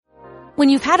When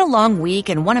you've had a long week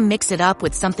and want to mix it up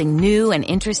with something new and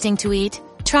interesting to eat,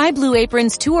 try Blue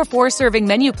Apron's 2 or 4 serving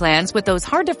menu plans with those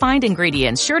hard-to-find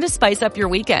ingredients sure to spice up your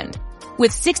weekend.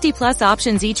 With 60-plus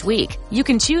options each week, you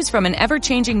can choose from an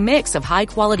ever-changing mix of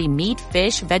high-quality meat,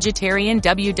 fish, vegetarian,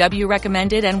 WW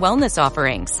recommended, and wellness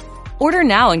offerings. Order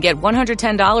now and get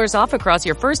 $110 off across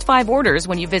your first 5 orders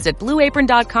when you visit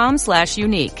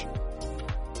blueapron.com/unique.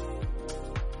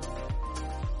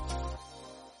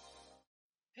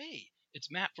 Hey, it's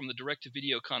Matt from the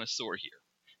Direct-to-Video Connoisseur here.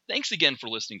 Thanks again for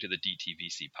listening to the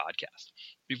DTVC podcast.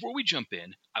 Before we jump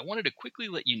in, I wanted to quickly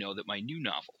let you know that my new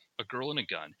novel, A Girl and a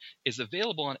Gun, is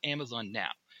available on Amazon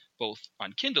now, both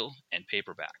on Kindle and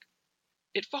paperback.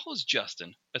 It follows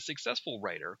Justin, a successful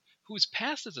writer whose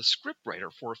past as a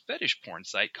scriptwriter for a fetish porn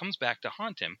site comes back to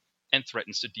haunt him and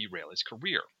threatens to derail his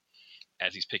career.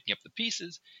 As he's picking up the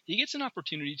pieces, he gets an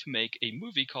opportunity to make a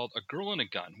movie called A Girl and a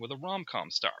Gun with a rom-com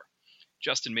star.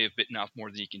 Justin may have bitten off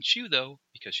more than he can chew, though,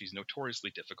 because she's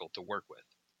notoriously difficult to work with.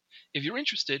 If you're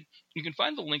interested, you can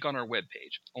find the link on our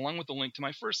webpage, along with the link to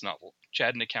my first novel,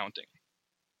 Chad in Accounting.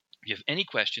 If you have any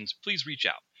questions, please reach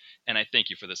out, and I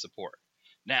thank you for the support.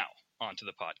 Now, on to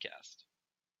the podcast.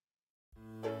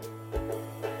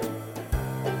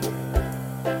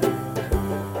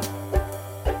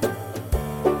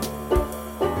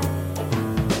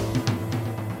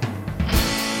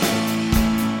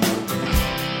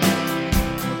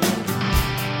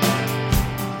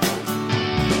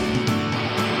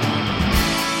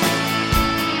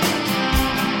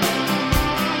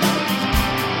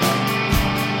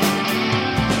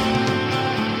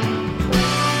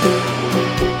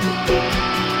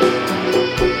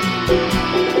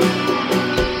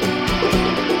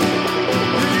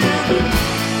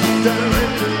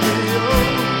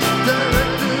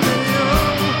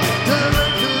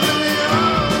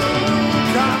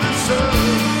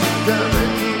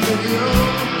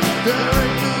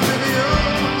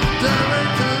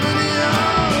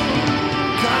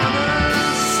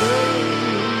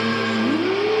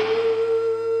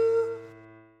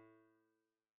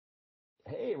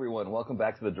 Welcome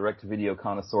back to the Direct-to-Video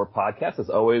Connoisseur podcast. As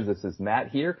always, this is Matt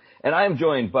here, and I am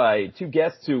joined by 2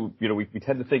 guests who, we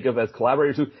tend to think of as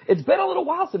collaborators who, it's been a little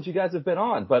while since you guys have been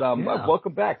on, but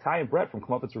welcome back, Ty and Brett from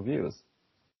Comeuppance Reviews.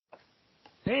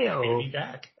 Hey, Happy to be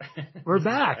back. We're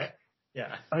back.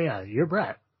 Yeah. Oh yeah, you're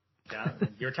Brett. Yeah,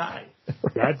 you're Ty.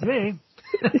 That's me.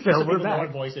 So we're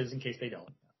back. Voices in case they don't.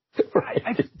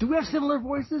 Right. Do we have similar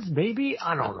voices? Maybe?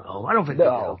 I don't know. I don't think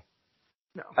no.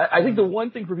 No. I think the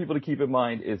one thing for people to keep in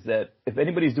mind is that if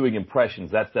anybody's doing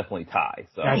impressions, that's definitely Ty.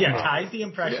 So yeah, Ty's the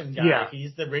impression guy. Yeah.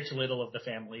 He's the Rich Little of the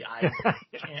family. I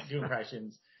can't do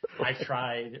impressions. I've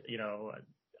tried,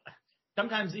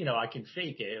 sometimes, I can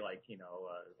fake it, like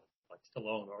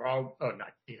Stallone or,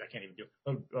 not, geez, I can't even do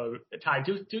it. Ty,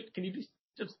 can you just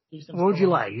do some What would Stallone? you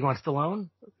like? You want Stallone?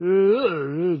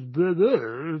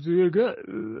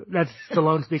 That's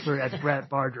Stallone speaking as Brett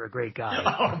Barger, a great guy.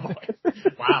 Oh, boy.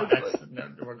 Wow,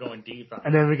 we're going deep.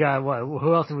 And then we got,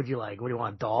 who else would you like? What do you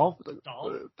want, Dolph?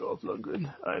 Dolph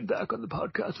Lundgren. I'm back on the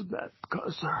podcast with Matt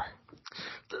Connoisseur.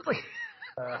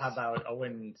 How about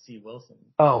Owen C. Wilson?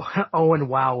 Oh, Owen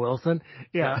Wow Wilson?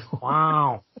 Yeah.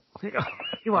 Wow.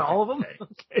 You want all of them?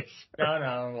 Okay.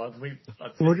 No.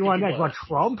 What do you want next? You want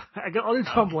Trump? I'll do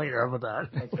Trump later. How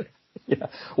about that? Okay. Yeah.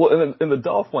 Well, in the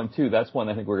Dolph one, too, that's one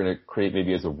I think we're going to create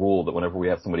maybe as a rule that whenever we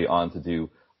have somebody on to do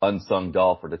Unsung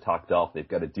Dolph or to talk Dolph, they've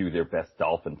got to do their best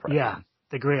Dolph impression. Yeah.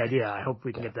 It's a great idea. I hope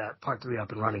we can get that part 3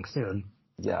 up and running soon.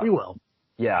 Yeah. We will.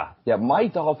 Yeah. My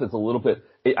Dolph is a little bit,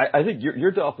 I think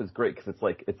your Dolph is great because it's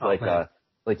like it's kind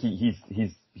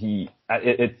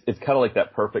of like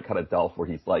that perfect kind of Dolph where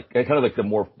he's like, kind of like the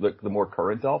more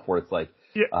current Dolph where it's like,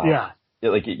 he's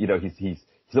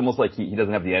almost like he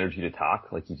doesn't have the energy to talk.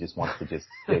 Like he just wants to just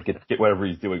get whatever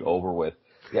he's doing over with.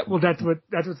 Yeah. Well, that's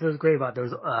what's so great about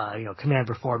those, command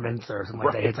performance or something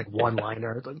like that. It's like one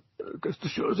liner. It's like, I guess the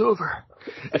show's over.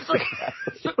 It's like,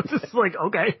 it's just like,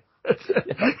 okay.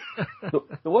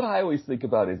 The one I always think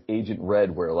about is Agent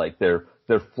Red, where like they're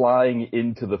flying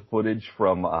into the footage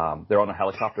from they're on a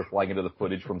helicopter flying into the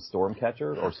footage from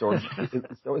Stormcatcher or Storm. Is it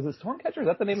Stormcatcher? Is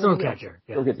that the name of the movie?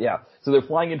 Stormcatcher. Yeah. So they're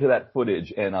flying into that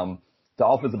footage, and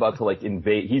Dolph is about to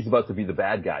invade. He's about to be the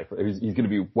bad guy. He's going to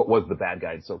be what was the bad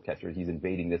guy in Stormcatcher. He's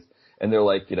invading this, and they're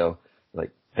like, hey,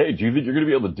 do you think you're going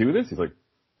to be able to do this? He's like,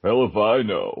 hell if I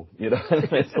know, and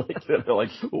it's like, they're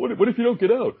like, what if you don't get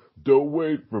out? Don't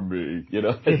wait for me,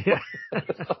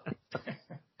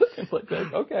 It's like that.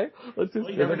 okay, let's just.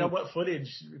 Well, you never know what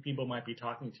footage people might be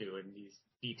talking to in these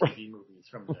DTV movies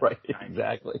from the right, 90s,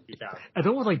 exactly. 2000s. It's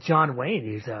almost like John Wayne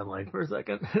you sound like for a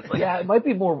second. Like, Yeah, it might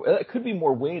be more. It could be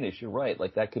more Wayne-ish. You're right.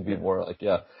 Like that could be more like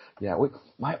yeah.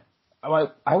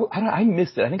 I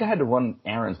missed it. I think I had to run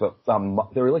errands, but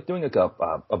they were like doing like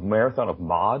a marathon of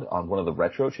Maude on one of the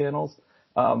retro channels.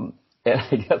 And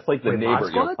I guess like the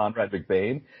neighbor, Conrad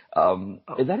McBain.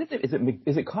 Is that it?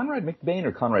 Is it Conrad McBain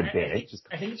or Conrad Bain?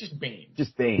 I think it's just Bain.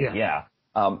 Just Bain, yeah.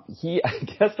 He, I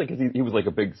guess, like, he was like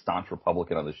a big staunch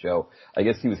Republican on the show. I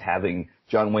guess he was having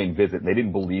John Wayne visit. And they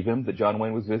didn't believe him that John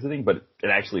Wayne was visiting, but it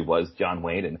actually was John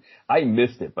Wayne. And I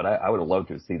missed it, but I would have loved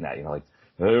to have seen that. You know, like,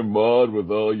 hey, Maude, with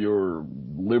all your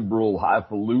liberal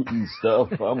highfalutin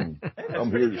stuff, I'm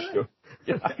here to show.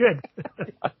 Yeah. Good.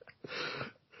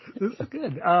 This is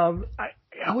good.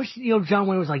 I wish, John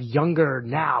Wayne was like younger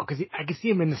now, because I can see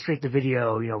him in the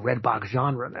straight-to-video, Redbox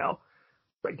genre now.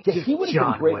 Like, yeah, he would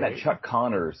have been great in that Wayne. Chuck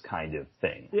Connors kind of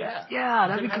thing. Yeah,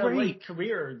 that'd be had great. a late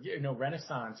career,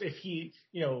 renaissance. If he,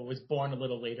 was born a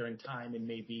little later in time and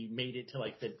maybe made it to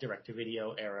like the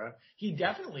direct-to-video era, he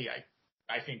definitely,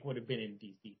 I think, would have been in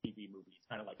these TV movies,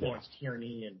 kind of like Lawrence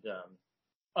Tierney and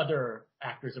other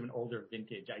actors of an older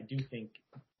vintage. I do think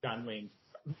John Wayne,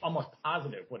 almost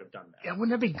positive, would have done that. Yeah, wouldn't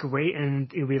that be great?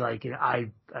 And it would be like, I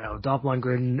don't know, Dolph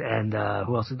Lundgren and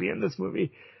who else would be in this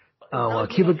movie?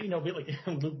 Cuba, be like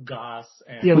Luke Goss.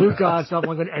 And, Luke Goss, Dolph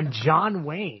Lundgren, and John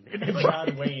Wayne. And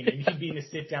he'd be in a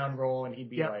sit-down role, and he'd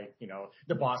be like,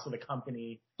 the boss of the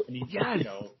company, and he'd, and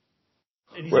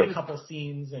he's in a couple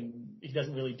scenes, and he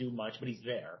doesn't really do much, but he's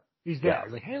there. He's there.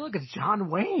 He's like, hey, look, it's John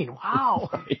Wayne. Wow.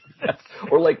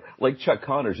 Or like Chuck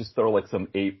Connors, just throw like some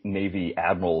Navy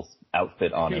admiral's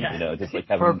outfit on him, just like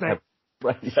have him.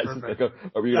 Right, yeah, just like, that's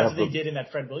what they did in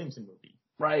that Fred Williamson movie.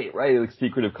 Right, like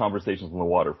secretive conversations on the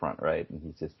waterfront, right? And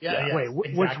he's just Wait,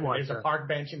 exactly. which one? There's a park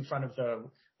bench in front of the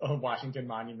Washington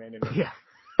Monument, and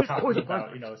talking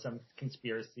about some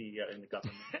conspiracy in the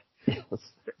government.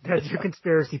 That's your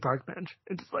conspiracy park bench.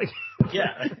 It's like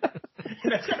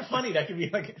and that's kind of funny. That could be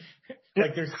like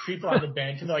there's people on the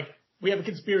bench, and they're like, we have a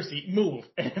conspiracy, move.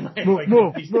 And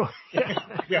move.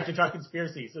 We have to talk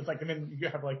conspiracy. So it's like, and then you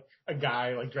have like a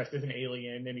guy like dressed as an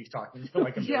alien, and he's talking to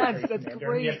like a military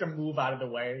commander, and you have to move out of the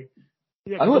way.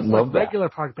 Yeah, I would love that. Regular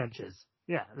park benches.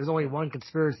 Yeah, there's only one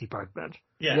conspiracy park bench.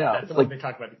 Yeah, that's the one they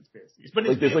talk about the conspiracies. But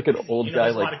there's like an old guy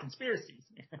there's a lot of conspiracies.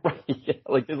 Right, yeah,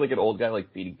 like there's like an old guy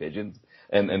like feeding pigeons,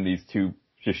 and these two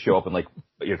just show up and like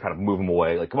kind of move him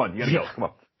away. Like, come on, you gotta go, come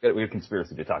on. We have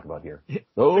conspiracy to talk about here.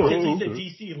 Oh, he's a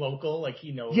DC local, like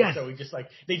he knows. Yes. So he just like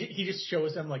he just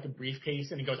shows them like a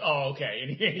briefcase, and he goes, "Oh, okay," and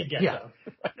he gets them.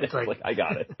 It's like I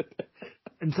got it.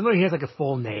 And somebody has like a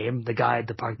full name. The guy at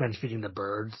the park bench feeding the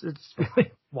birds. It's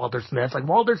like Walter Smith. Like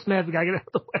Walter Smith, we gotta get out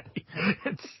of the way.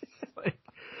 It's like,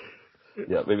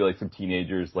 maybe like some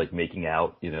teenagers like making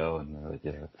out, and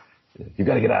you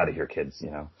gotta get out of here, kids.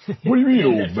 What do you mean,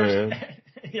 old man?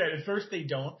 At first they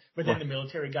don't, but then the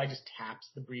military guy just taps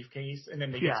the briefcase, and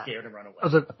then they get scared and run away. I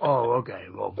was like, oh, okay,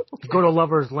 well, go to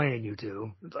Lover's Lane, you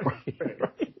two. It's like, right,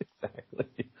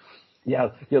 exactly. Yeah,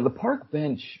 the park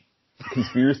bench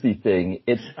conspiracy thing,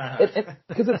 it's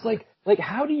because it's like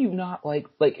how do you not like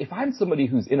if I'm somebody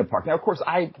who's in a park, now of course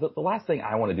the last thing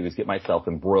I want to do is get myself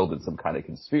embroiled in some kind of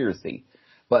conspiracy,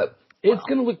 but it's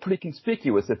going to look pretty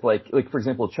conspicuous if like for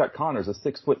example, Chuck Connors, a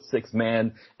 6'6"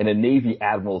 man in a Navy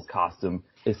admiral's costume,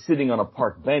 is sitting on a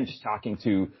park bench talking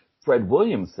to Fred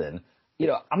Williamson.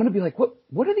 I'm going to be like,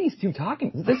 what are these two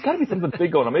talking? There's got to be something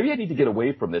big going on. Maybe I need to get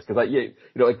away from this because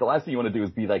like the last thing you want to do is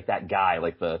be like that guy,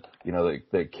 like the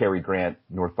Cary Grant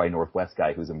North by Northwest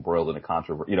guy who's embroiled in a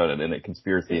controversy, in a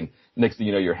conspiracy, and next thing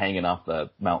you know, you're hanging off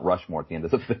the Mount Rushmore at the end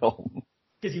of the film.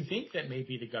 Because you think that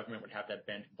maybe the government would have that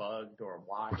bench bugged or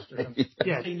watched or something.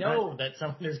 Yeah, they know that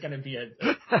there's going to be a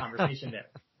conversation there.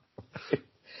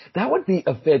 That would be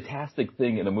a fantastic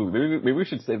thing in a movie. Maybe we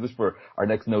should save this for our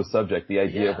next No Subject, the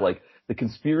idea of like the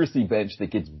conspiracy bench that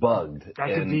gets bugged.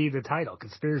 That could be the title,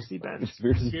 Conspiracy Bench.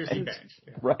 Conspiracy bench.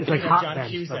 Yeah. Right. It's like Hot John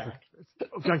Bench. Cusack.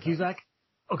 John Cusack?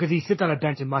 Oh, because he sits on a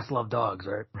bench and must love dogs,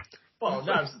 right? Well,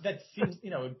 no, that seems,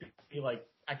 it'd be like,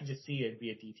 I can just see it'd be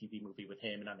a DTV movie with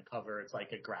him, and on the cover it's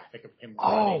like a graphic of him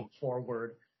running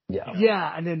forward. Yeah.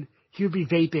 Yeah, and then he would be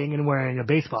vaping and wearing a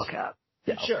baseball cap.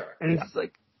 Yeah. Sure. And it's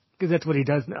like, because that's what he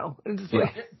does now. And it's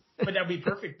like, but that'd be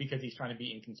perfect because he's trying to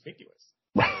be inconspicuous.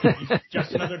 He's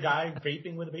just another guy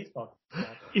vaping with a baseball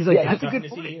cap. He's like, that's a good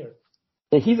point.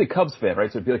 Yeah, he's a Cubs fan,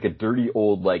 right? So it'd be like a dirty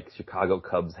old like Chicago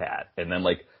Cubs hat, and then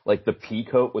like the pea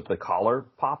coat with the collar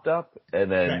popped up,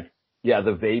 and then Yeah,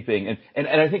 the vaping, and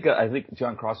I think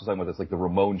John Cross was talking about this, like the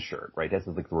Ramones shirt, right? That's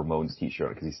like the Ramones t-shirt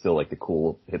because he's still like the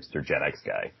cool hipster Gen X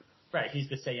guy. Right, he's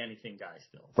the say anything guy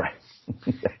still. Right.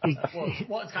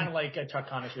 Well, it's kind of like Chuck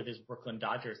Connors with his Brooklyn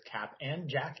Dodgers cap and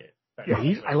jacket. Yeah,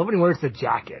 I love when he wears the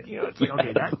jacket. You know, it's like,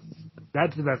 okay,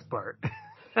 that's the best part.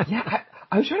 Yeah,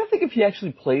 I was trying to think if he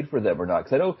actually played for them or not,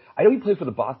 because I know he played for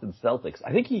the Boston Celtics.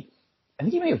 I think he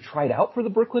may have tried out for the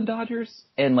Brooklyn Dodgers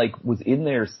and like was in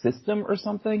their system or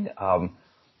something.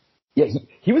 Yeah,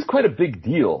 he was quite a big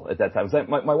deal at that time.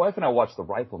 My wife and I watched The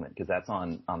Rifleman because that's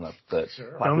on the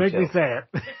Sure. Don't make me say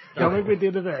it. Don't make me do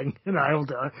the thing. And I will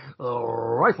tell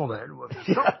Rifleman with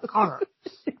Chuck Connor.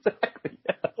 Exactly.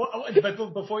 Yeah. Well,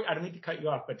 but before, I don't mean to cut you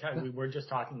off, but Ty, we were just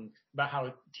talking about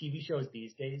how TV shows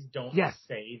these days don't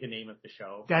say the name of the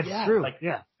show. That's true. Like,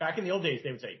 back in the old days,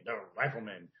 they would say, The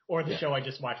Rifleman, or the show I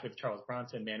just watched with Charles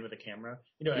Bronson, Man with a Camera.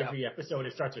 You know, every episode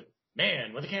it starts with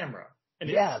Man with a Camera. And,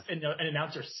 and an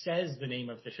announcer says the name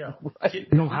of the show. Right.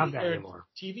 We don't have that anymore.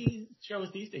 TV shows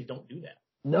these days don't do that.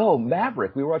 No,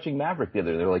 Maverick. We were watching Maverick the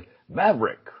other day. They were like,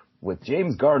 Maverick with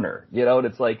James Garner, you know, and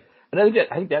it's like, and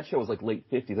I think that show was like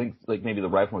late 50s. I think like maybe The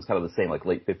Rifleman was kind of the same, like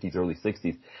late 50s, early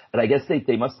 60s. And I guess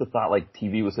they must have thought like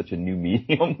TV was such a new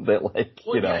medium that like,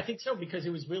 well, you know. Yeah, I think so because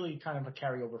it was really kind of a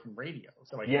carryover from radio.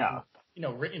 So like, you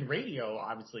know, in radio,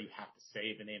 obviously you have to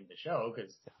say the name of the show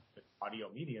because it's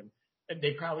audio medium. And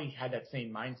they probably had that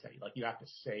same mindset. Like you have to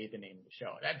say the name of the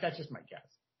show. That's just my guess.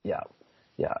 Yeah.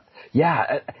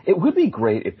 It would be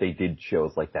great if they did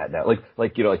shows like that now.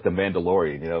 Like you know, like The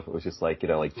Mandalorian, you know, if it was just like, you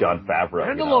know, like Jon Favreau.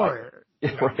 Mandalorian. You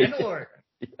know, like, Mandalorian.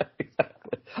 Yeah,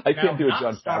 exactly. I can't do a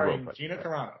Jon Favreau. But Gina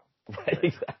Carano. Right,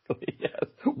 exactly. Yes.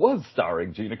 Was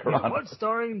starring Gina Carano. Was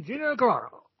starring Gina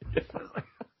Carano.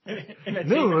 And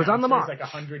News on the march. He's like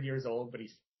 100 years old, but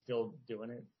he's still doing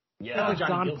it. Yeah.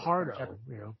 Don Pardo.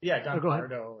 You know. Yeah, Don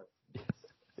Pardo.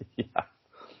 Yeah.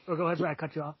 Oh, go ahead, I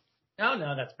cut you off.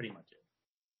 No, that's pretty much it.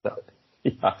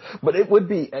 Yeah, but it would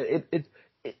be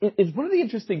it's one of the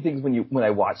interesting things when I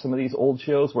watch some of these old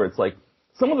shows where it's like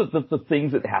some of the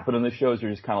things that happen in the shows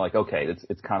you're just kind of like, okay,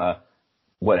 it's kind of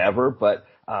whatever, but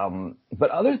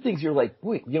other things you're like,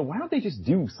 wait, you know, why don't they just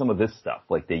do some of this stuff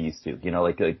like they used to, you know,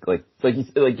 like you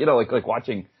know, like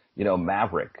watching, you know,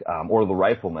 Maverick or The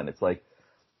Rifleman. It's like,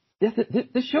 yes,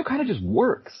 this show kind of just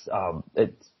works.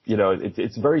 It's, you know,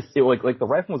 it's very, like The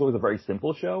Rifleman was always a very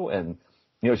simple show, and,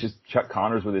 you know, it's just Chuck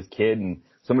Connors with his kid, and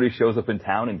somebody shows up in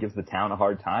town and gives the town a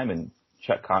hard time, and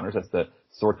Chuck Connors has to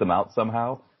sort them out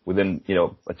somehow within, you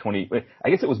know, I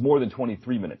guess it was more than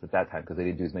 23 minutes at that time because they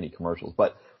didn't do as many commercials.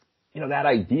 But, you know, that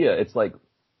idea, it's like,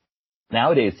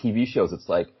 nowadays TV shows, it's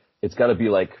like, it's gotta be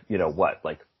like, you know, what,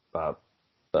 like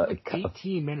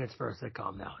 18 minutes for a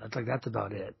sitcom now. That's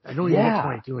about it. I don't even get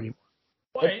 22 anymore.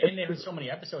 Well, and there were so many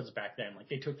episodes back then. Like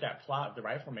they took that plot of The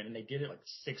Rifleman and they did it like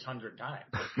 600 times.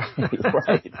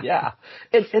 Right. Yeah.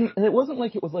 And it wasn't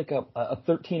like it was like a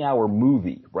 13-hour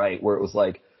movie, right? Where it was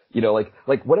like, you know,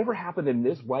 like whatever happened in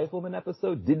this Rifleman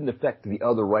episode didn't affect the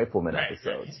other Rifleman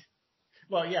episodes. Right.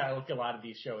 Well, yeah, I look at a lot of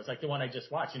these shows, like the one I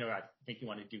just watched. You know, I think you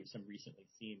want to do some recently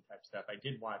seen type stuff. I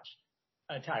did watch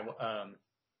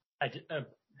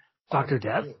Dr.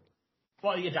 Death?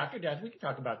 Well, yeah, Dr. Death, we could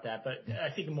talk about that, but I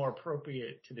think more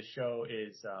appropriate to the show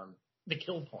is The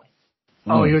Kill Point.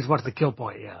 Oh, you just watched The Kill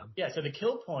Point, yeah. Yeah, so The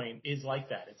Kill Point is like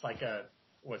that. It's like 10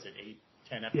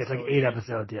 episodes? Yeah, it's like 8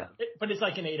 episodes, yeah. But it's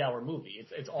like an 8-hour movie.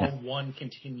 It's all one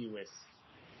continuous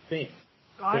thing.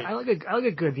 I like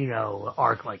a good, you know,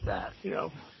 arc like that, you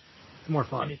know. It's more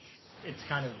fun. And it's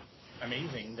kind of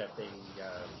amazing that they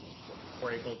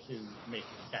were able to make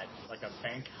that like a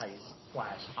bank heist /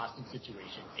 hostage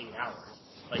situation 8 hours.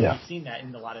 Like we've seen that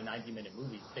in a lot of 90-minute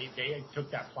movies. They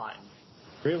took that plot and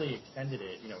really extended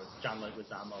it. You know, it's John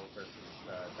Leguizamo versus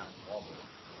Donnie Wahlberg.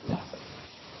 Yeah.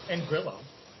 And Grillo.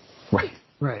 Right.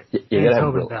 Yeah, and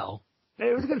Tobin Bell.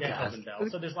 It was a good cast. Tobin Bell.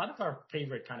 So there's a lot of our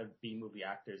favorite kind of B-movie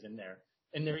actors in there.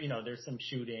 And there, you know, there's some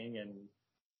shooting and,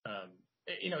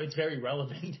 you know, it's very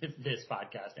relevant to this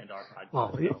podcast and our podcast.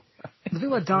 Well, the thing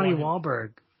about Donnie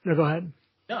Wahlberg. No, go ahead.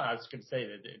 No, I was going to say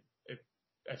that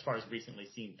as far as recently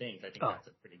seen things, I think that's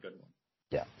a pretty good one.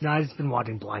 Yeah. No, I've just been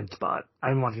watching Blind Spot. I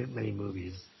haven't watched many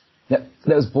movies. Now,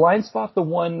 was Blind Spot the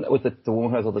one with the woman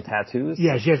who has all the tattoos?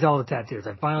 Yeah, she has all the tattoos.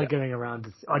 I'm finally getting around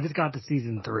to. I just got to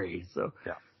season 3, so.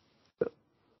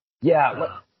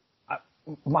 Yeah.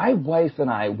 My wife and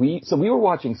I, we were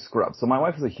watching Scrubs. So my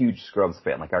wife is a huge Scrubs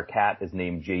fan. Like our cat is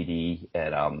named JD,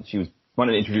 and she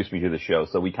wanted to introduce me to the show.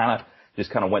 So we kind of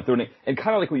went through it, and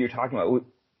kind of like what you're talking about.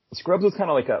 Scrubs was kind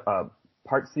of like a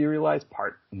part serialized,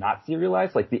 part not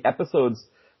serialized. Like the episodes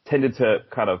tended to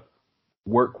kind of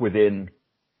work within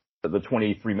the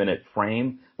 23-minute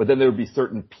frame, but then there would be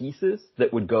certain pieces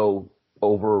that would go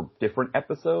over different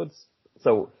episodes.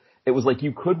 So it was like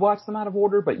you could watch them out of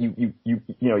order, but you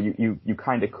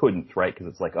kind of couldn't, right? Because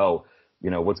it's like, oh,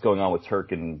 what's going on with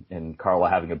Turk and Carla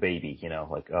having a baby?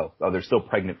 Like, oh, they're still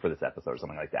pregnant for this episode or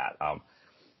something like that.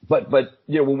 But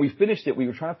when we finished it, we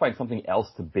were trying to find something else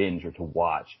to binge or to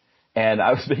watch. And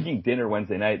I was making dinner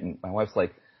Wednesday night, and my wife's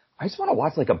like, I just want to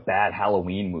watch like a bad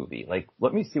Halloween movie. Like,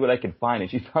 let me see what I can find.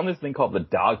 And she found this thing called The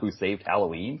Dog Who Saved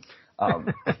Halloween.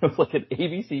 It was like an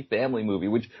ABC Family movie,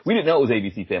 which we didn't know it was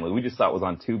ABC Family. We just thought it was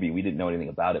on Tubi. We didn't know anything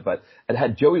about it, but it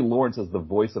had Joey Lawrence as the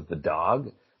voice of the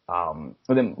dog. And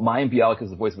then Mayim Bialik as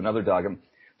the voice of another dog. And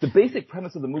the basic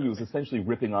premise of the movie was essentially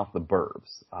ripping off The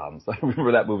Burbs. So I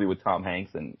remember that movie with Tom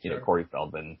Hanks and, Corey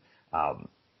Feldman.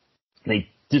 They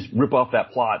just rip off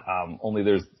that plot, only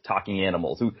there's talking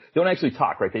animals who don't actually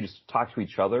talk, right? They just talk to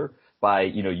each other by,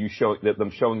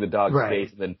 them showing the dog's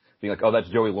face and then being like, oh, that's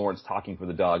Joey Lawrence talking for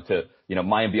the dog to,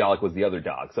 Mayim Bialik was the other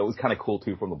dog. So it was kind of cool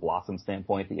too from the Blossom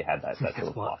standpoint that you had that sort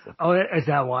of Blossom. Oh, is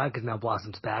that why? Because now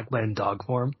Blossom's back, but in dog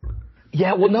form?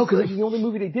 Yeah, well, no, because it's the only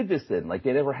movie they did this in. Like,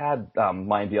 they never had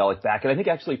Mayim Bialik back. And I think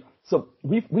actually, so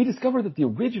we discovered that the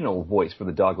original voice for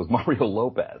the dog was Mario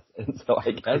Lopez. And so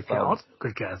I guess...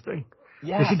 Good casting.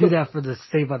 Yeah. They should do that for the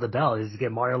Saved by the Bell. Is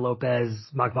get Mario Lopez,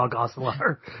 Mark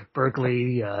Gosselaar,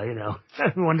 Berkeley,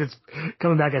 everyone that's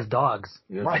coming back as dogs.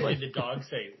 Right. Did the dog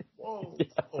say, whoa? Yeah.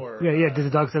 Or, did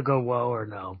the dog still go, whoa, or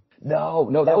no?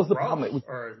 No, that was the problem.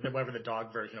 Or whatever the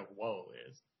dog version of whoa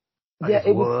is.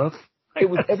 It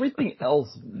was everything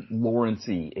else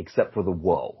Lawrence-y except for the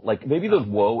whoa. Like, maybe the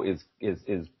whoa is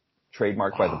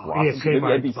trademarked by the Blossom.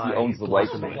 Maybe NBC owns the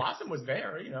rights. The Blossom was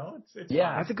there, It's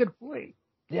yeah, that's a good point.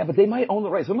 Yeah, but they might own the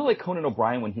rights. Remember, like, Conan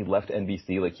O'Brien, when he left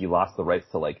NBC, like, he lost the rights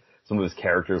to, like, some of his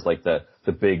characters, like the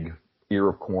big ear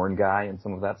of corn guy and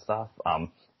some of that stuff.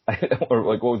 Or,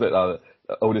 like, what was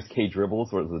it, Otis K.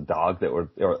 Dribbles, or the dog that, or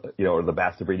the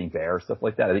masturbating bear, stuff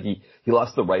like that. I think he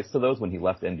lost the rights to those when he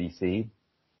left NBC.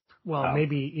 Well,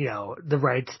 maybe, the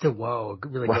rights to Whoa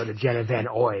really go to Jenna Van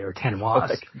Oy or Ken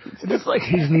Wass. Just like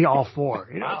he's in all four.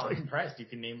 Wow, I'm impressed. You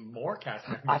can name more cast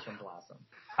members from Blossom.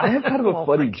 I have kind of a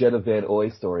funny Jenna Van Oy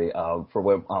story, for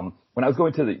when I was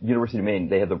going to the University of Maine,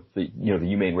 they had the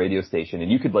UMaine radio station,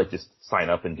 and you could, like, just sign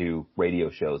up and do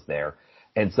radio shows there.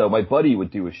 And so my buddy would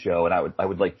do a show, and I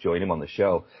would like join him on the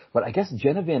show. But I guess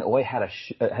Jenna Van Oy had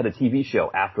a TV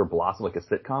show after Blossom, like a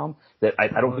sitcom that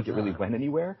I don't think it really went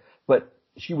anywhere. But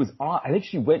she was on. I think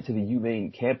she went to the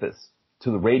UMaine campus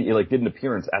to the radio, like, did an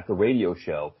appearance at the radio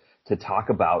show to talk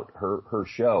about her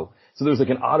show. So there's like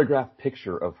an autographed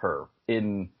picture of her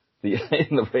in the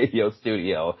radio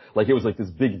studio. Like, it was like this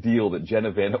big deal that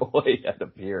Jenna Van Oy had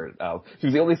appeared. She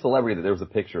was the only celebrity that there was a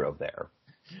picture of there.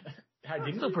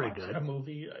 Didn't you watch a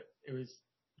movie? It was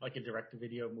like a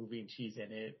direct-to-video movie, and she's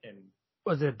in it. And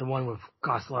was it the one with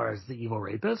Gosselaar as the evil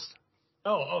rapist?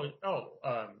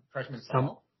 Freshman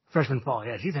Fall. Freshman Fall,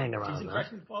 yeah, she's hanging around. She's in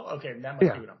Freshman Fall. Okay, that must be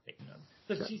what I'm thinking of.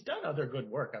 So she's done other good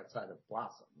work outside of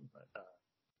Blossom, but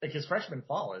because Freshman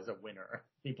Fall is a winner.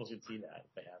 People should see that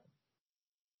if they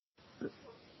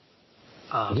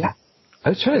haven't. Yeah, I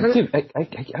was trying to see.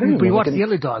 I don't know. We watched the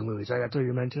other dog movies, right? That's what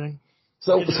you're mentioning.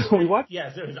 So we watched.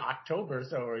 Yes, it was October,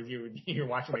 so you're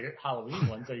watching the Halloween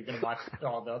one, so you're going to watch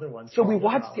all the other ones. So we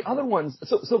watched the other ones.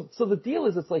 So the deal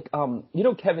is, it's like,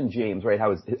 Kevin James, right?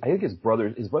 I think his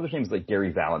brother's name is like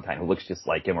Gary Valentine, who looks just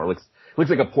like him, or looks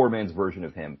like a poor man's version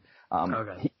of him.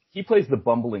 Okay. He plays the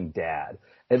bumbling dad,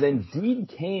 and then Dean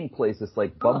Cain plays this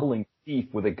like bumbling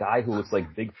thief with a guy who looks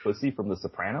like Big Pussy from The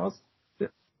Sopranos.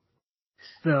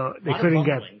 So they couldn't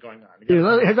get going on.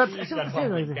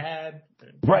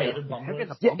 Right.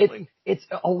 Yeah, it's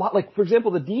a lot. Like, for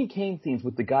example, the Dean Cain scenes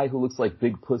with the guy who looks like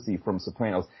Big Pussy from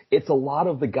Sopranos. It's a lot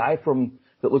of the guy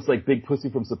that looks like Big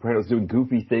Pussy from Sopranos doing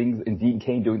goofy things, and Dean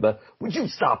Cain doing the "Would you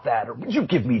stop that?" or "Would you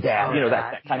give me that?"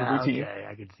 That kind of routine. Okay,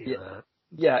 I could see that.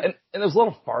 Yeah, and there's a lot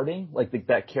of farting. Like,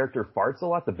 that character farts a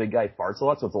lot. The big guy farts a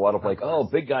lot, so it's a lot of like, oh,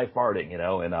 big guy farting,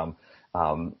 and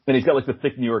he's got like the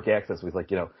thick New York accent, so he's like,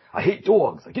 I hate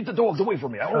dogs. Get the dogs away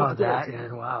from me. I don't want the dogs.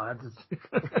 Yeah, wow.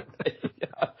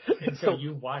 And so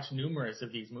you watched numerous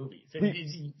of these movies. And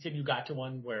you got to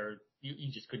one where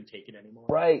you just couldn't take it anymore.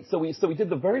 Right. So we did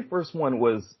the very first one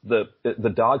was the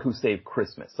Dog Who Saved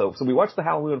Christmas. So we watched the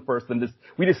Halloween one first, then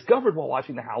we discovered while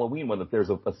watching the Halloween one that there's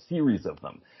a series of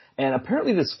them. And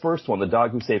apparently this first one, the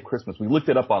Dog Who Saved Christmas, we looked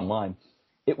it up online.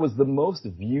 It was the most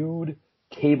viewed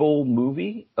cable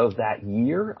movie of that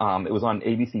year. It was on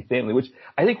ABC Family, which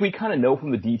I think we kind of know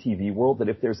from the DTV world that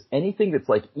if there's anything that's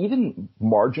like even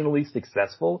marginally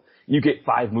successful, you get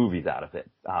 5 movies out of it.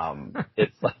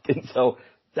 It's like, and so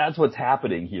that's what's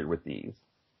happening here with these.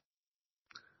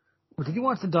 Well, did you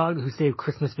watch The Dog Who Saved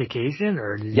Christmas Vacation,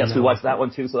 or did Yes, we watched that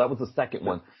one too. So that was the second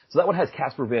one. So that one has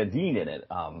Casper Van Dien in it,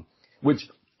 which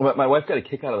my wife got a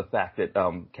kick out of the fact that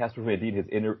Casper Van Dien has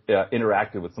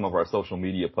interacted with some of our social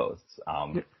media posts.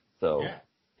 So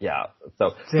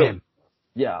Same.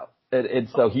 Yeah, and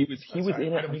so he was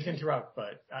in it. I don't mean to interrupt,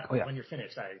 but when you're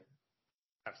finished, I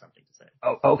have something to say.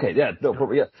 Oh, okay, yeah,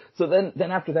 no, yeah. So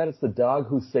then after that, it's The Dog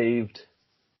Who Saved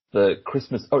the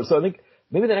Christmas. Oh, so I think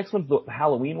maybe the next one's the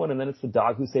Halloween one, and then it's The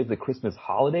Dog Who Saved the Christmas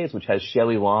Holidays, which has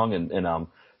Shelley Long and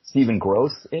Stephen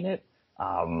Gross in it.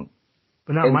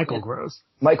 But not Michael Gross.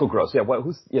 Michael Gross,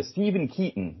 yeah. Stephen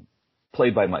Keaton,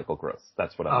 played by Michael Gross.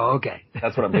 That's what I'm. Oh, okay.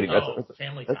 That's what I'm getting.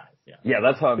 Family Ties. Yeah. Yeah,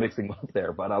 that's how I'm mixing them up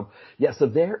there. But so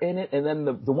they're in it, and then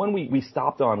the one we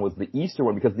stopped on was the Easter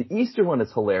one, because the Easter one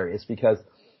is hilarious because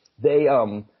they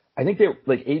I think they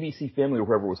like ABC Family or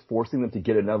whoever was forcing them to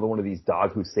get another one of these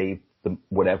Dog Who Saved the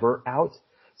whatever out.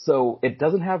 So it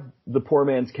doesn't have the poor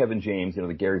man's Kevin James,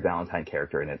 the Gary Valentine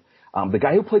character in it. The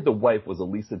guy who played the wife was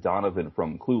Elisa Donovan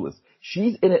from Clueless.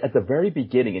 She's in it at the very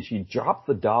beginning, and she drops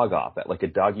the dog off at like a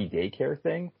doggy daycare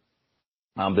thing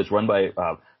that's run by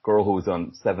a girl who was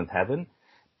on Seventh Heaven.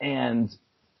 And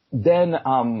then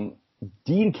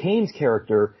Dean Cain's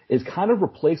character is kind of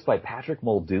replaced by Patrick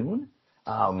Muldoon.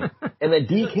 And then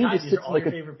Dean Cain just sits all like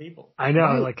your favorite people. I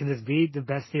know, like, can this be the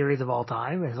best series of all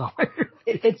time?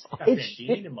 It's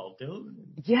Dean and Muldoon.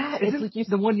 Yeah, it's like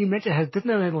the one you mentioned doesn't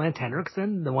it have Lance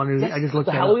Henriksen? The one who I just looked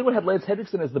at. The Halloween one had Lance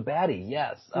Henriksen as the baddie,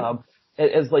 yes.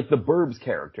 As like the Burbs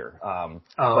character.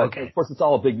 But okay. Of course it's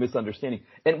all a big misunderstanding.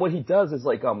 And what he does is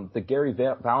like, the Gary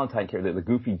Valentine character, the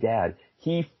goofy dad,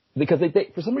 because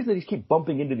they for some reason they just keep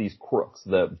bumping into these crooks,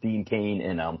 the Dean Cain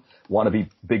and, wannabe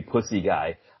big pussy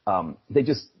guy. They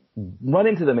just run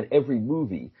into them in every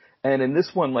movie. And in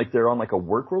this one, like, they're on like a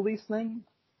work release thing.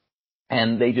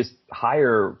 And they just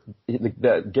hire,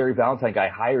 the Gary Valentine guy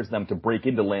hires them to break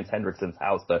into Lance Henriksen's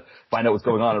house to find out what's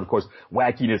going on. And of course,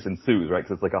 wackiness ensues, right?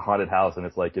 Cause it's like a haunted house and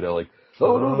it's like, oh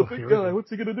no, the big guy, what's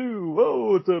he gonna do?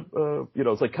 Oh, it's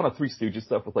it's like kind of Three Stooges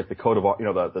stuff with like the coat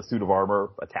of, the suit of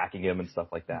armor attacking him and stuff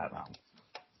like that.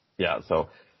 So.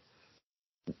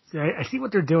 See, I see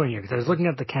what they're doing here, because I was looking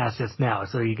at the cast just now.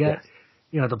 So you get,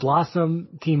 the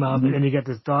Blossom team up, and then you get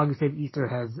this Dog Who Saved Easter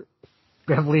has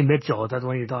Beverly Mitchell. Is that the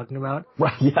one you're talking about?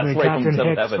 Right. Yes. And then Right. Catherine From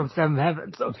Hicks from Seventh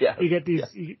Heaven. So you get these,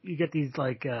 you get these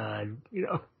like,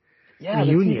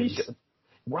 reunions.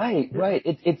 Right.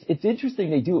 It's interesting.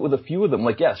 They do it with a few of them.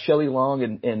 Like, Shelley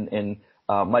Long and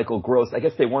Michael Gross. I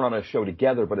guess they weren't on a show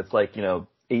together, but it's like,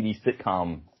 80s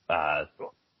sitcom,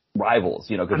 rivals,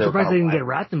 because I'm surprised they didn't get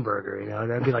Ratzenberger,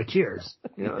 that'd be like Cheers.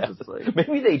 It's just like,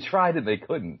 maybe they tried and they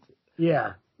couldn't.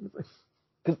 Yeah.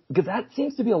 Because that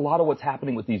seems to be a lot of what's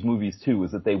happening with these movies too,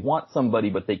 is that they want somebody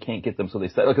but they can't get them, so they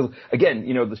say, because again,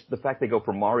 the fact they go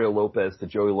from Mario Lopez to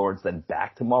Joey Lawrence then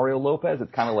back to Mario Lopez,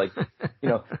 it's kind of like,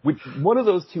 which one of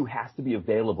those two has to be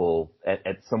available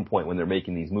at some point when they're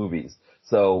making these movies.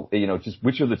 So, just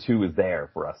which of the two is there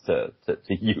for us to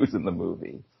use in the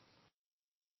movie.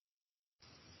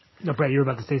 No, Brett, you were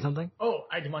about to say something? Oh,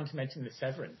 I wanted to mention the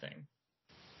Severin thing.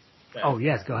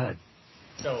 Yes, go ahead.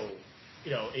 So,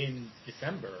 in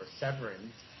December,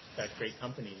 Severin, that great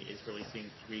company, is releasing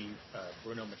 3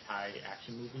 Bruno Mattei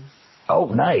action movies. Oh,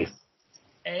 nice.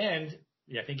 And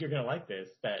I think you're going to like this,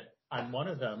 that on one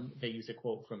of them, they use a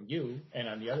quote from you, and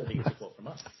on the other, they use a quote from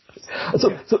us. I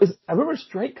remember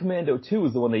Strike Commando 2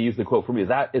 is the one they used the quote from you. Is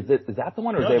that the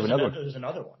one, or do they have another one? There's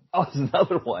another one. Oh, there's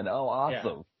another one. Oh,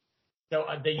 awesome. Yeah. So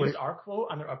they used our quote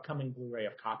on their upcoming Blu-ray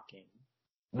of Cop Game.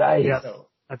 Nice. Yep. So,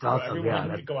 that's awesome.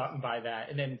 Everyone could go out and buy that.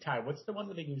 And then, Ty, what's the one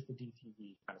where they use the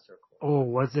DTV kind of circle? Oh,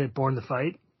 was it Born to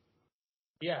Fight?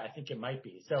 Yeah, I think it might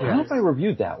be. So I don't know if I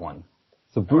reviewed that one.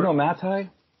 So Bruno Mattei?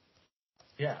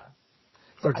 Yeah.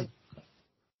 I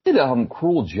did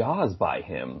Cruel Jaws by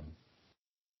him.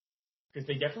 Because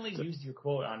they definitely used your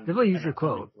quote on. Definitely used your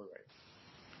quote. Blu-ray.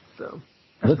 So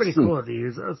that's pretty cool that they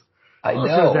use those. I know.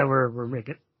 Shows that we're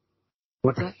making.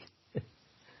 What's that?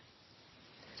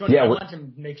 So I want to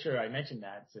make sure I mention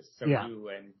that, just so you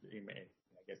and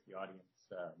I guess the audience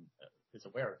is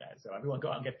aware of that. So everyone go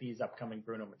out and get these upcoming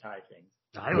Bruno Mattei things.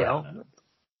 I will.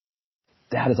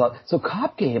 That is awesome. So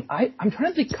Cop Game, I'm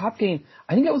trying to think. Cop Game,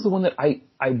 I think that was the one that I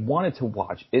wanted to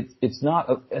watch. It's not.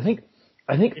 I think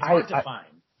it's hard to find.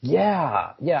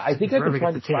 Yeah. I think I've been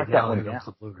trying to track that one down.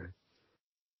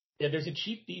 Yeah, there's a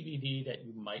cheap DVD that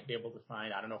you might be able to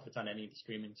find. I don't know if it's on any of the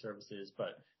streaming services,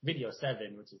 but Video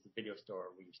 7, which is the video store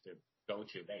we used to go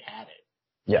to, they had it.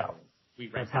 Yeah. So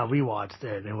that's how we watched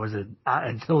it. It was it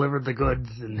delivered the goods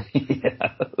and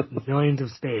millions of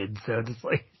spades. So just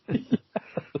like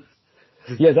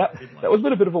Yeah, that was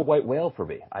been a bit of a white whale for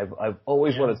me. I've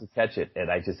always wanted to catch it,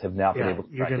 and I just have not been able to.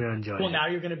 You're going to enjoy it. Well, now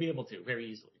you're going to be able to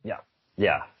very easily. Yeah.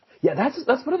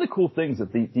 That's one of the cool things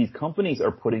that these companies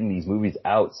are putting these movies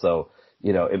out. So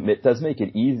it does make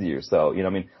it easier. So I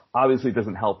mean, obviously it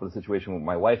doesn't help with the situation with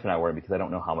my wife and I were in because I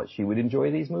don't know how much she would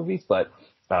enjoy these movies, but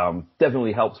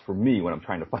definitely helps for me when I'm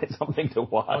trying to find something to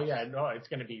watch. Oh yeah, no, it's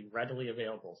going to be readily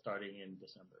available starting in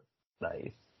December.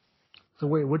 Nice. So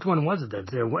wait, which one was it then?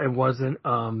 It wasn't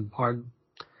hard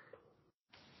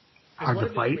to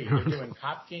fight. They're doing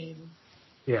Cop Game.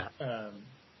 Yeah.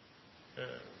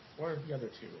 Or the other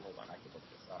two. Hold on, I can look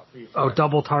this up.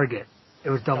 Double Target.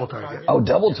 It was Double Target. Oh,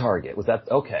 Double Target. Was that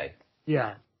okay?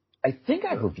 Yeah. I think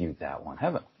I reviewed that one,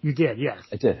 haven't I? You did, yes.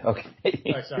 I did. Okay.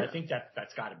 So I think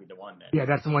that's got to be the one then. Yeah,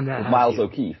 that's the one that has Miles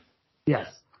O'Keefe. Yes.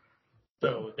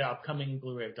 So the upcoming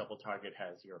Blu-ray of Double Target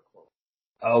has your quote.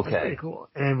 Okay. That's pretty cool.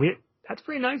 And that's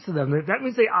pretty nice of them. That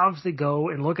means they obviously go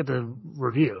and look at the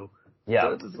review.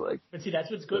 Yeah. So but see, that's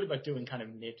what's good about doing kind of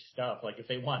niche stuff. Like if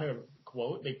they want to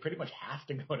quote, they pretty much have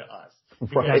to go to us.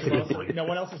 Because no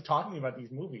one else is talking about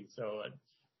these movies. So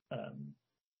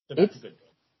that's a good thing.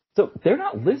 So they're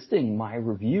not listing my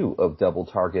review of Double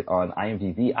Target on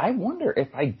IMDb. I wonder if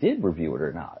I did review it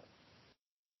or not.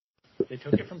 They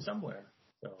took it from somewhere.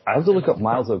 So I have to look up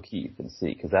Miles O'Keefe and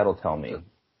see, because that'll tell me.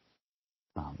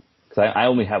 Because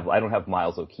I don't have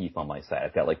Miles O'Keefe on my site.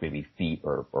 I've got like maybe feet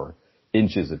or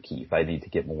inches of Keefe. I need to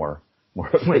get more.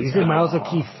 Wait, you said Miles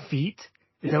O'Keefe feet?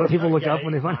 Is that what people look up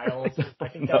when they find? I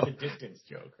think that was a distance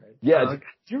joke, right? Yeah.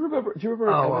 Do you remember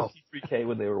MST3K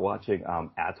when they were watching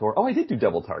Ator? Oh, I did do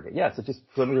Double Target. Yes, it just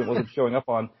for some reason wasn't showing up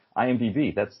on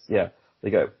IMDb. I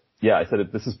said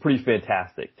this is pretty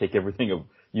fantastic. Take everything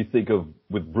you think of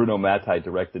with Bruno Mattei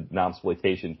directed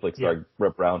non-exploitation flick starring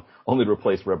Reb Brown, only to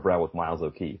replace Reb Brown with Miles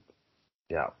O'Keefe.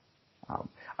 Yeah.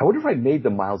 I wonder if I made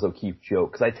the Miles O'Keefe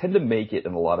joke, because I tend to make it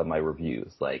in a lot of my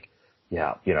reviews. Like,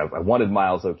 I wanted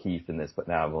Miles O'Keefe in this, but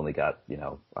now I've only got,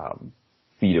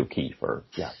 feet O'Keefe or,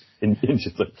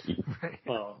 inches O'Keefe. Right.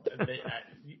 Well,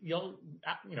 you'll,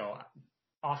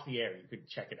 off the air, you could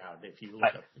check it out if you look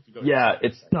up. If you go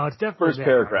it's definitely first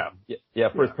paragraph.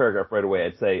 First paragraph right away.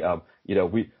 I'd say,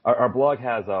 our blog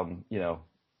has,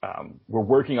 we're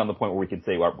working on the point where we can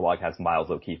say our blog has Miles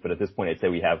O'Keefe, but at this point I'd say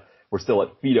we're still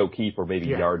at feet O'Keefe or maybe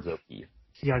yards O'Keefe.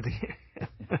 Yeah.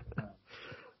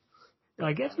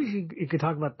 I guess you could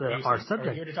talk about our subject.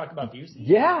 Are you here to talk about Busey?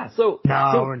 Yeah. No,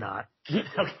 we're not.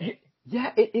 Okay.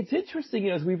 Yeah, it's interesting,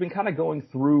 as we've been kind of going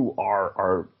through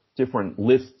our different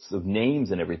lists of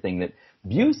names and everything, that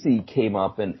Busey came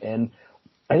up, and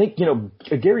I think,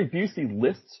 a Gary Busey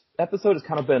list episode has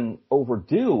kind of been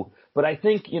overdue, but I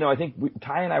think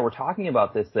Ty and I were talking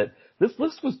about this, that this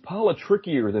list was probably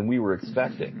trickier than we were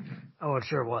expecting. Oh, it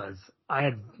sure was. I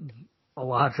had a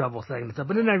lot of trouble saying this up,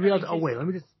 but then I realized, let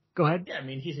me just go ahead. Yeah, I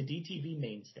mean, he's a DTV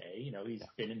mainstay. He's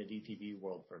been in the DTV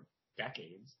world for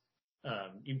decades.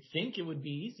 You'd think it would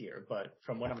be easier, but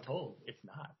from what I'm told, it's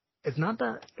not.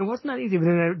 It wasn't that easy, but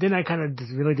then I kind of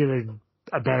just really did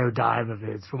a better dive of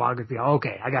his filmography.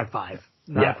 Okay, I got 5.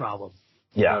 Not a problem.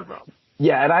 Yeah. Not a problem.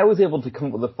 Yeah, and I was able to come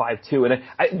up with a 5 too. And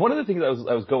one of the things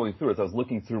I was going through as I was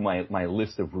looking through my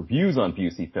list of reviews on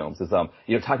Busey films is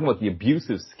talking about the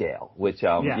abusive scale, which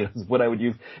is what I would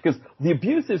use, because the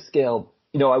abusive scale,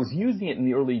 I was using it in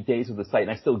the early days of the site, and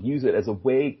I still use it as a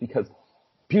way, because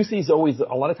Busey's always,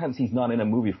 a lot of times he's not in a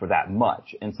movie for that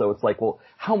much. And so it's like, well,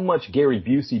 how much Gary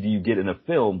Busey do you get in a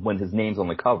film when his name's on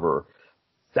the cover?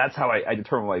 That's how I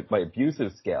determine my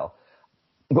abusive scale.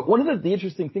 But one of the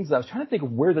interesting things is I was trying to think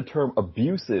of where the term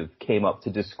abusive came up to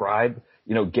describe,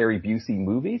 Gary Busey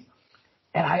movies.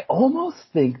 And I almost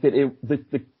think that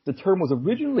the term was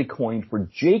originally coined for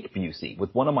Jake Busey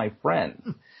with one of my friends.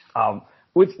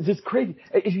 Which is just crazy.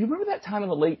 If you remember that time in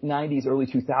the late 90s, early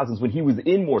 2000s when he was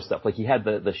in more stuff, like he had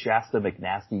the Shasta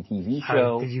McNasty TV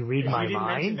show. Did you read my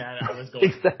mind? That, I was going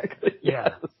exactly.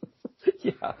 Yeah.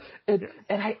 Yes. Yeah.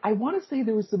 And I want to say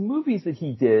there were some movies that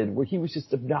he did where he was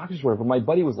just obnoxious, where my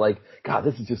buddy was like, God,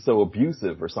 this is just so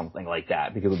abusive or something like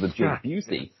that because of the Jake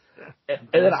Busey. And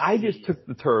then I just took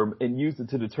the term and used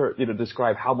it to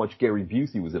describe how much Gary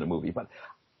Busey was in a movie. But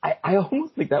I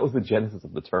almost think that was the genesis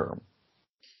of the term.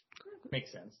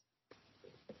 Makes sense.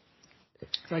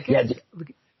 So I guess,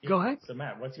 go ahead. So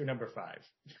Matt, what's your number 5?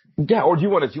 Yeah, or do you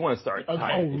want to start?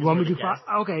 Okay. Oh, you want me to do 5?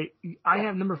 Okay, I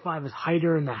have number 5 is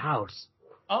Hider in the House.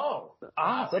 Oh.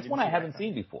 That's one I haven't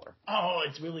seen before. Oh,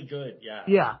 it's really good. Yeah.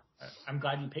 Yeah. I'm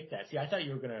glad you picked that. See, I thought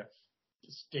you were gonna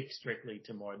stick strictly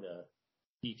to more the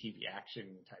DTV action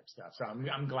type stuff. So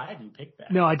I'm glad you picked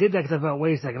that. No, I did that because I thought,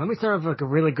 wait a second, let me start with like a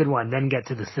really good one, then get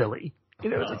to the silly.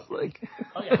 just like.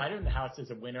 Oh yeah, Hider in the House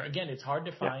is a winner. Again, it's hard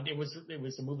to find. Yeah. It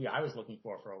was a movie I was looking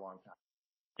for a long time.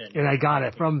 And I got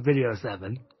it from Video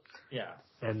 7. Yeah.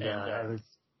 And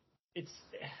it's,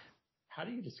 how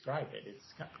do you describe it? It's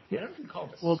kind of, I don't know if you call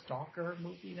it a stalker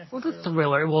movie necessarily. Well, it's a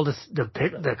thriller. Well,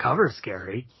 the cover's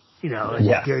scary.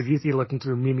 Gary Busey looking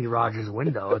through Mimi Rogers'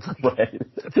 window. It's like, right.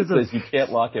 It says you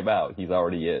can't lock him out. He's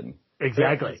already in.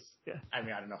 Exactly. Yeah. I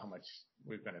mean, I don't know how much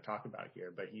we're going to talk about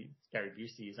here, but Gary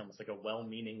Busey is almost like a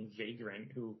well-meaning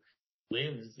vagrant who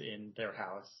lives in their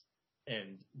house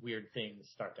and weird things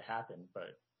start to happen.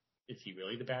 But is he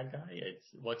really the bad guy? It's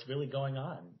what's really going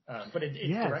on. But it's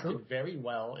directed very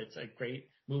well. It's a great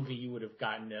movie. You would have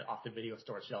gotten it off the video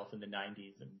store shelf in the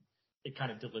 90s, and it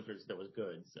kind of delivers those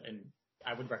goods. And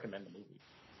I would recommend the movie.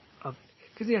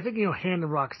 Because I think Hand that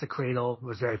Rocks the Cradle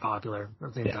was very popular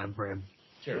at the same time frame.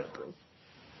 Sure.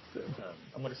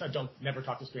 I'm going to say Never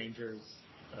Talk to Strangers.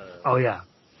 Sort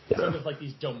of like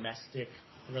these domestic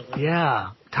thrillers.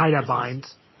 Yeah, Tied Up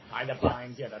Binds. Tied Up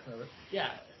Binds, yeah, that's another. Yeah,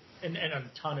 and a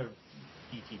ton of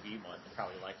DTV ones,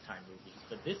 probably Lifetime movies.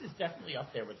 But this is definitely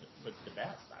up there with the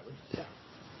best, I would say.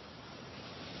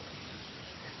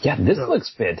 Yeah, this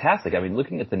looks fantastic. I mean,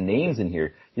 looking at the names in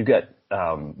here, you've got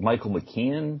Michael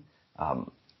McKean.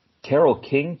 Carole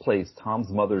King plays Tom's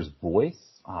mother's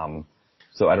voice.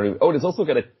 So I don't even. Oh, it's also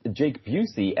got a Jake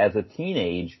Busey as a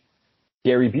teenage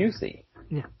Gary Busey.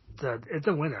 Yeah, it's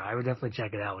a winner. I would definitely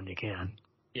check it out when you can.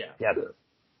 Yeah. Yeah,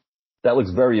 that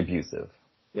looks very abusive.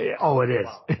 Yeah. Oh, it is.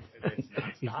 Wow. It's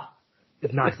nonstop.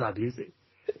 It's nonstop Busey.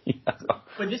 Yeah.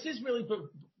 But this is really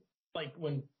like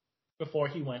before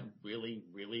he went really,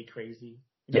 really crazy.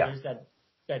 There's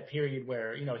that period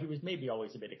where he was maybe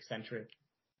always a bit eccentric.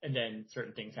 And then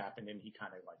certain things happened and he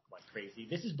kind of like went crazy.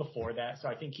 This is before that, so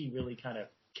I think he really kind of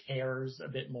cares a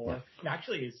bit more. And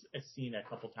actually is seen a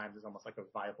couple times as almost like a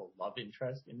viable love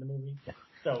interest in the movie.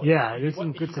 So there's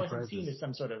some good surprises. He wasn't seen as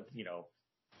some sort of,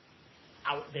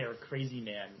 out there crazy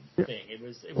man thing. It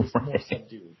was more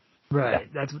subdued. Right.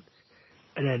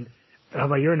 And then how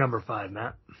about your number 5,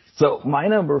 Matt? So my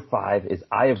number 5 is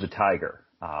Eye of the Tiger.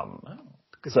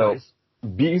 Good choice.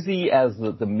 Busey as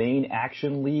the main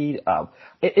action lead.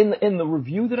 In the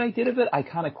review that I did of it, I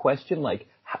kind of questioned, like,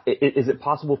 is it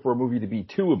possible for a movie to be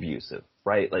too abusive,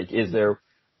 right? Like, is the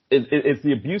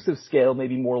abusive scale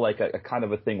maybe more like a kind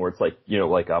of a thing where it's like,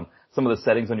 some of the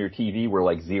settings on your TV where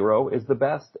like 0 is the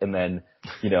best, and then,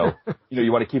 you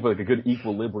want to keep like a good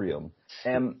equilibrium.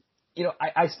 And,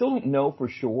 I still don't know for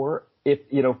sure if,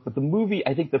 but the movie,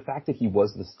 I think the fact that he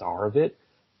was the star of it,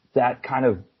 that kind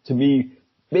of, to me,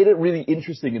 made it really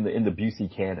interesting in the Busey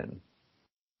canon.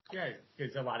 Yeah,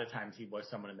 because a lot of times he was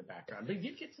someone in the background, but he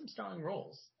did get some starring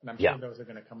roles, and I'm sure those are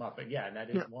going to come up. But and that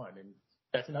is one, and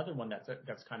that's another one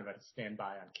that's kind of a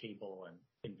standby on cable and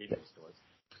in video stores.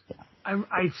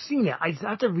 I've seen it. I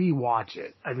have to rewatch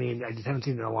it. I mean, I just haven't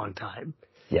seen it in a long time.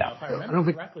 Yeah, if I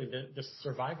remember correctly, the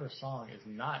Survivor song is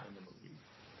not in the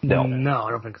No, movie. I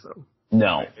don't think so.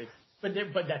 No, but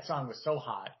that song was so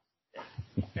hot.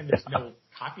 And there's no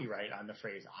copyright on the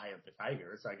phrase "Eye of the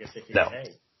Tiger," so I guess they figured,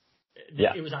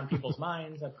 it was on people's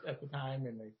minds at the time,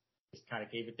 and they just kind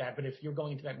of gave it that. But if you're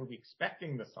going into that movie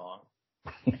expecting the song,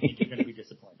 I think you're going to be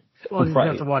disappointed. Well, you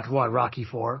have to watch Rocky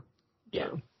IV.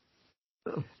 Yeah.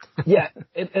 So. Yeah,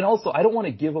 and also I don't want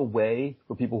to give away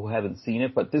for people who haven't seen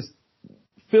it, but this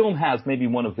film has maybe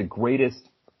one of the greatest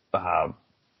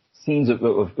scenes of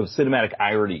cinematic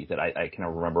irony that I can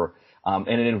remember. And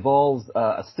it involves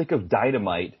a stick of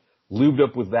dynamite lubed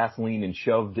up with Vaseline and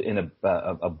shoved in a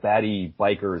baddie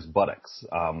biker's buttocks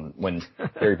when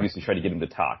Gary Busey tried to get him to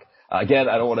talk. Again,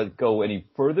 I don't want to go any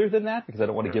further than that because I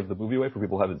don't want to give the movie away for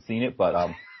people who haven't seen it.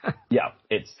 But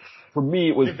for me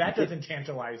it was. If that doesn't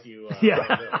tantalize you,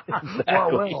 exactly.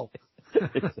 Well.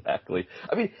 Exactly.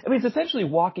 I mean, it's essentially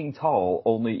Walking Tall,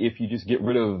 only if you just get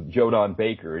rid of Joe Don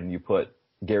Baker and you put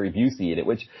Gary Busey in it,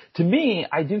 which to me,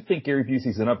 I do think Gary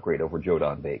Busey's an upgrade over Joe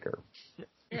Don Baker.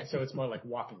 Yeah, so it's more like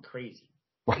Walking Crazy.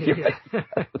 Right,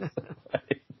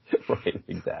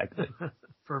 exactly.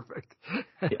 Perfect.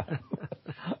 Yeah.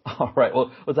 All right.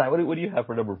 Well, what do you have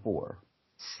for number 4?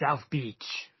 South Beach.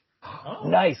 Oh.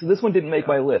 Nice. So this one didn't make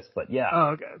my list, but yeah. Oh,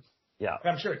 okay. Yeah.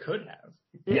 I'm sure it could have.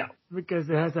 Yeah. Because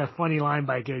it has that funny line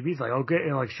by Gary Busey, like,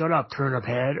 okay, like, shut up, turn up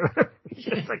head.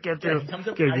 It's like, get through.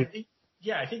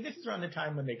 I think this is around the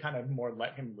time when they kind of more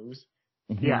let him loose.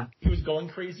 Yeah. He was going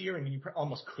crazier and you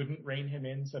almost couldn't rein him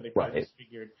in, so they probably just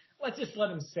figured, let's just let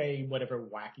him say whatever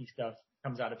wacky stuff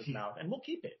comes out of his mouth, and we'll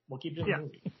keep it. We'll keep it in the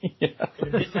movie. Yeah.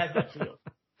 And this has that feel.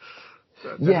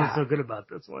 That's what's so good about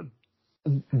this one.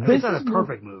 It's not a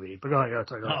perfect movie, but go ahead.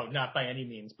 No, not by any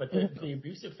means. But the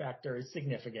abusive factor is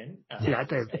significant. Yeah, I'd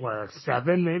say a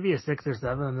 7, maybe a 6 or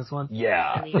 7 on this one.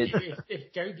 Yeah. I mean,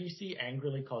 if Gary Busey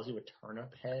angrily calls you a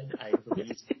turnip head, I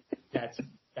believe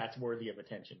that's worthy of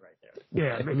attention right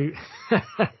there. Yeah, maybe.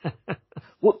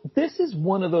 Well, this is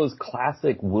one of those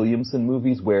classic Williamson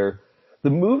movies where the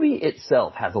movie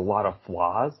itself has a lot of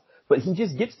flaws, but he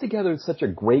just gets together such a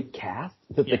great cast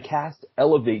that the cast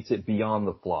elevates it beyond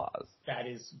the flaws. That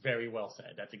is very well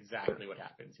said. That's exactly what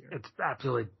happens here. It's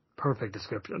absolutely perfect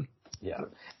description. Yeah.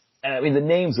 And I mean, the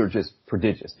names are just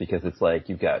prodigious because it's like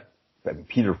you've got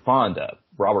Peter Fonda,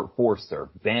 Robert Forster,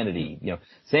 Vanity,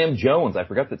 Sam Jones. I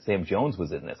forgot that Sam Jones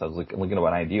was in this. I was looking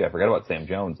about IMDb. I forgot about Sam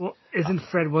Jones. Well, isn't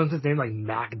Fred Williamson's name like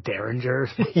Mac Derringer?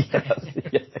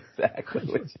 yes,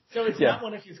 exactly. So it's not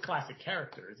one of his classic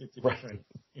characters. It's a different,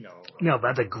 No, but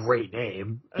that's a great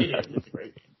name. It is. It's a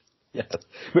great name. Yes.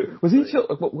 But was he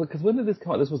because when did this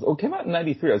come out? It came out in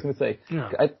 93. I was going to say,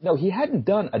 no, he hadn't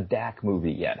done a Dak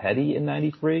movie yet, had he, in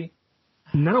 93?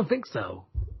 I don't think so.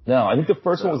 No, I think the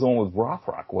first one was the one with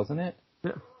Rothrock, wasn't it?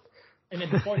 Yeah. And then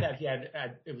before that, he had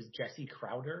it was Jesse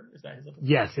Crowder. Is that his other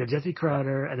name? Yes, he had Jesse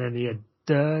Crowder, and then he had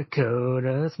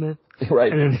Dakota Smith.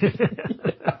 Right. And then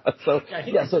I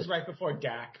think this was right before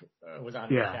Dak was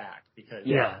on Dak because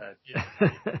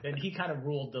then he kind of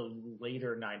ruled the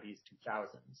later 90s, 2000s.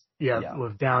 Yeah,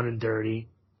 with Down and Dirty.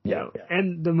 Yeah.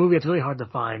 And the movie that's really hard to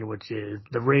find, which is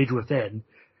The Rage Within.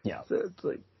 Yeah. So it's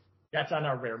like, that's on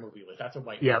our rare movie list. That's a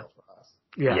white Yep. for us.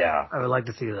 Yeah, I would like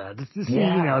to see that. Just to see,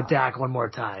 Dak one more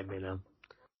time,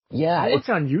 Yeah. It's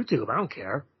on YouTube. I don't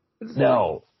care.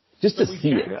 Just to see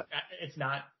it. It's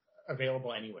not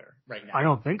available anywhere right now. I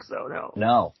don't think so,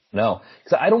 No.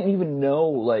 Because I don't even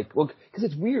know, because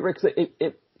it's weird, right? Because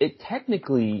it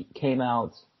technically came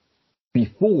out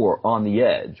before On the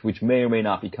Edge, which may or may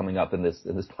not be coming up in this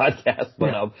podcast,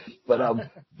 but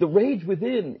The Rage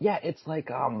Within, it's like,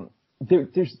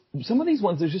 there's some of these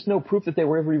ones, there's just no proof that they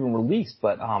were ever even released,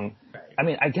 but, I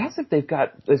mean, I guess if they've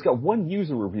got one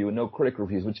user review and no critic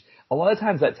reviews, which a lot of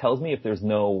times that tells me if there's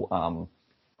no,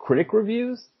 critic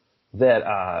reviews that,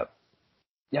 I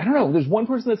don't know, there's one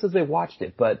person that says they watched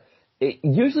it, but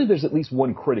usually there's at least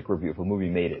one critic review if a movie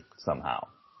made it somehow.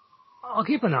 I'll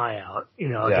keep an eye out,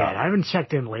 again, I haven't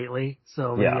checked in lately,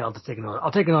 so maybe I'll just take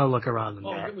another look around the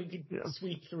net. We could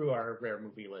sweep through our rare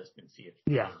movie list and see if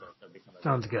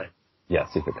sounds good. Yeah,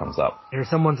 see if it comes up. Here's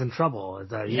someone's in trouble.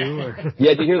 Is that you? Or?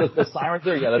 Yeah, do you hear the sirens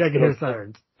there? Yeah, that's I can hear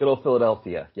sirens. Good old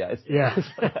Philadelphia. Yeah.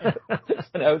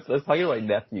 And I was talking to my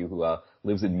nephew who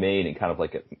lives in Maine in kind of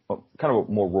a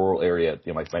more rural area.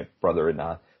 My brother and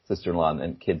sister-in-law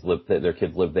and their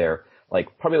kids live there,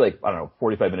 probably I don't know,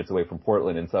 45 minutes away from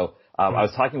Portland. And so I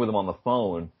was talking with him on the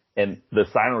phone, and the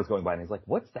siren was going by, and he's like,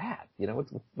 "What's that?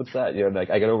 What's that?" And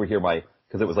I got over here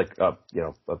because it was a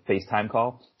FaceTime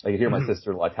call. I could hear my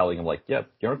sister-in-law telling him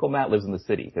your Uncle Matt lives in the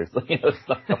city. There's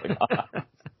stuff going on.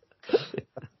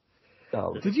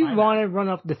 Did you want to run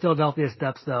up the Philadelphia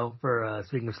steps though? For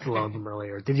speaking of Stallone from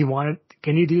earlier, did you want it?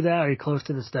 Can you do that? Are you close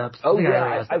to the steps? Oh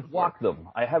yeah, I've walked them.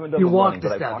 I haven't done. You walked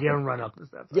the steps. You haven't run up the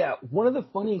steps. Yeah, one of the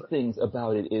funny things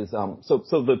about it is so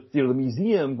the the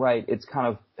museum, right? It's kind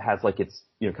of has its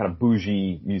kind of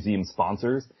bougie museum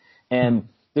sponsors, and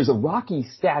there's a Rocky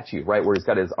statue, right, where he's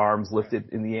got his arms lifted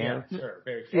in the air. Yeah, sure,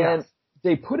 very cool. And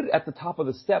they put it at the top of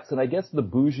the steps, and I guess the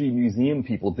bougie museum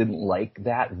people didn't like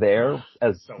that there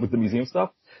with the museum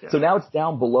stuff. Yeah. So now it's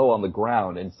down below on the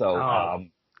ground, and so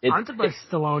I'm surprised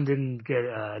Stallone didn't get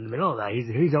in the middle of that.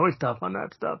 He's always tough on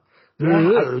that stuff.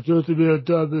 Yeah, it's supposed to be on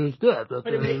top of the steps.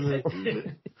 But it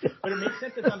makes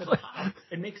sense it's on the top.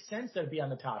 It makes sense that it'd be on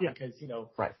the top because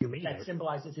that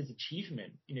symbolizes his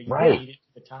achievement. You made it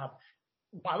to the top.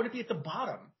 Why would it be at the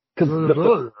bottom? Because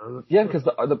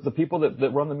the people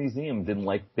that run the museum didn't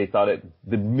they thought it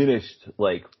diminished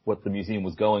what the museum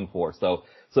was going for. So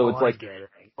it's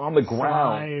on the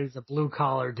ground. Sly is a blue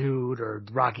collar dude, or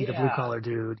Rocky the blue collar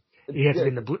dude. He has to be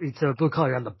in the blue. So blue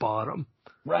collar on the bottom.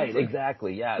 Right,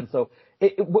 exactly, yeah. And so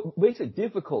what makes it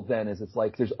difficult then is it's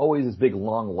there's always this big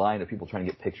long line of people trying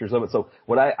to get pictures of it. So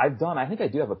what I've done, I think I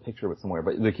do have a picture of it somewhere,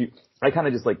 but I kind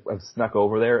of just I've snuck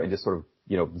over there and just sort of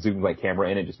zoomed my camera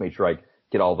in and just made sure I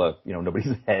get all the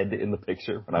nobody's head in the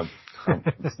picture when I'm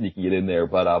sneaking it in there.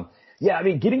 But I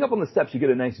mean, getting up on the steps, you get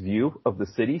a nice view of the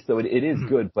city, so it is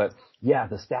good. But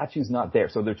the statue's not there,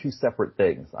 so they're two separate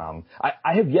things.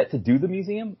 I have yet to do the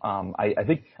museum. I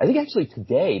think actually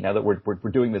today, now that we're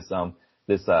doing this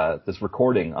this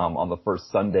recording on the first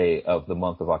Sunday of the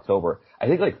month of October, I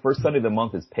think first Sunday of the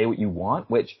month is pay what you want.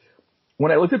 Which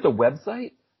when I looked at the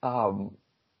website,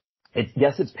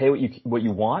 it's pay what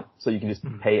you want, so you can just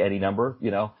pay any number,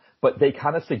 but they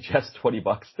kind of suggest $20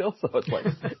 still. So it's like,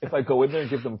 if I go in there and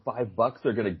give them $5,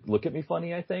 they're going to look at me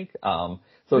funny, I think. So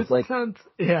this it's like,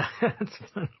 it's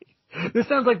funny. This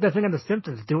sounds like the thing on The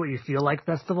Simpsons, Do What You Feel Like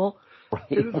festival. right,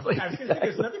 I was going to say,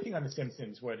 there's another thing on The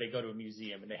Simpsons where they go to a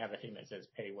museum and they have a thing that says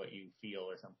 "Pay what you feel"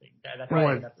 or something. That's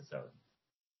Right. an episode.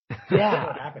 yeah.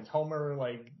 What happens? Homer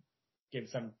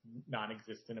gives some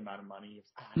non-existent amount of money.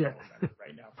 I Yeah. don't remember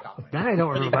right now. That I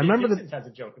don't remember. I The remember Simpsons has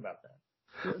a joke about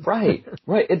that. Right.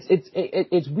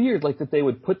 It's weird, like, that they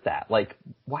would put that. Like,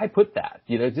 why put that?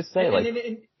 You know, just say,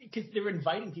 Because they're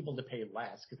inviting people to pay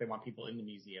less because they want people in the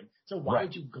museum. So why Right.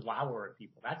 would you glower at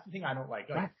people? That's the thing I don't like.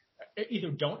 Right. Either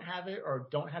don't have it or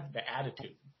don't have the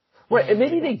attitude. right, and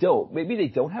maybe they don't. Maybe they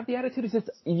don't have the attitude. It's just,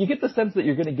 you get the sense that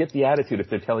you're going to get the attitude if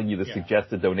they're telling you the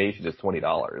suggested donation is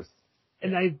 $20.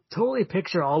 And I totally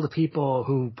picture all the people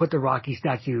who put the Rocky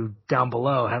statue down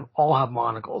below all have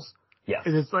monocles. Yes.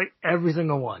 And it's like every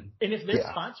single one. And if they're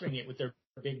Yeah. sponsoring it with their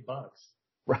big bucks,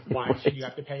 Right. why right. should you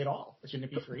have to pay it all?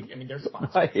 Shouldn't it be free? I mean, they're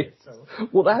sponsoring Right. it. So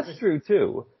Well, that's true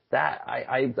too. That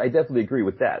I definitely agree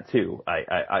with that too. Like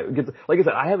I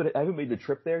said, I haven't made the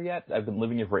trip there yet. I've been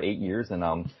living here for 8 years, and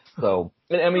so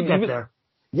and I mean, Get even, there.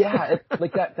 yeah,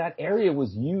 like that area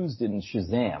was used in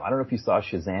Shazam. I don't know if you saw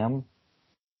Shazam.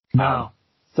 No.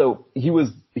 So he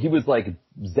was like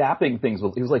zapping things.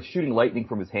 He was like shooting lightning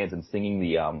from his hands and singing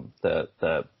the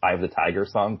Eye of the Tiger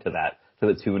song to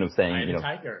the tune of saying, Eye you of know,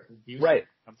 the Tiger. right,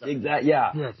 exactly,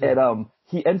 yeah. Yes, And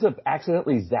he ends up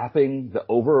accidentally zapping the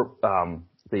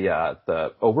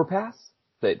overpass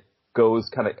that goes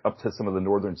kind of up to some of the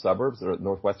northern suburbs or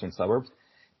northwestern suburbs.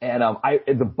 And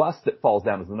the bus that falls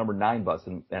down is the number 9 bus,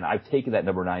 and I've taken that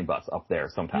number 9 bus up there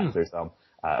sometimes. There's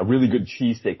a really good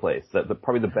cheesesteak place.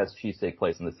 Probably the best cheesesteak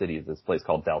place in the city is this place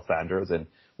called D'Alessandro's in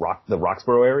the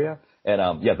Roxborough area.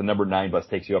 And the number 9 bus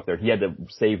takes you up there. He had to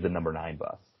save the number 9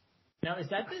 bus. Now, is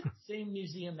that the same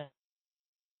museum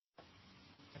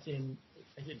that's in,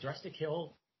 is it Dress to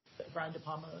Kill, Brian De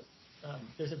Palma?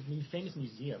 There's a famous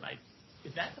museum.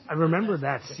 I remember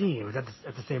that scene. Was that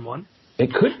the same one?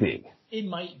 It could be. It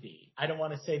might be. I don't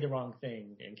want to say the wrong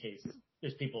thing in case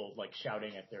there's people like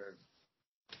shouting at their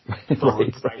right,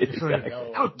 exactly.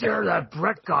 How dare that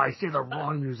Brett guy say the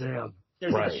wrong museum?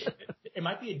 Right. It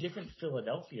might be a different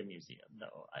Philadelphia museum,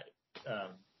 though.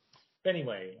 But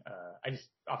anyway, I just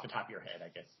off the top of your head, I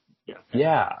guess.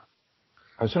 Yeah.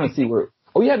 I was trying to see where.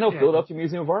 Oh yeah, no, Philadelphia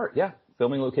Museum of Art. Yeah,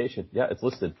 filming location. Yeah, it's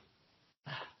listed.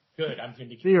 Good. I'm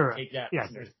vindicated. Zero. Take that. Yeah.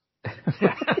 Listeners.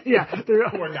 Yeah,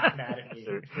 We're not mad at me.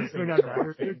 they're not mad.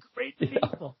 They're great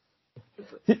people.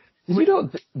 Did you know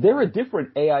they're a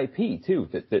different AIP too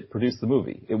that produced the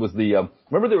movie? It was the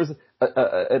remember there was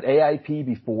an AIP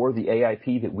before the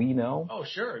AIP that we know. Oh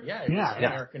sure, it was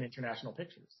American International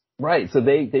Pictures. Right, so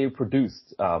they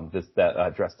produced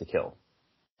that Dress to Kill.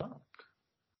 Oh.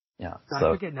 Yeah. I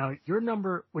So forget now. Your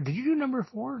number. Did you do number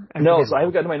 4? no, so I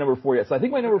haven't gotten to my number 4 yet. So I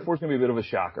think my number 4 is going to be a bit of a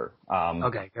shocker.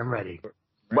 Okay, I'm ready.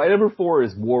 My number 4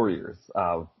 is Warriors.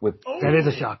 That is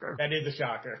a shocker. That is a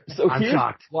shocker. So I'm here's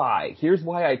shocked. why. Here's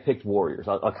why I picked Warriors.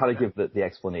 I'll kind of give the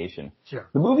explanation. Sure.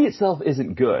 The movie itself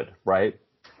isn't good, right?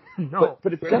 No.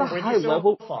 But it's got a high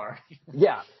level. Far.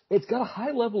 Yeah, it's got a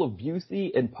high level of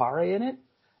Busey and Pare in it,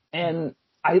 and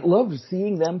I loved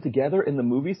seeing them together in the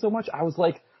movie so much. I was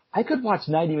like, I could watch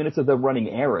 90 minutes of them running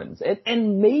errands,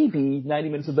 and maybe 90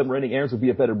 minutes of them running errands would be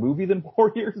a better movie than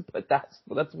Warriors. But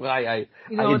that's why I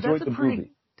enjoyed the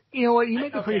movie. You know what? You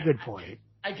make a pretty good point.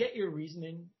 I get your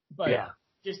reasoning, but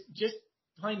just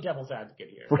playing devil's advocate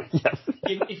here. Yes.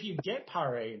 if you get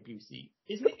Pare and Busey,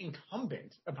 isn't it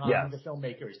incumbent upon the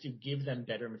filmmakers to give them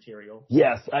better material?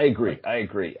 Yes, I agree.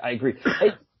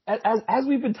 As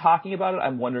we've been talking about it,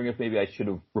 I'm wondering if maybe I should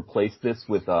have replaced this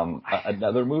with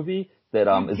another movie that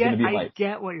is going to be I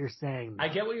get what you're saying. I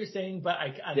get what you're saying, but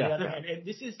on the other hand, and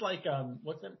this is like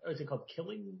is it called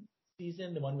Killing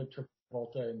Season, the one with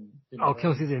Travolta and De Niro? Oh,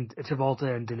 Killing Season,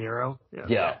 Travolta and De Niro.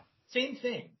 Yeah. Same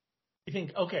thing. You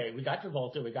think, okay, we got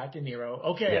Travolta, we got De Niro.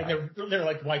 Okay, and they're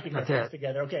like wiping their hands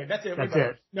together. Okay, that's it. That's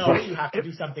it. No, you have to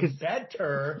do something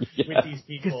better with these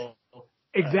people.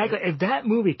 Exactly. If that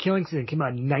movie, Killing Season, came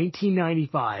out in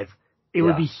 1995, it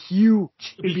would be huge.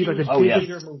 It'd be like the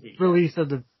biggest release of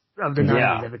the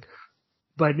 90s.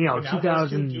 But, you know, now 2000. Those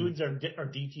two dudes are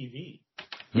DTV.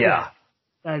 Yeah.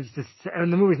 That's just,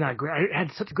 and the movie's not great. It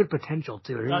had such good potential,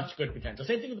 too. Such good potential.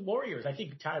 Same thing with Warriors. I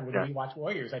think, Ty, when we watch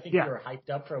Warriors, I think you were hyped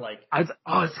up for like.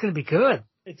 It's going to be good.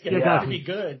 It's going to be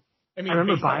good. I mean, I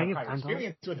remember based buying on our it.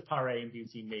 experience with Pare and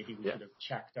Busey, maybe we should have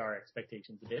checked our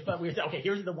expectations a bit. But we said, okay,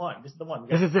 here's the one. This is the one.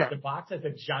 This is it. The box has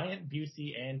the giant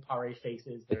Busey and Pare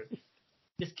faces. They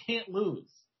just can't lose.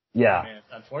 Yeah. And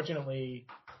unfortunately,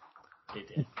 they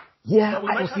did. Yeah. But we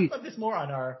might talk about this more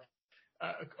on our.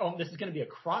 This is going to be a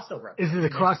crossover episode. This is a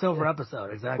crossover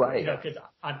episode, exactly. Right. Because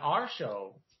on our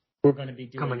show, we're going to be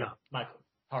doing Coming up. Michael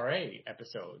Paré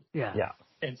episode. Yeah. Yeah.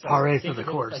 And so Paré think for the of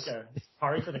it course. as like a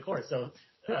Paré for the course. So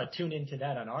tune into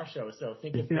that on our show. So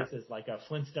think of this as like a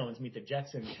Flintstones meet the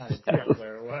Jetsons kind of deal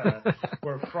where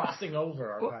we're crossing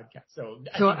over our podcast. So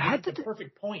I think this is the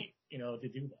perfect point, to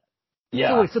do that.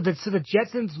 Yeah. So the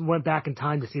Jetsons went back in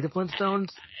time to see the Flintstones?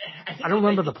 I don't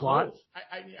remember the plot.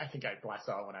 I think I last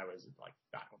saw it when I was like,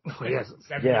 yes.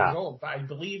 7 years old. But I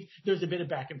believe there's a bit of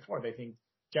back and forth. I think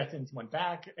Jetsons went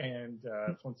back and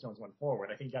Flintstones went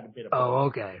forward. I think you got a bit of both. Oh,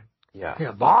 okay.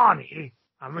 Yeah. Bonnie.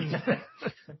 I'm in. That's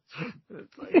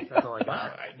all I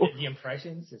got. The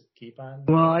impressions just keep on.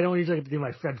 Well, I don't usually get to do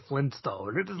my Fred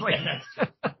Flintstone. It's just like.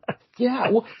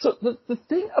 Yeah, well, so the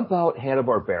thing about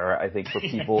Hanna-Barbera, I think, for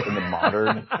people in the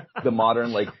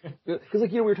modern, like, because,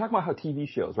 like, we were talking about how TV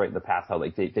shows, right, in the past, how,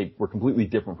 like, they were completely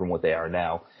different from what they are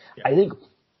now. Yeah. I think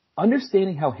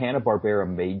understanding how Hanna-Barbera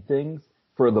made things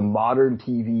for the modern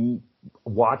TV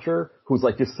watcher who's,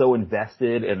 like, just so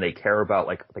invested and they care about,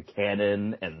 like, the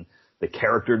canon and the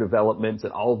character developments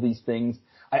and all of these things.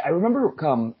 I remember,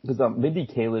 because Mindy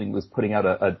Kaling was putting out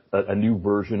a new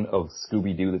version of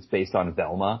Scooby-Doo that's based on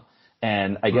Velma.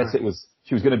 And I guess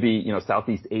she was going to be,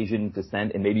 Southeast Asian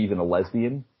descent and maybe even a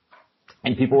lesbian.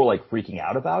 And people were like freaking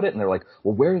out about it. And they're like,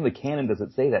 well, where in the canon does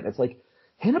it say that? And it's like,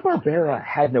 Hanna-Barbera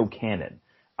had no canon.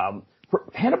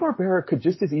 Hanna-Barbera could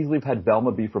just as easily have had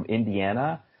Velma be from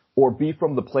Indiana or be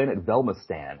from the planet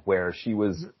Velmastan, where she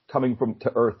was coming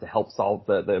to Earth to help solve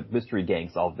the mystery gang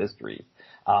solve mysteries.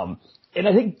 And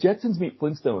I think Jetsons Meet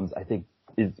Flintstones, I think,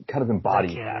 is kind of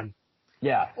embodying that.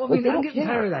 Yeah. Well, I mean, I'm getting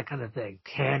tired of that kind of thing.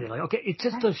 Canon. Like, okay, it's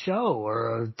just a show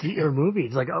or a movie.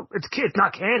 It's like, oh, it's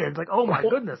not canon. It's like, oh my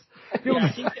goodness. I think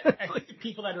the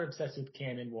people that are obsessed with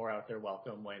canon wore out their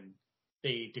welcome when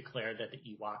they declared that the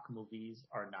Ewok movies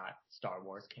are not Star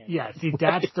Wars canon. Yeah, see,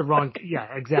 that's the wrong, yeah,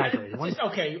 exactly.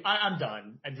 Okay, I'm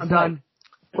done. I'm done.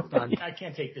 I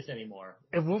can't take this anymore.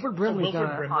 If Wilford Brimley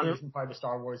isn't part of the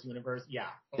Star Wars universe,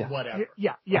 whatever.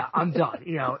 Yeah, I'm done.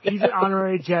 He's an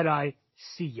honorary Jedi.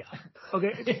 See ya.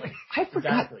 Okay. I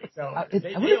forgot. Exactly. So is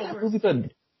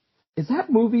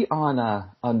that movie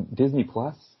on Disney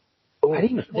Plus? Oh, I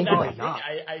didn't even think about that.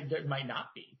 There might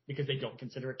not be because they don't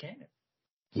consider it canon.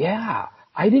 Yeah,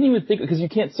 I didn't even think because you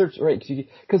can't search right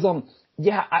because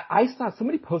I saw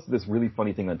somebody posted this really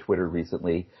funny thing on Twitter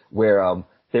recently where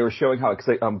they were showing how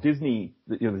Disney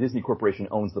the Disney Corporation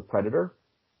owns the Predator,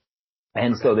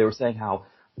 and so they were saying how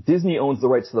Disney owns the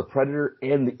rights to the Predator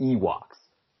and the Ewoks.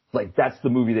 Like, that's the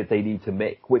movie that they need to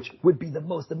make, which would be the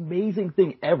most amazing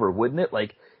thing ever, wouldn't it?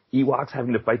 Like, Ewoks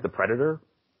having to fight the Predator.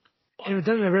 And it's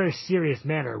done in a very serious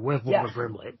manner with Wilford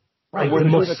Brimley. Right. The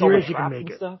most serious you can make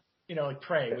it. Stuff. Like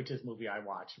Prey, which is a movie I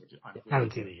watched. Which is on Hulu.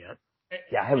 Haven't seen it yet.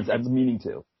 Yeah, I've been meaning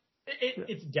to.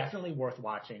 It's definitely worth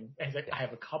watching. I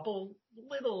have a couple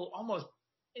little, almost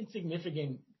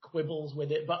insignificant quibbles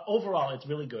with it, but overall it's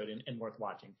really good and worth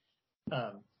watching.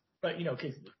 But,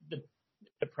 because the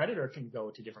Predator can go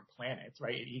to different planets,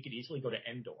 right? He could easily go to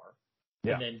Endor.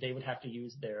 Yeah. And then they would have to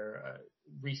use their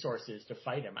resources to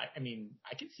fight him. I mean,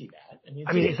 I can see that.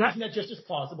 Isn't that just as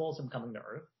plausible as him coming to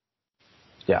Earth?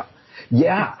 Yeah.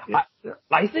 Yeah.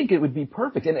 I think it would be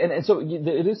perfect. And so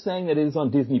it is saying that it is on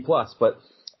Disney Plus, but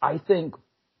I think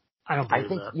him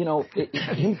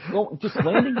just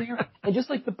landing there and just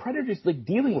like the Predator just like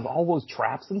dealing with all those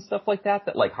traps and stuff like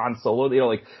that like Han Solo,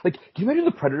 like can you imagine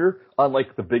the Predator on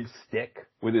like the big stick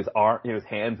with his his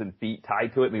hands and feet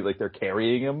tied to it and they're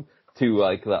carrying him to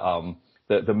like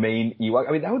the main Ewok?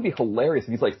 I mean, that would be hilarious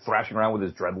if he's like thrashing around with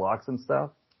his dreadlocks and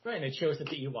stuff. Right, and it shows that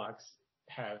the Ewoks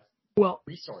have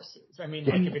resources. I mean,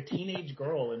 like if a teenage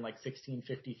girl in like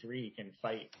 1653 can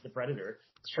fight the Predator,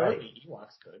 surely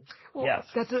Ewoks could. Well, yes.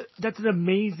 That's an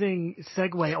amazing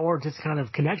segue or just kind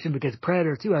of connection because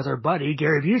Predator 2 has our buddy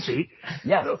Gary Busey.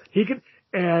 Yes. So he could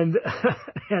and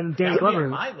Danny Glover.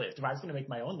 On my list. If I was going to make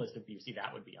my own list of Busey,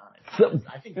 that would be on it.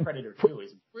 I think Predator 2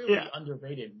 is really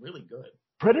underrated and really good.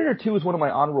 Predator 2 is one of my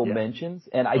honorable mentions,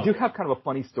 and I do have kind of a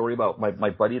funny story about my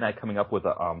buddy and I coming up with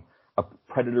a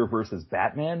Predator versus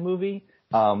Batman movie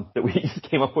that we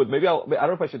came up with. Maybe I don't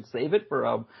know if I should save it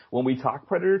for when we talk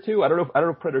Predator 2. I don't know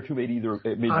if Predator 2 made either.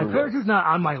 Predator 2's not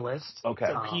on my list. Okay.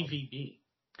 So PVB.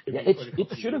 Yeah, it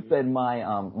should have been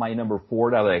my number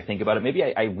 4 now that I think about it. Maybe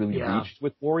I really reached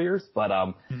with Warriors, but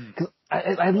cause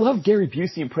I love Gary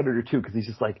Busey in Predator 2 because he's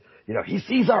just like, he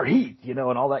sees our heat, and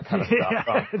all that kind of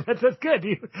stuff. That's good.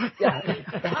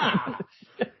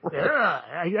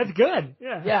 That's good.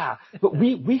 Yeah. Yeah, but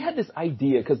we had this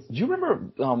idea because do you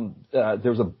remember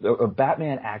there was a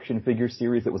Batman action figure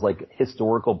series that was like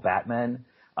historical Batman,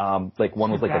 like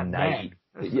one was like a knight.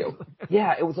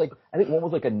 Yeah, it was like I think one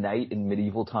was like a knight in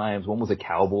medieval times, one was a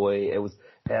cowboy. It was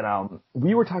and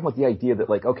we were talking about the idea that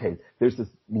like okay, there's this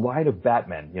line of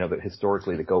Batmen, that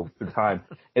historically that go through time,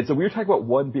 and so we were talking about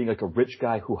one being like a rich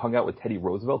guy who hung out with Teddy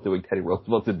Roosevelt doing Teddy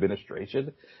Roosevelt's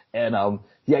administration, and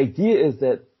the idea is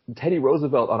that Teddy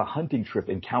Roosevelt on a hunting trip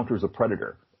encounters a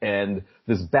predator and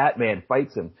this Batman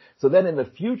fights him. So then in the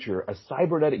future, a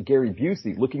cybernetic Gary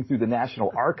Busey looking through the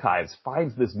National Archives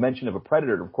finds this mention of a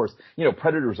predator. Of course,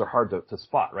 predators are hard to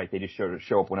spot, right? They just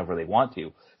show up whenever they want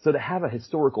to. So to have a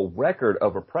historical record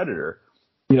of a predator,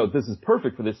 this is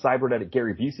perfect for this cybernetic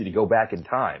Gary Busey to go back in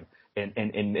time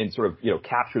and sort of,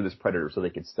 capture this predator so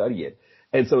they can study it.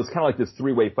 And so it's kind of like this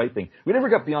three-way fight thing. We never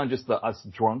got beyond just the us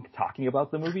drunk talking about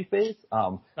the movie phase.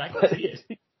 I can see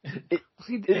it.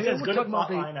 It's as good a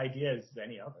plotline idea as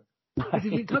any other. If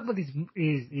you talk about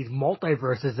these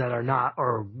multiverses that are not,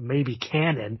 or maybe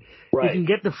canon, right. You can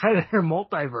get the Predator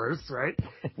multiverse, right?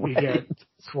 You get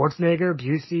Schwarzenegger,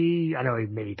 Busey, I know he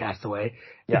maybe passed away,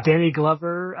 Danny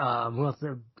Glover, who else?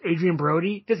 Adrian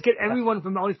Brody. Just get everyone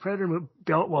from all these Predator movies.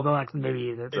 Bill Axton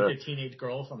maybe. The teenage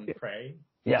girl from Prey.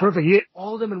 Yeah. Perfect. You get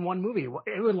all of them in one movie.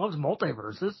 Everyone loves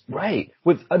multiverses. Right.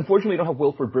 Unfortunately, we don't have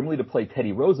Wilford Brimley to play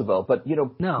Teddy Roosevelt, but, we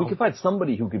could find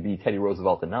somebody who could be Teddy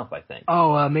Roosevelt enough, I think.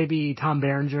 Oh, maybe Tom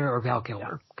Berenger or Val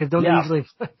Kilmer. Because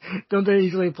don't they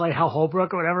usually play Hal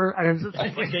Holbrook or whatever? I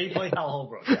think they play Hal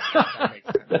Holbrook. Yeah, that makes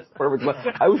sense. That's perfect.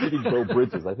 I was thinking Beau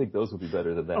Bridges. I think those would be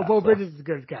better than that. Oh, Beau Bridges is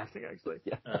good casting, actually.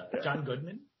 Yeah. John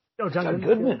Goodman? Oh, John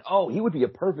Goodman. Oh, he would be a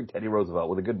perfect Teddy Roosevelt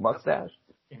with a good mustache.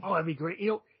 Oh, that'd be great.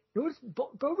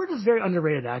 Beau Bridges is a very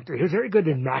underrated actor. He was very good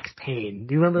in Max Payne.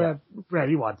 Do you remember that? Brad,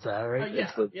 you watched that, right?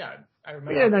 Yeah, I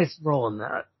remember. He had a nice role in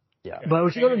that. Yeah. But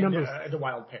we should go to number... The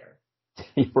Wild Pair.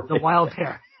 The Wild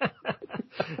Pair.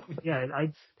 Yeah,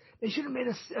 they should have made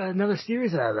another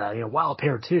series out of that. Wild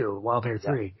Pair 2, Wild Pair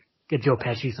 3. Get Joe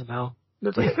Pesci somehow.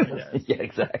 Yeah,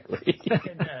 exactly.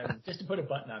 And, just to put a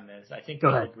button on this, I think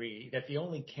we'll agree that the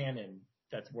only canon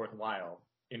that's worthwhile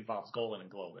involves Golan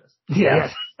and Globus.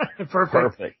 Yes.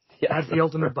 Perfect. Yes. That's the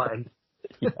ultimate button.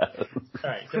 Yes. All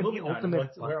right, so moving on.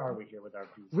 Where are we here with our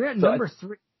piece? We're at number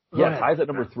 3. Yeah, Ty's at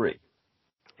number 3.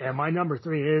 And my number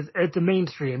 3 it's a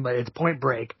mainstream, but it's Point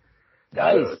Break.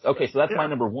 Nice. Okay, so that's my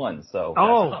number 1. So.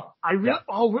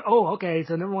 Okay.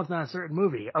 So number 1's not a certain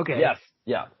movie. Okay. Yes.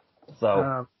 Yeah.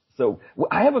 So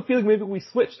I have a feeling maybe we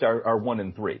switched our 1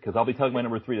 and 3 because I'll be telling my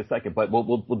number 3 in a second, but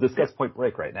we'll discuss Point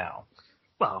Break right now.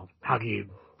 Well, how can you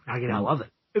not love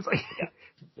it? It's like,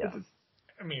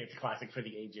 I mean, it's a classic for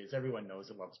the ages. Everyone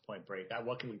knows it loves Point Break.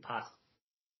 What can we possibly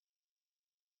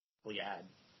add?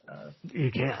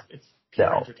 You can't. It's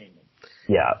pure entertainment.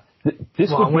 Yeah.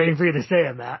 I'm waiting for you to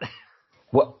say that.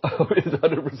 What? It's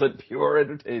 100% pure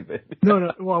entertainment.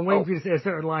 No. Well, I'm waiting for you to say a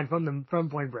certain line from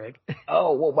Point Break.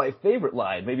 Oh, well, my favorite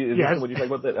line, maybe is when you talk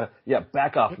about that.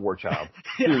 Back off, War Child.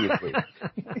 Seriously.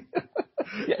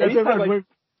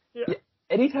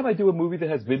 Anytime I do a movie that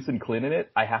has Vincent Quinn in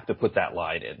it, I have to put that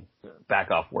line in.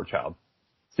 Back off, War Child.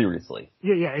 Seriously.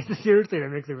 Yeah. It's the seriously that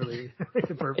makes it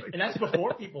perfect. And that's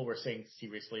before people were saying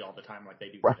seriously all the time like they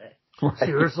do today. Right.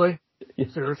 Seriously?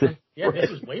 Seriously? Yeah, this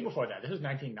was way before that. This was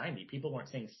 1990. People weren't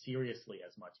saying seriously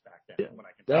as much back then. When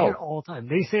I can tell you all the time.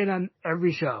 They say it on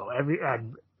every show.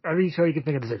 Every show you can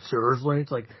think of, they say, seriously?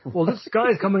 It's like, well, this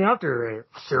guy's coming after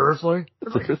seriously?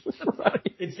 Right.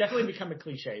 It's definitely become a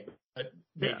cliche, but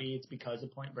maybe it's because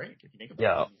of Point Break, if you think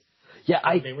about it. Yeah,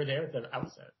 they were there at the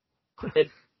outset.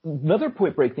 Another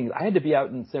Point Break thing, I had to be out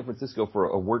in San Francisco for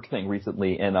a work thing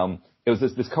recently, and it was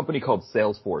this company called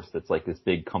Salesforce that's like this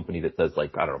big company that does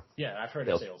like, I don't know. Yeah, I've heard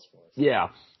of Salesforce. Yeah.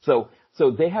 So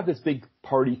they have this big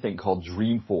party thing called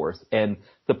Dreamforce, and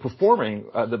the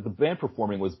band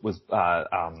performing was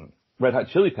Red Hot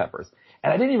Chili Peppers.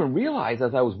 And I didn't even realize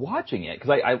as I was watching it,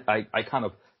 because I kind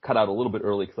of cut out a little bit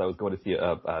early because I was going to see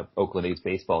a Oakland A's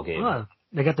baseball game. Oh,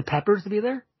 they got the Peppers to be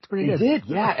there? It's pretty good. They did,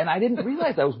 yeah. And I didn't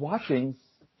realize I was watching,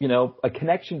 a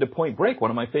connection to Point Break, one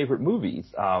of my favorite movies.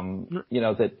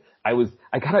 That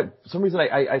I kind of, for some reason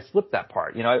I slipped that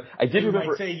part. I did remember. You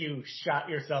might say you shot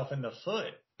yourself in the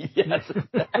foot. Yes,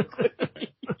 exactly.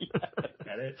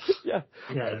 Yeah.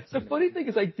 The funny thing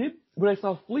is when I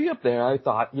saw Flea up there, I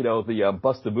thought, the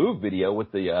Bust a Move video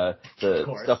with the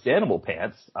stuffed animal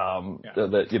pants, from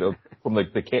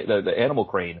the Animal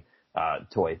Crane,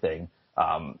 toy thing.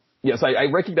 Yes, I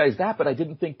recognized that, but I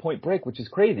didn't think Point Break, which is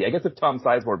crazy. I guess if Tom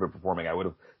Sizemore had been performing, I would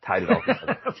have tied it all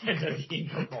together. Does he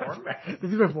perform?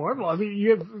 Does he perform? Well, I mean, you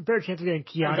have a better chance of getting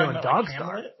Keanu and Dog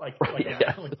Star. Like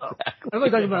exactly. I'm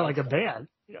like talking about like a band.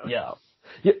 You know?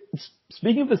 Yeah.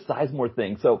 Speaking of the Sizemore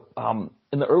thing, so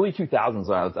in the early 2000s,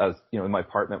 when I was in my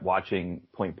apartment watching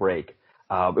Point Break, it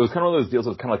was kind of one of those deals. It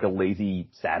was kind of like a lazy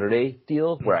Saturday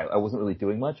deal where I wasn't really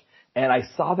doing much. And I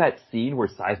saw that scene where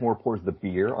Sizemore pours the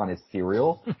beer on his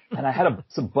cereal, and I had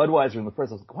some Budweiser in the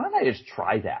fridge. I was like, why don't I just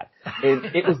try that? And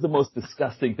it was the most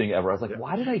disgusting thing ever. I was like,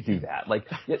 why did I do that? Like,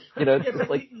 but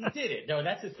like you did it. No,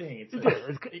 that's the thing. It's you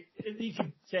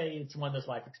could say it's one of those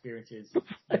life experiences. You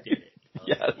did it.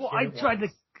 Yes. Well, I tried to,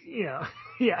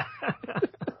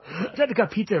 I tried to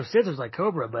cut pizza with scissors like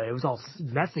Cobra, but it was all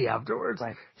messy afterwards.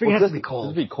 Right. I figured it has to be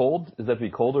cold. Does it be cold? Is that to be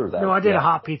cold or is that? No, I did a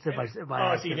hot pizza by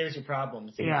see, there's your problem.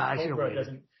 See, I should have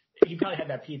doesn't. He probably had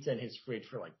that pizza in his fridge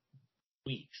for like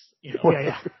weeks. You know?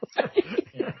 Yeah.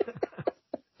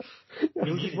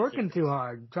 He was just working too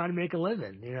hard, trying to make a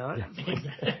living. You know.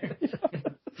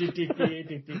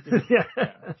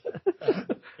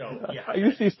 I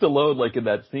used to see Stallone like in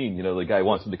that scene, the guy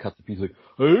wants him to cut the pizza like,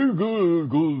 hey, give me a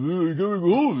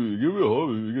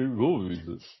hobby.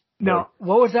 No,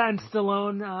 what was that in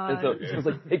Stallone? It was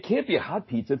like, it can't be a hot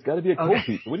pizza, it's gotta be a cold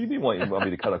pizza. What do you mean you want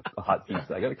me to cut a hot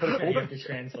pizza? I gotta cut a cold pizza. You have to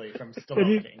translate from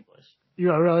Stallone to English.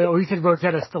 He said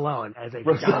Rosetta Stallone. I think.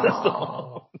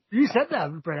 Stallone. You said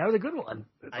that, Brett. That was a good one.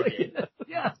 I did?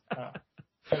 Yeah.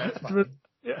 That's fine.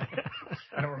 Yeah.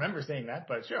 I don't remember saying that,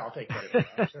 but sure, I'll take credit for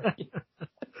that.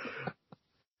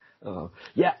 Sure.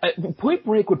 Point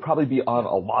Break would probably be on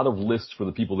a lot of lists for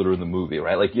the people that are in the movie,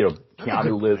 right? Like,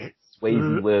 Keanu list,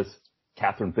 Swayze list,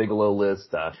 Catherine Bigelow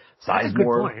list, Sizemore. That's a good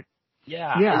point.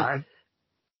 Yeah.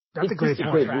 That's a great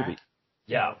movie.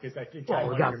 Yeah, because I think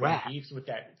we got Rat beefs with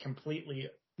that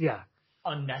completely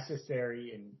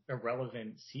unnecessary and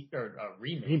irrelevant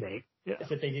remake. Yeah. Is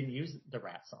that they didn't use the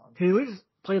Rat song. Can we just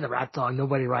play the Rat song?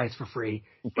 Nobody rides for free.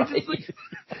 Right.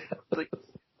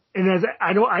 And as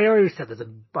I already said this a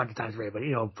bunch of times, Ray, but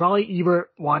probably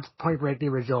Ebert watched Point Break the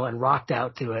original and rocked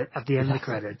out to it at the end of the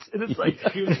credits. And it's like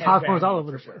popcorn was all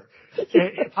over the place.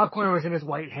 Popcorn was in his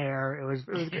white hair. It was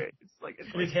great.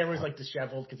 His hair was like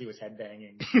disheveled because he was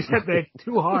headbanging. He was headbanging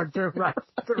too hard to Rat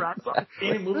song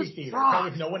in a movie theater,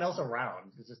 with no one else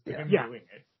around. It's just him doing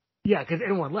it. Yeah, because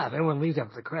everyone left. Everyone leaves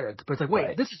after the credits. But it's like,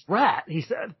 wait, this is Rat. He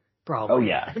said. Probably. Oh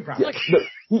yeah.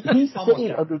 He's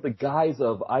sitting under the guise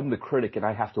of I'm the critic and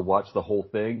I have to watch the whole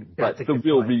thing, but the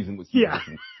real reason was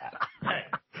Right.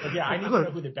 But I need to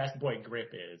know who the best boy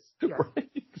Grip is. Yeah.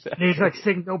 Right, exactly. And he's like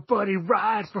singing "Nobody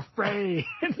rides for free."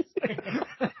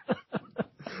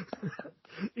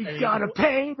 You gotta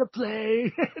pay to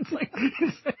play. It's like,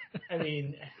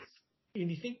 when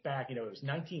you think back, it was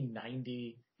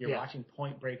 1990. You're watching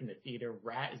Point Break in the theater.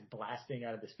 Rat is blasting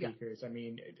out of the speakers.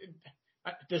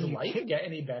 Does life get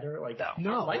any better?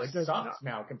 No, life sucks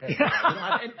now compared to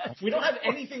that. We don't have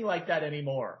anything like that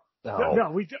anymore.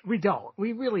 No, we don't.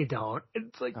 We really don't.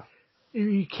 It's like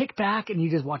you kick back and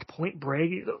you just watch Point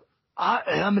Break. I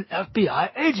am an FBI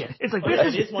agent. It's like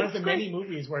it is one of the many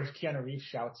movies where Keanu Reeves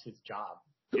shouts his job.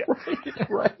 Yeah.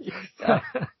 Right.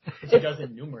 Which he does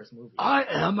in numerous movies. I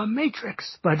am a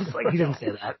Matrix, but it's like he doesn't say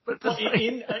that. But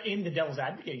in The Devil's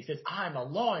Advocate, he says, "I'm a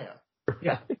lawyer."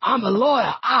 Yeah, I'm a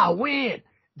lawyer. I win.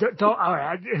 Don't all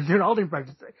right. They're all different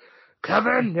practice.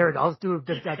 Kevin, there it is. I'll do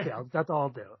that. That's all I'll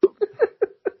do.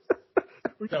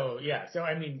 So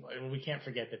we can't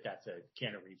forget that that's a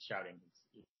Keanu Reeves shouting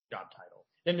his job title.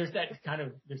 Then there's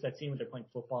that scene where they're playing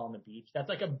football on the beach. That's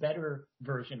like a better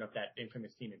version of that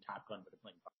infamous scene in Top Gun where they're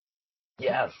playing football.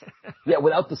 Yes. Yeah,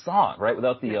 without the song, right?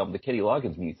 Without the Kenny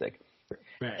Loggins music.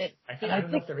 Right. I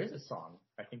don't know if there is a song.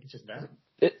 I think it's just them.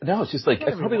 No, it's just like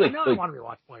it's probably like. Now I want to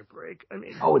rewatch Point Break.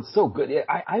 It's so good. Yeah,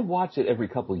 I watch it every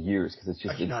couple of years because it's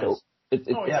just nice. so. It's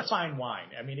a fine wine.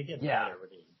 It gets better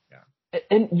with age. Yeah.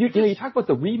 And you talk about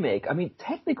the remake.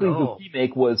 Technically the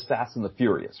remake was Fast and the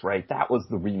Furious, right? That was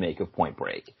the remake of Point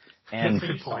Break. And so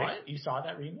you saw it? You saw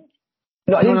that remake?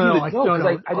 No, I didn't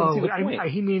see the point.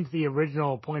 He means the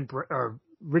original Point Break or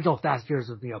original Fast and Furious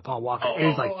with Paul Walker.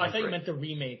 I thought you meant the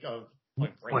remake of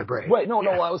Point Break. Right, no,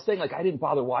 I was saying I didn't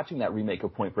bother watching that remake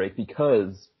of Point Break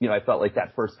because, I felt like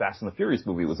that first Fast and the Furious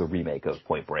movie was a remake of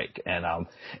Point Break. And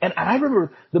I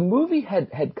remember the movie had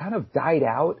kind of died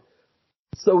out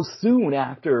so soon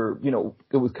after,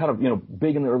 it was kind of,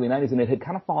 big in the early 90s and it had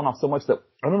kind of fallen off so much that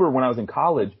I remember when I was in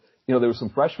college, there were some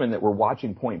freshmen that were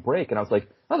watching Point Break and I was like,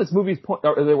 oh, this movie's they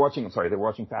were watching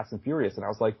Fast and Furious and I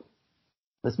was like,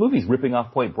 this movie's ripping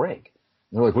off Point Break.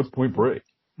 And they're like, what's Point Break?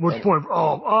 Which point?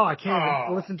 I can't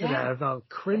even listen to that without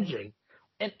cringing.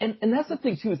 And that's the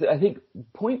thing too, is that I think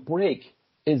Point Break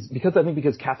is because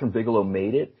Catherine Bigelow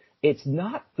made it, it's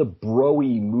not the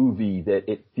bro-y movie that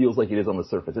it feels like it is on the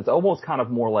surface. It's almost kind of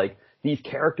more like these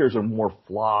characters are more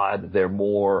flawed. They're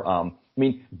more,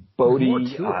 Bodhi. More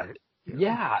to it.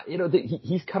 Yeah,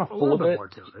 he's kind of full of it. More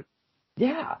to it.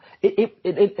 Yeah,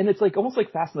 and it's like almost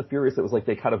like Fast and the Furious. It was like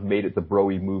they kind of made it the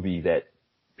bro-y movie that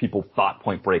people thought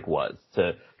Point Break was,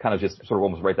 to kind of just sort of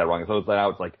almost right that wrong. So now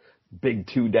it's like big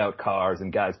tuned out cars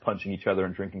and guys punching each other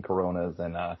and drinking Coronas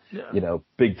and,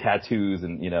 big tattoos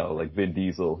and, like Vin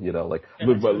Diesel, like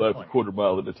live my life a quarter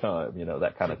mile at a time,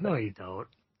 that kind of thing. No, you don't.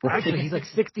 Actually, he's like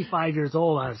 65 years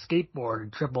old on a skateboard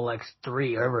in Triple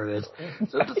X3, whatever it is.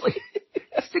 So it's just like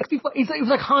 65. He was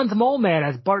like Hans Moleman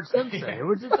as Bart Simpson. It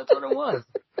was just, that's what it was.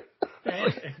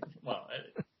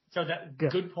 So that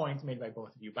good points made by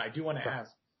both of you. But I do want to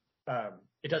ask.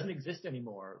 It doesn't exist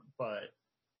anymore. But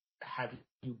have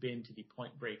you been to the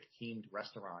Point Break themed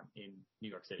restaurant in New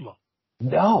York City?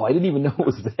 No, I didn't even know it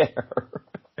was there.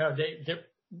 No,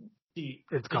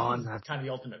 it's gone. That's kind of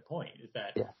the ultimate point, is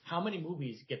that how many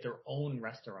movies get their own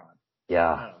restaurant?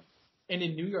 Yeah. And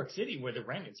in New York City, where the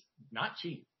rent is not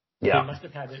cheap, they must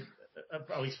have had it,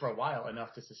 at least for a while,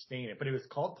 enough to sustain it. But it was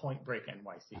called Point Break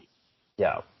NYC.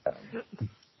 Yeah.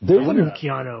 There's when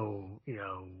Keanu,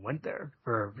 went there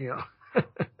for,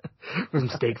 for some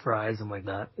steak fries, something like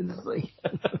that. It's like,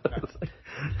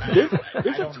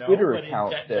 there's a Twitter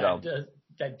account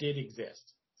that did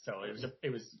exist. So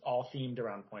it was all themed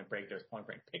around Point Break. There's Point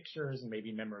Break pictures and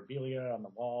maybe memorabilia on the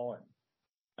wall,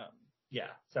 and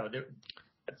So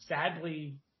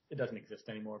sadly, it doesn't exist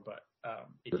anymore, but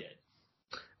it did.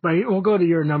 But we'll go to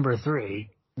your number 3.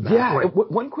 Yeah.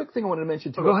 One quick thing I wanted to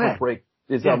mention too about Point Break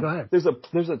is go ahead. There's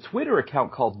a Twitter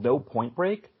account called No Point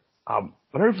Break. I don't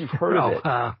know if you've heard of it.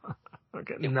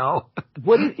 Okay. No.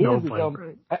 What it no is, Point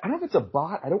Break. I don't know if it's a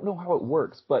bot. I don't know how it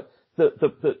works, but the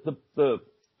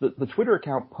Twitter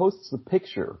account posts the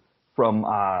picture from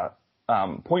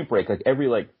Point Break like every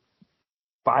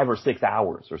 5 or 6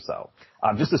 hours or so,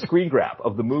 just a screen grab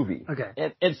of the movie.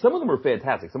 Okay. And some of them are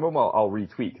fantastic. Some of them I'll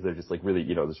retweet because they're just like really,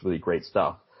 this really great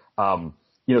stuff. Some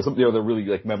they're really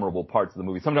memorable parts of the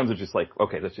movie. Sometimes it's just like,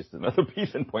 okay, that's just another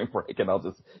piece in Point Break, and I'll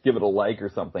just give it a like or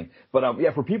something. But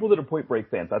for people that are Point Break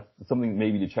fans, that's something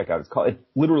maybe to check out. It's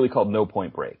literally called No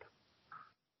Point Break.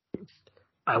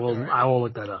 I will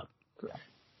look that up.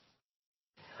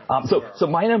 So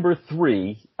my number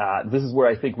 3, this is where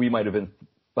I think we might have been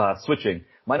switching.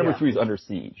 My number 3 is Under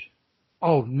Siege.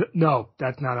 Oh, no,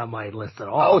 that's not on my list at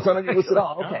all. Oh, it's not on your list at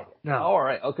all? Okay. No. All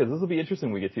right. Okay, this will be interesting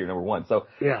when we get to your number 1. So,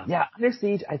 Under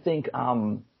Siege, I think,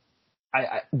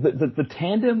 the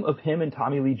tandem of him and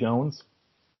Tommy Lee Jones,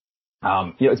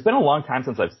 it's been a long time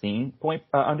since I've seen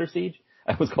Under Siege.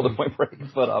 I was called a Point Break,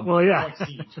 but, Point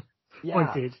Siege. Point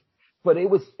Siege. But it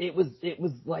was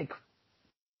like,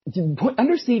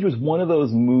 Under Siege was one of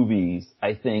those movies,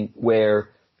 I think, where,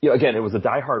 again, it was a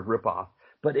Die Hard ripoff,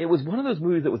 but it was one of those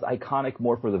movies that was iconic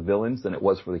more for the villains than it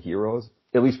was for the heroes,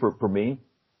 at least for me.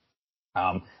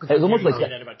 It was almost like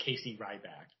that about Casey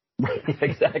Ryback. Right,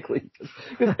 exactly.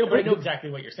 No, but I know exactly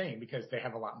what you're saying because they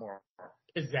have a lot more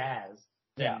pizzazz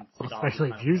than especially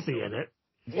Busey in it.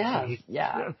 Yeah.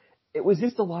 It was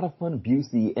just a lot of fun,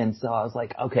 Busey, and so I was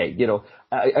like, okay,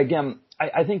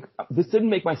 I think this didn't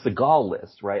make my Seagal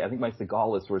list, right? I think my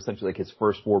Seagal list were essentially like his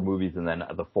first 4 movies, and then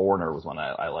The Foreigner was one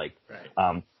I liked.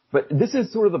 Right. But this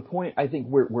is sort of the point, I think,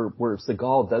 where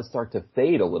Seagal does start to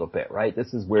fade a little bit, right?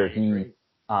 This is where I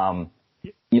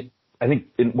think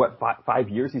in 5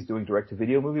 years he's doing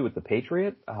direct-to-video movie with The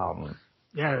Patriot.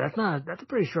 That's a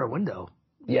pretty short window.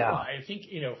 Yeah. Well, I think,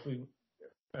 if we,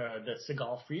 the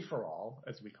Seagal free-for-all,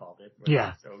 as we called it.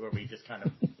 So where we just kind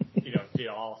of, did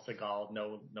all Seagal,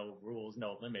 no rules,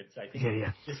 no limits. I think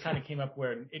this kind of came up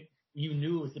where you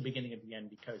knew it was the beginning of the end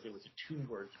because it was a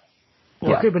 2-word.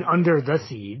 Well, it could have been Under the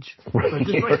Siege. If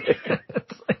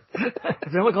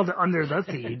they only called it Under the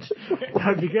Siege,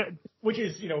 that'd be good. Which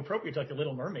is, appropriate to like The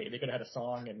Little Mermaid. They could have had a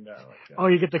song and,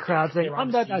 you get the crowd saying,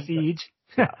 Under the Siege.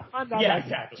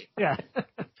 Exactly. Yeah.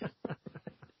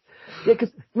 Because,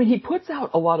 he puts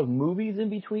out a lot of movies in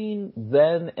between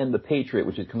then and The Patriot,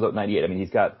 which comes out in 98.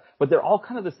 But they're all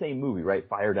kind of the same movie, right?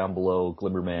 Fire Down Below,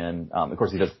 Glimmerman. Of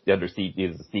course, he does The Under Siege. He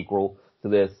does a sequel to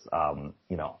this, and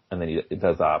then he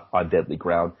does On Deadly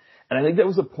Ground. And I think that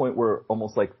was a point where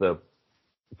almost like the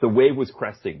wave was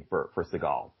cresting for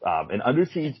Seagal. And Under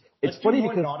Siege, it's funny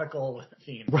because nautical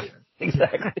theme. Right,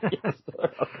 exactly. Yes.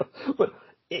 But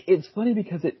it's funny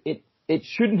because it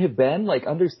shouldn't have been like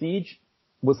Under Siege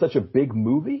was such a big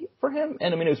movie for him,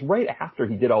 and it was right after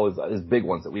he did all his big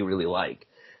ones that we really like.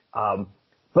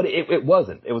 But it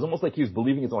wasn't. It was almost like he was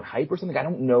believing his own hype or something. I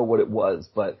don't know what it was,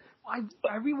 but I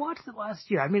rewatched it last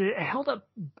year. I mean, it held up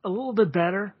a little bit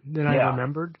better than I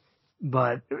remembered,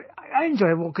 but I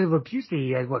enjoyed it because with Busey,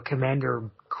 he had Commander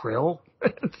Krill.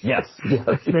 Yes,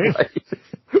 right.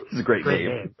 It's a great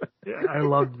name. Yeah, I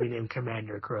loved being named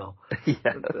Commander Krill. Yeah.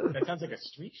 That sounds like a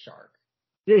street shark.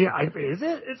 Yeah, is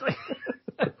it? It's like.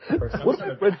 What if I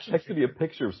read texted me a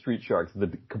picture of Street Sharks,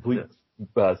 the complete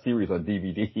series on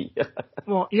DVD?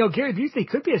 Well, Gary Busey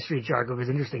could be a street shark with his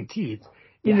interesting teeth.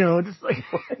 You know, just like.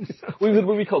 We had a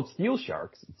movie called Steel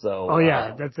Sharks, so. Oh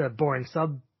yeah, that's a boring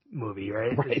sub movie,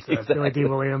 right? Right, it's, exactly. Billy D.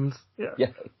 Williams.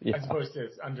 Yeah. As opposed to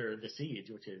Under the Siege,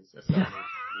 which is a sub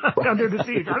movie. Under the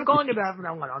Siege. I'm calling it that from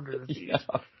now on. Under the Siege.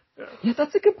 Yeah,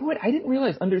 that's a good point. I didn't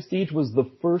realize Under Siege was the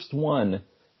first one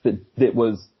that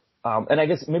was. And I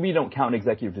guess maybe you don't count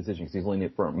Executive Decision because he's only in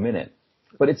it for a minute,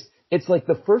 but it's like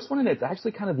the first one, and it's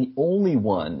actually kind of the only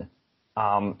one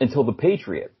until The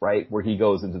Patriot, right, where he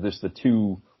goes into just the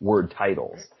 2-word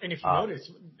titles. And if you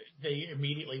notice, they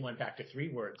immediately went back to 3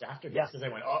 words after this because they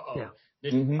went,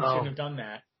 this shouldn't have done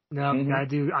that. No, gotta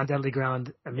do On Deadly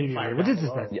Ground immediately. What is this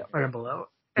then? Yeah. Right below.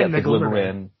 And the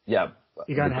Glimmerman. Yeah.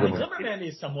 You gotta have Glimmerman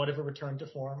is somewhat of a return to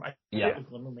form. I think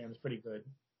the Glimmerman was pretty good.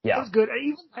 Yeah. It was good.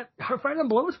 Even Her Friend on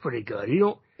Below was pretty good.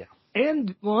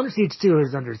 And Under Siege 2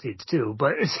 is Under Siege 2,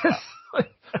 but it's just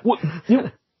like.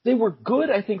 They were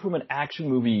good, I think, from an action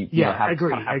movie, I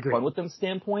agree. fun with them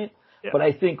standpoint. Yeah. But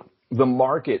I think the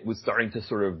market was starting to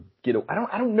sort of get.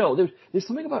 I don't know. There's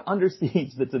something about Under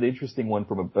Siege that's an interesting one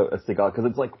from a Seagal because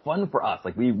it's like fun for us.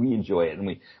 Like we enjoy it, and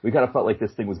we kind of felt like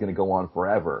this thing was going to go on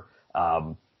forever.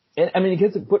 And I mean,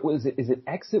 is it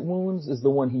Exit Wounds is the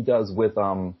one he does with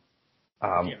DMX,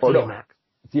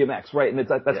 right? And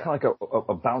that's kind of like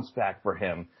a bounce back for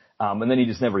him. And then he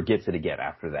just never gets it again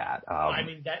after that. I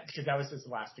mean, because that was his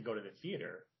last to go to the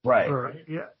theater. Right.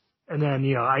 Yeah. And then,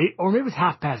 or maybe it was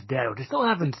Half Past Dead, which I still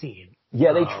haven't seen.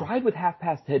 Yeah, they tried with Half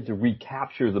Past Dead to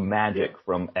recapture the magic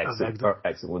from Exit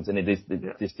Wounds, and it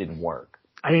just didn't work.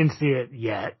 I didn't see it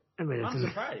yet. I mean, I'm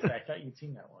surprised. I thought you'd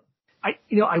seen that one.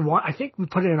 I think we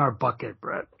put it in our bucket,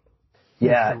 Brett.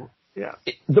 Yeah. So, yeah.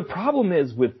 The problem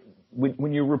is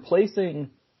when you're replacing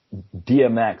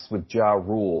DMX with Ja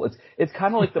Rule, it's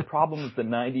kind of like the problem that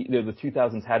the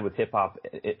 2000s had with hip hop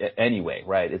anyway,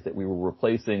 right? Is that we were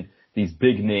replacing these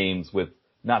big names with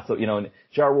not so, and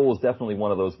Ja Rule is definitely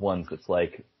one of those ones that's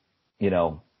like,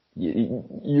 you're.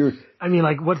 I mean,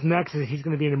 like, what's next is he's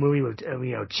going to be in a movie with,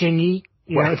 Chingy.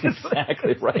 Right,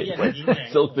 exactly, right. Yeah, like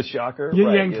Silk the Shocker.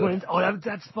 Yin Yang Twins. Oh,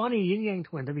 that's funny. Yin Yang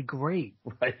Twins. That'd be great.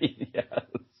 Right, yes.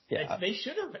 Yeah. They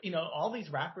should have, all these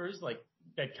rappers, like,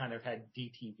 that kind of had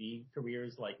DTV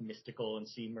careers, like Mystical and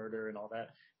C Murder and all that.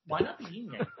 Why not the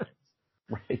Yin Yang Twins?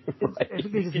 Right. I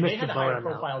think they had a higher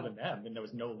profile than them, and there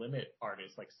was no limit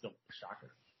artists like Silk the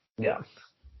Shocker.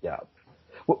 Yeah.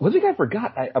 One thing I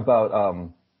forgot about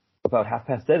Half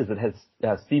Past Dead is it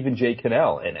has Stephen J.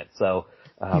 Cannell in it. So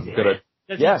Does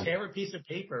he tear a piece of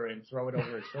paper and throw it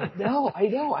over his shoulder? No, I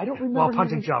know. I don't remember. While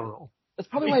punching Ja Rule. That's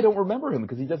probably why I don't remember him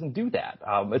because he doesn't do that.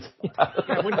 I wouldn't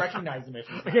recognize him if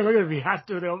he. Okay, look at he has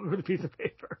to do it with a piece of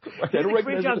paper. Right, he did a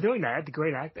great job doing that. That's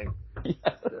great acting. Yeah.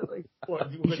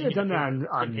 He should have done that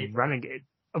on Renegade.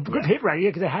 A good paper idea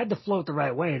because it had to float the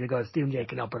right way to go to Stephen J.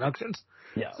 Cannell Productions.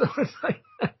 Yeah. So it's like.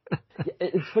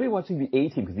 It's funny watching the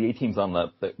A-Team because the A-Team's on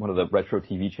one of the retro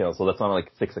TV channels, so that's on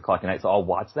like 6 o'clock at night. So I'll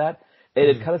watch that, and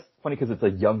it's kind of funny because it's a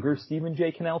younger Stephen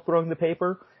J. Cannell throwing the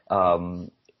paper,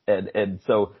 and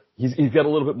so he's got a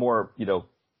little bit more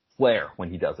flair when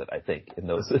he does it. I think in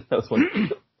those ones.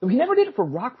 He never did it for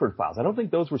Rockford Files. I don't think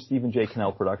those were Stephen J.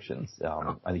 Cannell productions.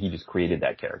 I think he just created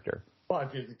that character. Well,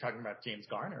 if you're talking about James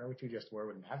Garner, which we just were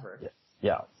with Maverick.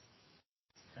 Yeah.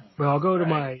 Well, I'll go to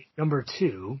my number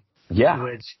 2. Yeah.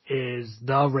 Which is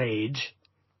The Rage.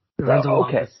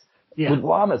 Okay. Yeah. With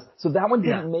Lamas. So that one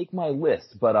didn't make my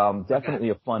list, but definitely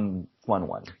a fun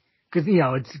one. Because,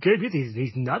 it's good because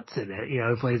he's nuts in it. He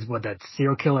plays, that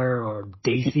serial killer or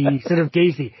Dacey, instead of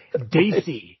Gacy,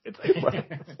 Dacey. It's like,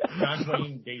 John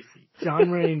Wayne Dacey.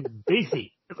 John Wayne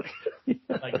Dacey.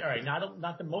 Like, all right,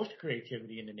 not the most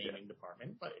creativity in the naming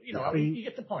department, but, you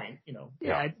get the point,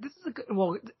 Yeah, this is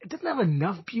it doesn't have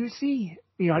enough Busey.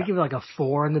 I'd give it like a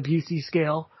 4 on the Busey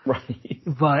scale. Right.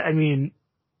 But, I mean,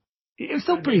 it was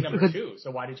still pretty... Number 2,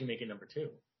 so why did you make it number 2?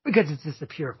 Because it's just a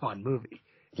pure fun movie.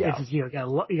 Yeah. It's just, you got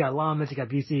Lamas, you got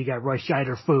Busey, you got Roy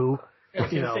Scheider Fu. I was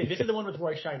going to say, this is the one with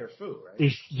Roy Scheider Fu,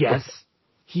 right? Yes.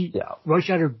 Roy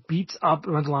Scheider beats up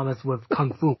Lorenzo Lamas with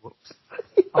Kung Fu moves.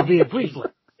 Albeit briefly.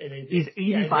 He's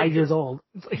 85 years old.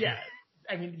 Yeah.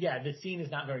 I mean, the scene is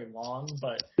not very long,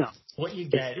 but what you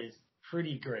get is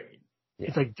pretty great.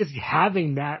 It's like just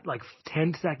having that like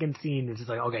 10-second scene is just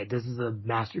like, okay, this is a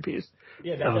masterpiece.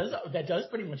 Yeah, that does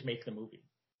pretty much make the movie.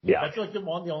 Yeah. That's like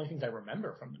one of the only things I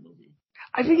remember from the movie.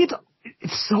 I think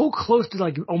it's so close to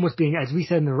like almost being, as we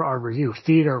said in our review,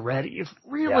 theater ready. It's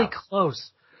really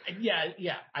close.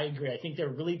 Yeah, I agree. I think they're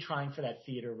really trying for that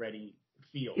theater ready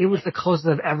feel. It was the closest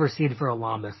I've ever seen for a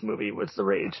Lamas movie. Was The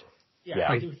Rage. Yeah,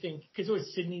 I do think, because it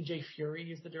was Sidney J.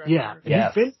 Fury is the director. Yeah,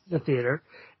 he's been in the theater,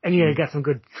 and you got some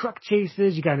good truck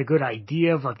chases. You got a good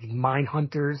idea of like mine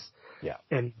hunters. Yeah,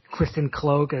 and Kristen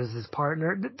Cloak as his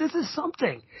partner. This is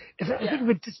something. I think if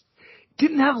it just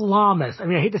didn't have Lamas, I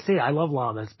mean, I hate to say it, I love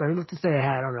Lamas, but let's just say I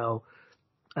had, I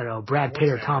don't know, Brad Pitt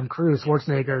or Tom Cruise,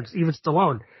 Schwarzenegger, even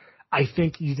Stallone, I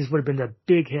think you just would have been a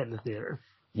big hit in the theater.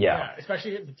 Yeah,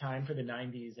 especially at the time for the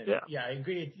 90s. And I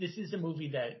agree. This is a movie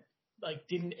that like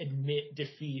didn't admit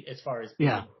defeat as far as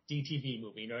being a DTV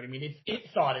movie. You know what I mean? It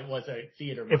thought it was a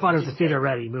theater movie. It thought it was a theater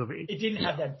ready movie. It didn't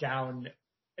have that down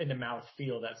in the mouth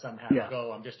feel that some have.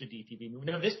 Oh, I'm just a DTV movie.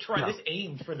 No, this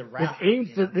aimed for the rap.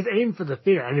 This aimed for the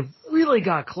theater, and it really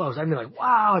got close. I mean, like,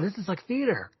 wow, this is like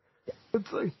theater.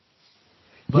 It's like,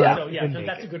 so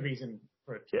that's a good reason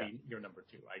for it to be your number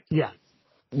two.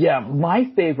 Yeah,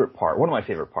 my favorite part, one of my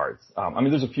favorite parts, I mean,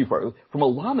 there's a few parts. From a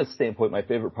Lamas standpoint, my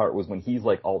favorite part was when he's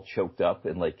like all choked up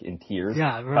and like in tears.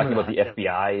 Yeah, talking about the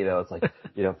FBI, it's like,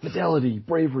 fidelity,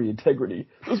 bravery, integrity.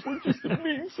 Those words used to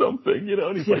mean something,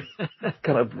 and he's like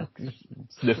kind of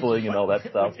sniffling and all that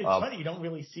stuff. It's funny, you don't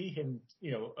really see him,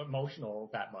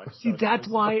 emotional that much. See, that's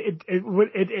why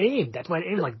it aimed. That's why it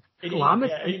aimed like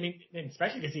Lamas. I mean,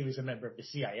 especially because he was a member of the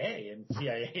CIA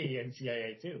and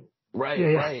CIA too. Right,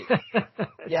 right.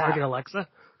 Target Alexa.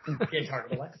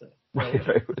 Target Alexa. Right.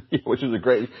 Which is a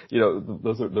great,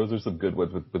 those are some good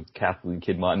ones with Kathleen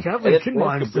Kidmont. Kathleen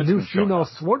Kidmont is the new female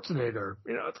Schwarzenegger.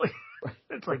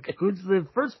 It's like who's the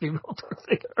first female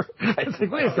Schwarzenegger? It's like,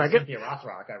 wait a second. Cynthia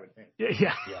Rothrock, I would think.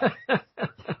 Yeah.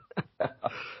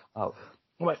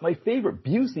 My favorite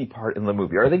Busey part in the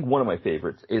movie, or I think one of my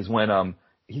favorites, is when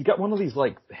he's got one of these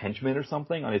like henchmen or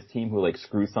something on his team who like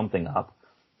screws something up.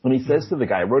 When he says to the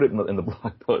guy, I wrote it in the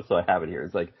blog post, so I have it here.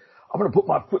 It's like, I'm going to put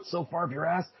my foot so far up your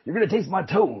ass, you're going to taste my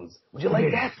toes. Would you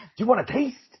like that? Do you want a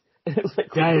taste? And it was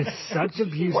like, that is such a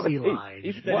Busey line.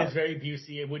 That is very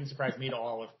Busey. It wouldn't surprise me at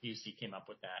all if Busey came up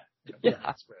with that.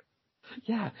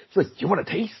 Yeah. It's like, do you want a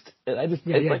taste? And I just,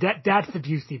 that's the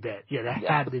Busey bit. Yeah, that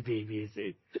had to be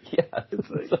Busey.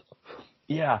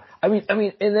 Yeah. I mean,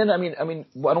 and then, I mean, I don't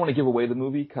want to give away the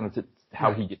movie, kind of to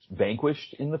how he gets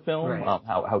vanquished in the film,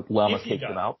 how Lamas takes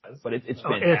him out, but it's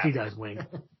fantastic. If he does win.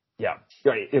 Yeah,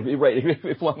 right.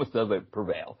 If Lamas doesn't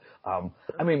prevail.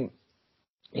 I mean,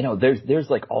 there's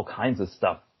like all kinds of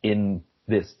stuff in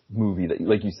this movie that,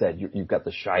 like you said, you've got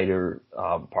the Scheider,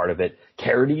 part of it.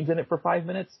 Carradine's in it for 5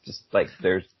 minutes. Just like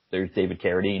there's David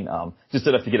Carradine, just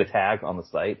enough to get a tag on the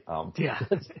site.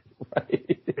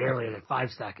 Right. Barely in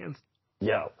 5 seconds.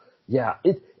 Yeah.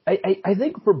 I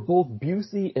think for both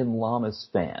Busey and Lamas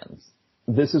fans,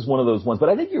 this is one of those ones. But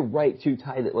I think you're right too,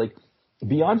 Ty, that like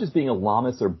beyond just being a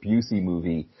Lamas or Busey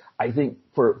movie, I think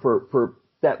for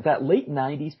that late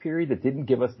 90s period that didn't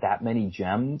give us that many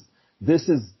gems, this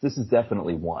is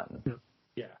definitely one.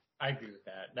 Yeah, I agree with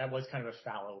that. That was kind of a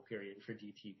fallow period for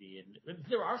DTV, and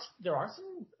there are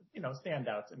some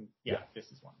standouts, and this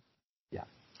is one. Yeah.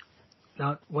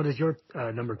 Now, what is your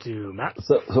number two, Matt?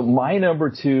 So my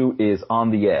number two is On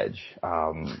the Edge.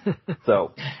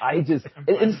 So I just, and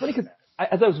it's funny because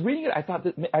as I was reading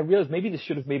it, I realized maybe this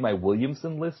should have made my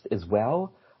Williamson list as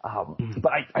well.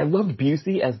 But I loved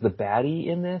Busey as the baddie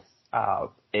in this.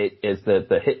 It is the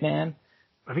hitman.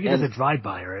 I think he does a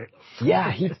drive-by, right? Yeah,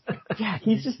 he's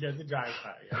just does a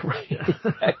drive-by. Yeah. Right.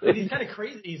 Exactly. But he's kind of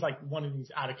crazy. He's like one of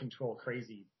these out of control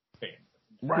crazy things.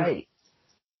 Right.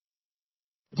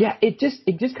 Yeah, it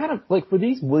just kind of like for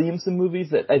these Williamson movies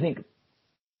that I think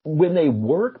when they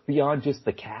work beyond just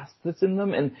the cast that's in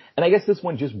them, and I guess this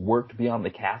one just worked beyond the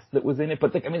cast that was in it,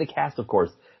 but the cast of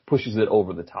course pushes it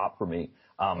over the top for me.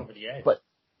 Over the edge. But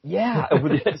yeah, over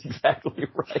the edge, exactly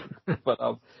right.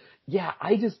 But yeah,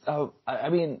 I just I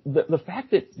mean the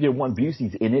fact that one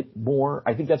Busey's in it more,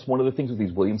 I think that's one of the things with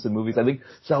these Williamson movies. I think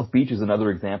South Beach is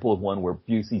another example of one where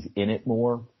Busey's in it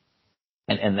more,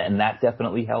 and that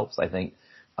definitely helps. I think.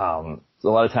 So a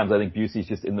lot of times I think Busey's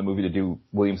just in the movie to do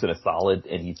Williamson a solid,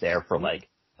 and he's there for like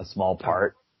a small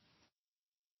part.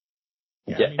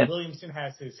 Yeah, I mean, Williamson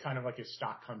has his kind of like his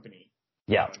stock company.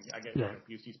 Yeah. I guess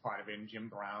Busey's part of it, and Jim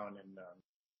Brown, and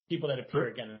people that appear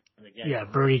again and again. Yeah,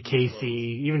 Bernie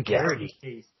Casey, even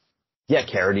Carradine. Yeah,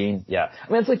 Carradine. Yeah.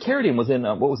 I mean, it's like Carradine was in,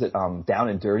 what was it, Down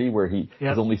and Dirty, where his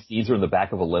only scenes are in the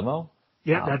back of a limo.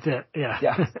 Yeah, that's it. Yeah.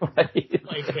 Yeah, right.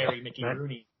 Like very Mickey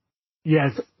Rooney.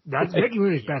 Yes, that's Mickey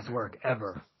Rooney's best work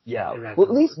ever. Yeah. Well,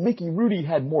 at least Mickey Rooney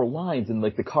had more lines and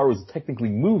like the car was technically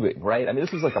moving, right? I mean,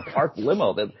 this was like a parked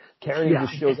limo that Carrie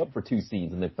just shows up for 2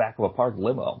 scenes in the back of a parked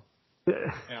limo. I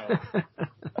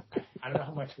don't know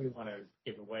how much we want to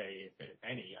give away, if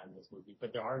any, on this movie,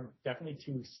 but there are definitely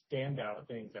 2 standout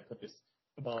things that put this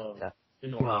above the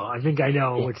normal. Well, I think I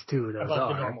know which 2 of those above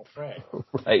are. the normal Fred.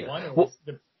 Right. One is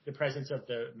the presence of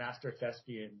the master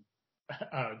thespian,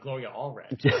 Gloria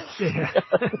Allred. Exactly.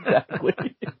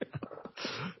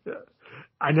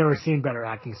 I've never seen better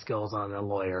acting skills on a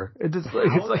lawyer. How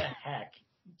the heck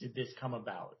did this come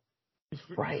about?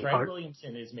 Right. Fred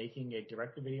Williamson is making a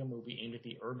direct-to-video movie aimed at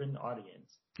the urban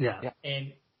audience. Yeah.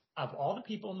 And of all the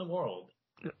people in the world,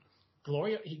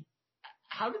 Gloria,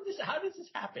 how does this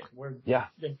happen? Where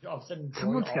all of a sudden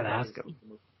someone's got to ask him.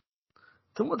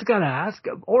 Someone's got to ask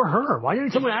him. Or her. Why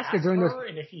didn't someone ask her during this?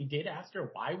 And if he did ask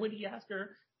her, why would he ask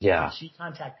her? Yeah. Did she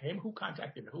contact him? Who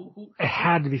contacted who? It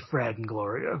had to be Fred and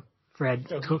Gloria. Fred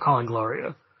calling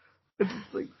Gloria. It's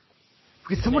like,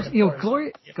 because someone,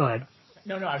 Gloria, go ahead.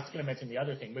 No, I was going to mention the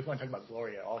other thing. We want to talk about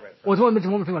Gloria already. Well, I want to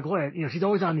mention one thing about Gloria. She's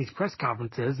always on these press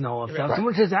conferences and all that stuff. Right.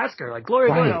 Someone just ask her, like,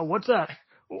 Gloria, what's up?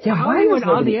 Yeah, how why are you does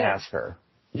nobody ask her?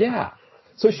 Yeah.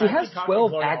 So she has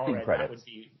 12 acting credits.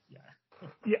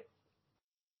 Yeah.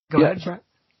 Go ahead, Brett.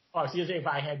 Oh, so you say if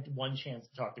I had one chance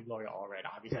to talk to Gloria Allred,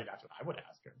 obviously that's what I would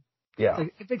ask her. Yeah.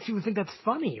 I think she would think that's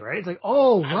funny, right? It's like,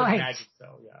 oh, I right. would imagine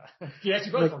so, yeah. Yeah,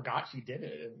 she probably forgot she did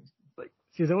it. Like,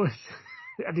 she's always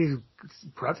at these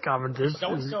press conferences. She's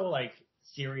always so, like,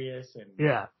 serious and...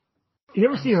 Yeah. You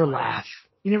never see her laugh.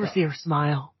 You never see her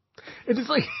smile. It's just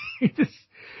like,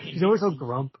 she's always so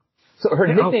grump. So her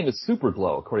nickname is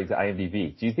Superglow, according to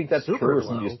IMDb. Do you think that's true, or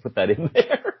somebody just put that in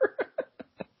there?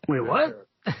 Wait, what?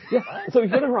 Yeah. So if you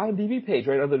go to her IMDb page,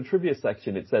 right under the trivia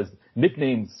section, it says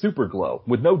nickname Superglow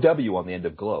with no W on the end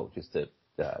of glow, just to,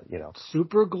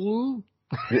 Super glue?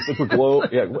 Yeah,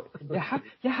 Superglow. Yeah.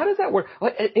 How does that work?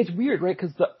 It's weird, right?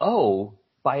 Because the O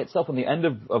by itself on the end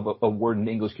of a word in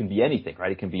English can be anything,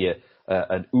 right? It can be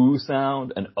an oo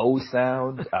sound, an O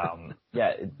sound.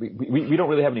 We don't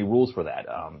really have any rules for that.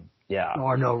 There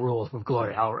are no rules with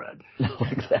Gloria Allred. No,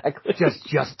 exactly. Just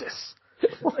justice.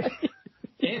 Right.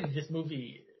 And this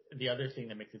movie, the other thing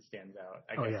that makes it stand out,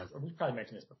 I guess, we've probably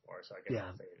mentioned this before, so I guess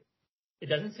I'll say it. It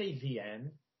doesn't say the end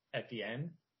at the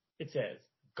end. It says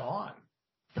gone.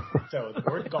 So the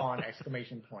word gone,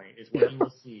 exclamation point, is what you will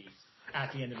see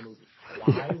at the end of the movie.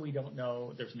 Why, we don't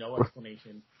know. There's no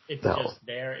explanation. It's just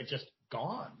there. It's just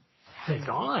gone. It's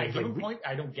gone. I give them points.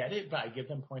 I don't get it, but I give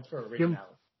them points for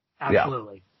originality.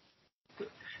 Absolutely.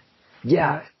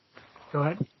 Yeah. Go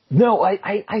ahead. No,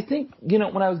 I think, when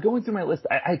I was going through my list,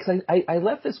 I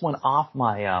left this one off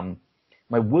my,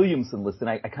 my Williamson list, and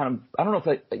I don't know if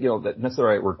that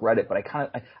necessarily I regret it, but I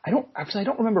don't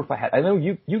remember if I had, I know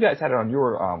you guys had it on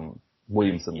your,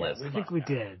 Williamson list. I think we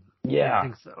did. Yeah. I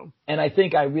think so. And I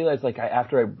think I realized,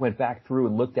 after I went back through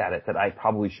and looked at it, that I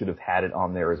probably should have had it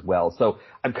on there as well. So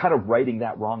I'm kind of writing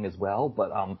that wrong as well,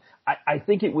 but, I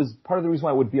think it was part of the reason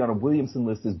why it would be on a Williamson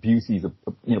list is Busey's,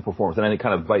 performance, and I think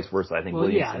kind of vice versa. I think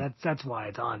Williamson. That's why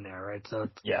it's on there, right? So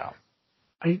it's,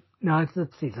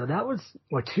 let's see. So that was,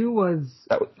 2 was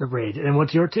The Rage, and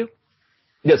what's your 2?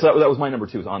 Yeah, so that was my number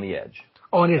 2, is On the Edge.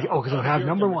 Oh, and because I have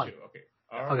number 1.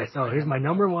 Okay, so here's my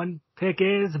number 1 pick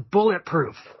is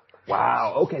Bulletproof.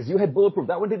 Wow. Okay, so you had Bulletproof.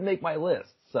 That one didn't make my list.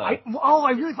 So. I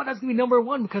really thought that was going to be number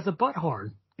 1 because of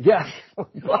Butthorn. Yeah.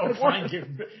 Fine.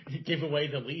 Give away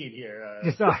the lead here.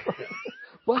 Sorry.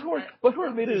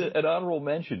 Butthorn made it an honorable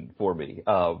mention for me.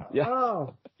 Yeah.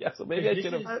 Oh. Yeah, so maybe I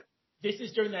should have. This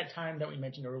is during that time that we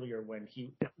mentioned earlier when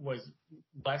he was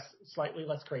slightly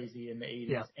less crazy in the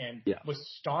 80s and was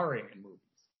starring in movies.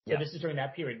 So this is during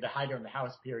that period, the Hider in the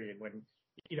House period, when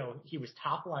he was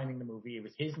top lining the movie. It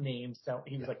was his name, so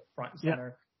he was like front and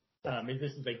center.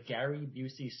 This is a Gary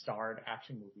Busey starred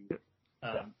action movie.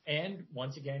 And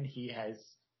once again, he has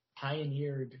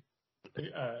pioneered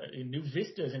new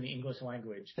vistas in the English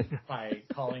language by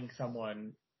calling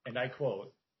someone, and I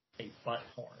quote, a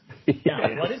butthorn.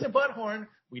 Now, what is a butthorn?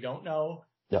 We don't know.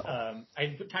 No.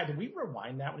 Ty, did we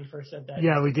rewind that when he first said that?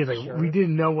 Yeah, we did. We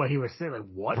didn't know what he was saying. Like,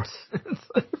 what?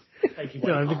 So I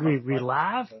think we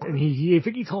laughed, and I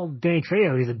think he told Danny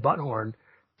Trejo he's a butthorn,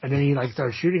 and then he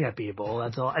started shooting at people.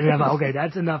 That's all. And I'm like, okay,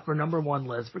 that's enough for number 1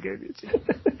 list for Gary Busey.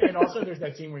 And also, there's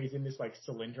that scene where he's in this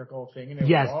cylindrical thing, and it's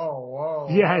whoa.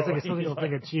 Yeah, it's like a cylindrical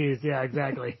thing of cheese. Yeah,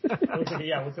 exactly. It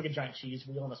looks like a giant cheese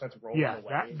wheel, and it starts rolling away.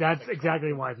 Yeah, that's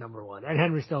exactly why it's number 1. And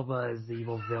Henry Silva is the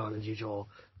evil villain as usual.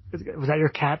 Was that your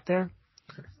cat there?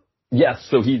 Yes,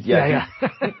 so he's Yeah.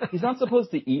 he's not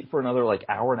supposed to eat for another like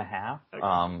hour and a half.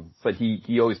 Okay. But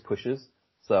he always pushes.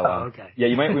 So okay. yeah,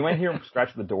 we might hear him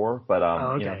scratch the door, but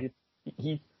okay.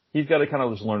 he's got to kind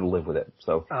of just learn to live with it.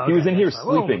 So okay. he was in here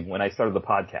sleeping when I started the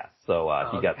podcast, so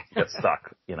he got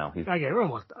stuck. He's okay. We're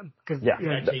almost done.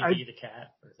 JD the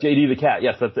cat. JD the cat.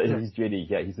 Yes, he's JD.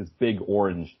 Yeah, he's this big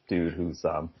orange dude who's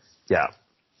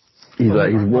He's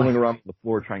rolling around on the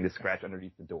floor trying to scratch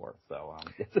underneath the door. So,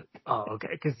 okay.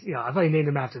 Because I thought you named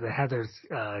him after the Heather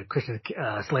Christian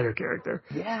Slater character.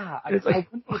 Yeah, I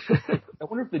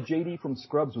wonder if the JD from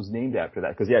Scrubs was named after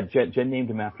that. Because Jen named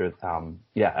him after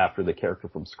after the character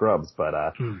from Scrubs. But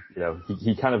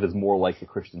he kind of is more like the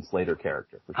Christian Slater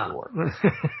character for sure.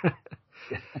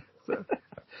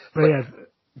 But yeah,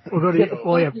 we'll go to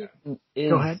go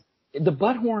ahead. The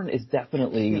Butthorn is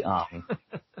definitely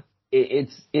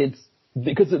it's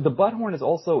because the Butthorn is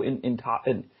also in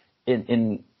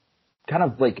kind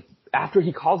of like after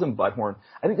he calls him Butthorn.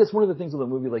 I think that's one of the things with a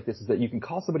movie like this is that you can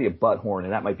call somebody a Butthorn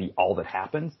and that might be all that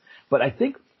happens. But I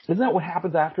think isn't that what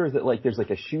happens after? Is that like there's like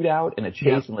a shootout and a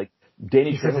chase and like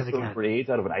Danny Trejo throwing grenades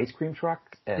out of an ice cream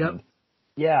truck and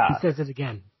he says it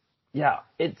again. Yeah,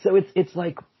 it's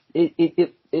like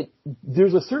it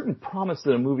there's a certain promise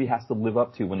that a movie has to live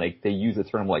up to when they use a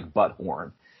term like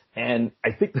Butthorn. And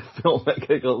I think the film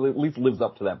at least lives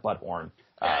up to that Butthorn.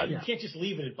 You can't just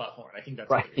leave it at Butthorn. I think that's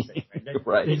what you're saying, right?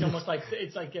 Right. It's almost like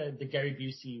the Gary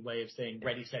Busey way of saying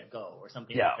 "ready, set, go" or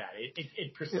something like that.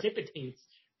 It precipitates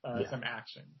some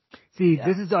action. See,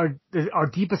 this is our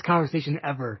deepest conversation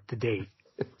ever to date,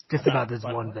 just about this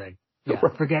one thing. Yeah,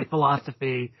 forget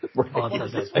philosophy.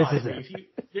 This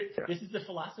is the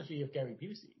philosophy of Gary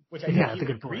Busey, which I think he would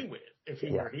agree with if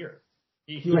he were here.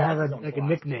 He would have a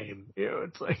nickname.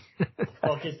 It's like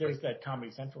because there's that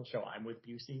Comedy Central show, I'm with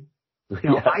Busey.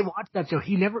 I watched that show.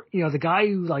 He never, the guy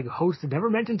who hosted never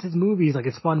mentions his movies. Like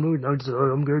it's a fun movie. No, just,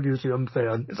 I'm Gary Busey. I'm a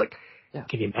fan. It's like,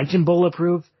 can you mention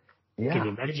Bulletproof? Yeah. Can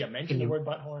you mention the word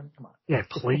Butthorn? Come on. Yeah,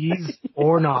 please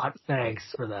or not. Thanks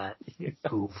for that.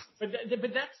 Goof. But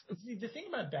that's the thing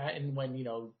about that. And when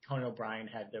Conan O'Brien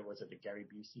had was it the Gary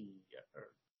Busey or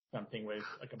something with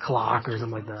like a clock or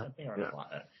something like that.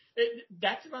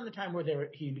 That's around the time where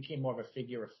he became more of a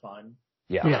figure of fun.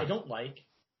 Yeah.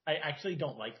 I actually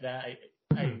don't like that.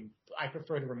 I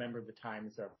prefer to remember the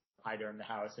times of Hider in the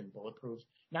House and Bulletproof,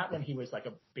 not when he was like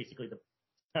basically the.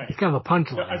 It's kind of a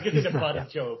punchline. I was going to say the butt of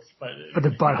jokes, but the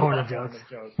Butthorn of jokes.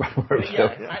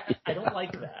 I don't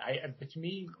like that. But to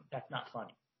me, that's not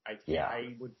funny.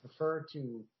 I would prefer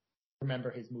to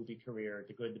remember his movie career,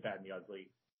 the good, the bad, and the ugly,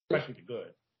 especially the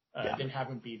good, than have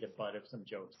him be the butt of some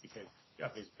jokes because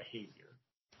of his behavior.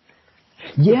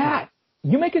 Yeah.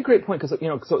 You make a great point because,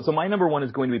 so my number one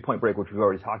is going to be Point Break, which we've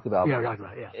already talked about. Yeah, we talked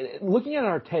about it, Looking at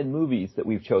our 10 movies that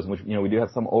we've chosen, which, we do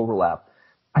have some overlap,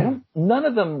 none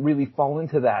of them really fall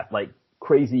into that, like,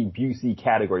 crazy Busey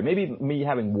category. Maybe me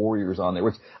having Warriors on there,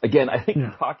 which, again, I think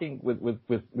talking with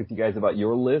you guys about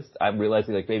your list, I'm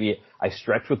realizing, like, maybe I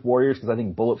stretch with Warriors because I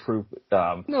think Bulletproof,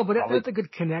 no, but that's a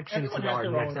good connection to our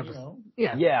next episode.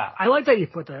 Yeah. I like that you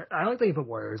put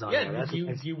Warriors on there.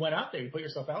 You went out there. You put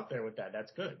yourself out there with that.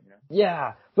 That's good.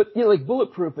 Yeah. But, like,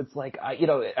 Bulletproof, it's like, I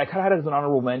kind of had it as an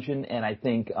honorable mention, and I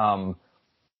think, I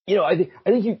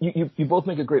think you both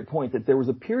make a great point that there was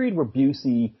a period where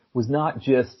Busey was not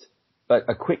just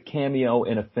a quick cameo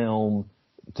in a film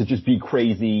to just be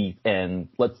crazy and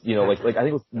like I think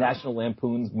it was National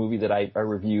Lampoon's movie that I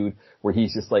reviewed where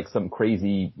he's just like some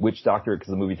crazy witch doctor because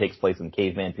the movie takes place in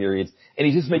caveman periods and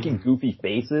he's just making goofy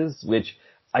faces, which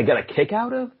I got a kick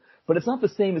out of, but it's not the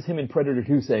same as him in Predator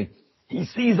 2 saying, he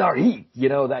sees our heat,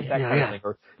 that kind of thing,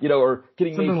 or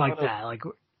getting something like that, like,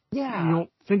 you don't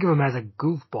think of him as a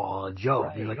goofball, a joke.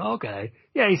 Right. You're like, okay,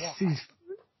 he's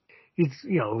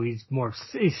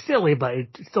silly, but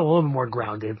it's still a little bit more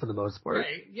grounded for the most part.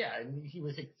 Right. Yeah, and he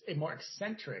was more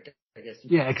eccentric, I guess.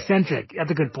 Eccentric.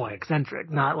 That's a good point. Eccentric,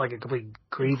 not like a complete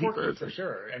crazy person. For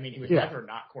sure. I mean, he was never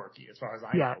not quirky, as far as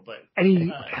I know. But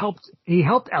and he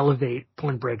helped elevate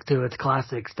Point Break to its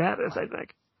classic status, I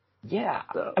think. Yeah,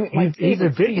 so, I mean, he's a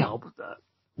big help with that.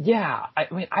 Yeah,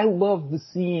 I mean, I love the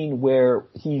scene where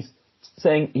he's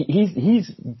saying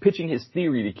he's pitching his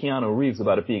theory to Keanu Reeves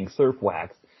about it being surf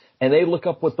wax. And they look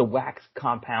up what the wax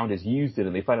compound is used in,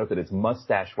 and they find out that it's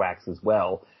mustache wax as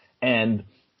well. And,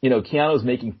 Keanu's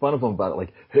making fun of him about it,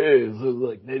 like, hey,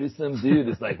 like, maybe some dude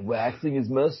is, like, waxing his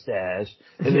mustache,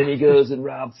 and then he goes and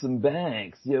robs some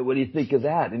banks. What do you think of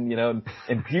that? And,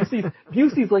 and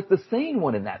Busey's like the sane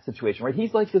one in that situation, right?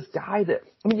 He's like this guy that,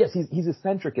 I mean, yes, he's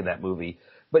eccentric in that movie,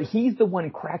 but he's the one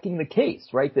cracking the case,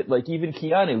 right? That, like, even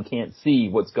Keanu can't see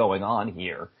what's going on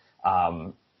here.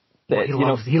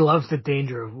 that, he loves the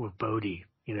danger with Bodhi,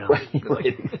 Right,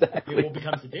 exactly. It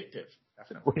becomes addictive.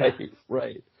 Definitely.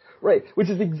 Right. Which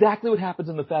is exactly what happens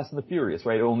in The Fast and the Furious,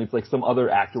 right? Only it's like some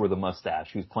other actor with a mustache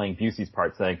who's playing Busey's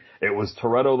part saying, "It was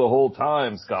Toretto the whole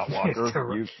time, Scott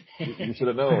Walker. You should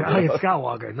have known." It's Scott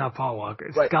Walker, not Paul Walker.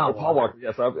 It's right. Scott Paul Walker.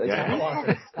 Yes.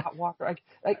 Yeah. Scott Walker.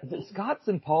 The Scotts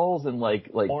and Pauls and like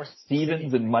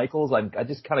Stevens and Michaels. I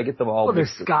just kind of get them all. Well,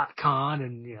 there's Scott Conn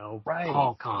and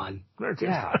Paul Conn.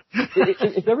 Yeah.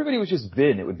 If everybody was just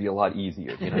Vin, it would be a lot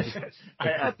easier.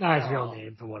 That's not his real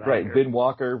name, from what I heard. Right. Vin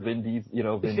Walker, Vin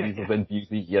Diesel, Vin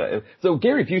Busey. Yeah. So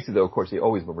Gary Busey, though, of course, you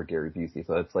always remember Gary Busey.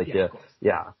 So it's like,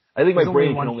 yeah. I think my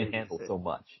brain can only handle so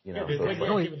much. With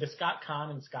the Scott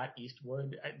Conn and Scott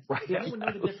Eastwood. Does anyone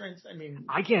know the difference? I mean,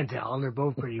 I can't tell, and they're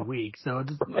both pretty weak. So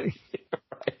it's right.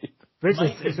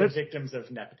 It's the victims of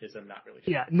nepotism, not really.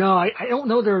 Yeah, no, I don't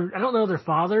know their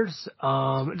fathers. Just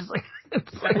like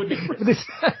that would be.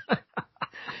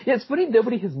 Yeah, it's funny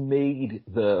nobody has made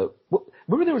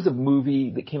remember there was a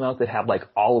movie that came out that had like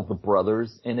all of the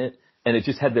brothers in it, and it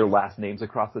just had their last names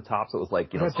across the top, so it was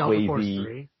like,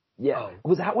 Swayze. Yeah. Oh.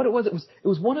 Was that what it was? It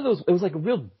was one of those, it was like a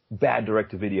real bad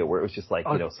direct-to-video where it was just like,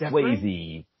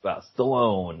 Swayze,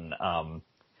 Stallone, I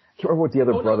can't remember what the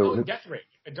other brother was. Death Ray.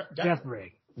 Death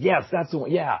Ray. Yes, that's the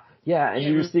one. Yeah. And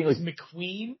you were seeing like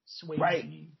McQueen, Swayze.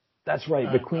 Right. That's right.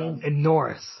 McQueen and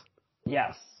Norris.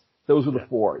 Yes. Those were the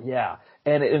four. Yeah.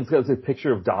 And it's got a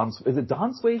picture of is it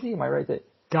Don Swayze? Am I right?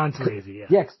 Don Swayze, yeah.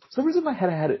 Yeah, for some reason I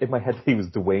had it in my head that he was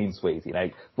Dwayne Swayze, and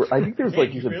I think there's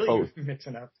like you really post.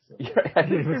 Mixing up. Yeah, I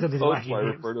think there's post where I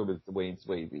refer to him as Dwayne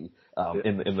Swayze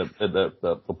in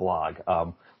the blog.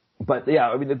 But yeah,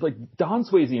 I mean it's like Don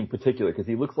Swayze in particular because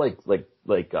he looks like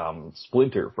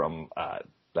Splinter from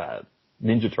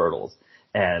Ninja Turtles,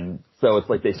 and so it's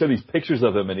like they show these pictures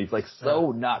of him, and he's like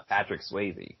so not Patrick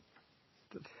Swayze.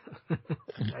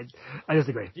 I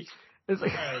disagree. It's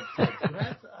like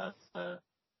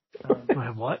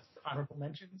what? Honorable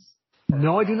mentions?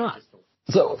 No, I do not.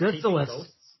 So that's the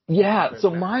list. Yeah.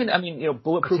 So mine, I mean,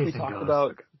 Bulletproof we talked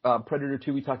about, Predator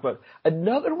 2 we talked about.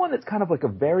 Another one that's kind of like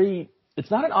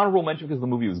it's not an honorable mention because the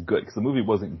movie was good, because the movie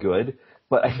wasn't good,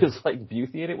 but I just like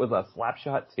Busey in it was a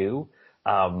Slapshot 2.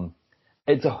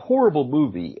 It's a horrible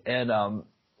movie, and I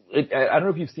don't know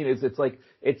if you've seen it.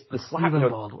 It's the slap. Stephen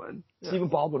Baldwin. Stephen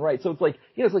Baldwin, right? So it's like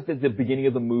it's like the beginning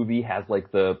of the movie has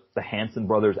like the Hanson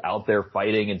brothers out there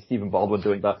fighting, and Stephen Baldwin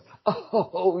doing the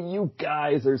you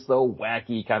guys are so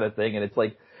wacky kind of thing, and it's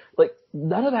like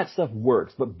none of that stuff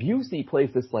works. But Busey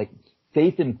plays this like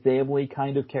faith and family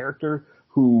kind of character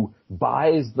who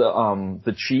buys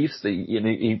the Chiefs.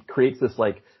 He creates this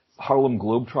like Harlem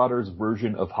Globetrotters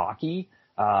version of hockey.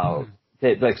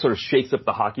 That like sort of shakes up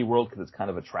the hockey world because it's kind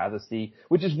of a travesty,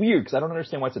 which is weird because I don't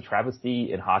understand why it's a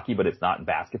travesty in hockey, but it's not in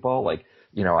basketball. Like,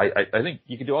 I think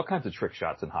you can do all kinds of trick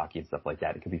shots in hockey and stuff like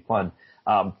that. It could be fun.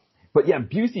 But yeah,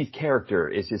 Busey's character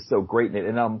is just so great in it.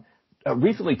 And,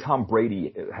 recently Tom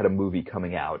Brady had a movie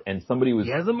coming out and somebody was...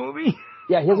 He has a movie?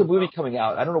 Yeah, he has a movie coming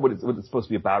out. I don't know what it's supposed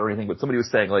to be about or anything, but somebody was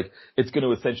saying like, it's going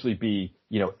to essentially be,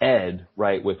 Ed,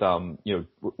 right? With, Matthew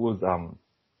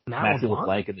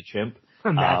LeBlanc and the Chimp.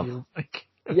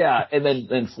 Yeah, and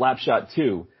then Slapshot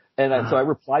 2. And so I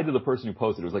replied to the person who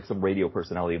posted. It was like some radio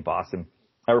personality in Boston.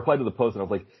 I replied to the post and I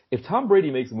was like, if Tom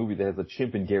Brady makes a movie that has a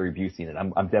chimp and Gary Busey in it,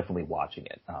 I'm definitely watching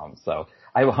it. So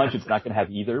I have a hunch it's not going to have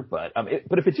either, but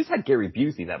if it just had Gary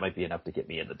Busey, that might be enough to get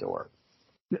me in the door.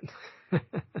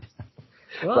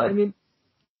 Well, I mean,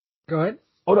 go ahead.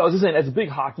 Oh no, I was just saying, as a big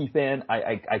hockey fan,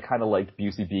 I kind of liked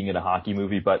Busey being in a hockey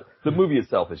movie, but the movie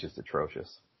itself is just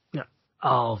atrocious. Yeah.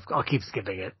 I'll keep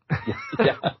skipping it.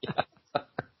 Yeah.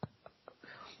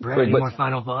 Brett, any more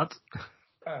final thoughts?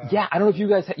 Yeah, I don't know if you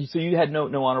guys so you had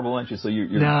no honorable mentions, so you're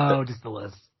no, just the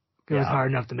list. It was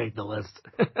hard enough to make the list.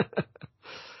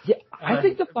 Yeah, I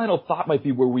think the final thought might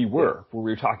be where we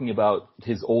were talking about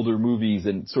his older movies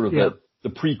and sort of the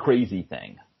pre-crazy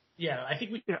thing. Yeah, I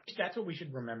think that's what we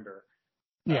should remember.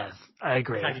 Yes, I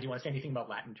agree. Did you want to say anything about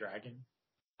Latin Dragon?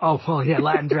 Oh, well, yeah,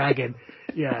 Latin Dragon.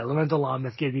 Yeah, Lorenzo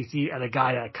Lamas gave DC and a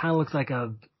guy that kind of looks like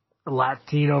a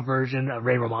Latino version of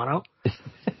Ray Romano.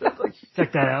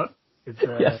 Check that out.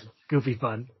 It's goofy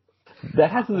fun.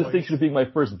 That has the distinction of being my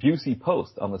first Busey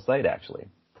post on the site, actually.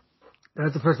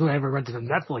 That's the first one I ever rented a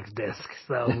Netflix disc,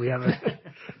 so we haven't.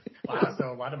 Wow,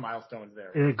 so a lot of milestones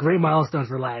there. Yeah, great milestones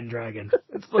for Latin Dragon.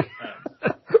 It's like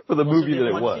for the movie that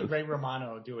it was. Ray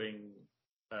Romano doing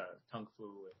Kung Fu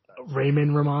with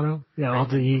Raymond Romano. Yeah, I'll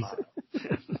do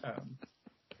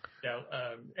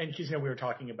and because we were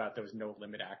talking about those no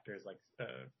limit actors like the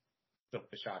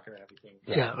Shocker and everything.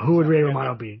 Yeah, who would Ray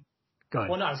Romano be? Go ahead.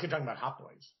 Well, no, I was going to talk about Hot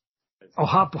Boys. Oh,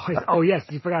 Hot Boys. Oh, yes,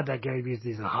 you forgot that Gary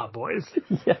Busey's in Hot Boys.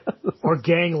 Yes. Or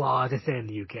Gang Law, as they say in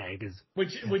the UK.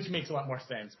 Which makes a lot more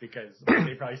sense because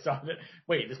they probably saw that.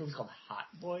 Wait, this one's called Hot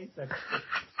Boys?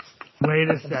 Wait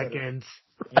a second.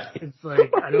 Yeah. It's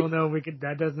like, I don't know,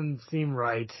 that doesn't seem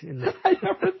right. I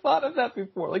never thought of that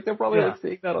before. Like, they're probably like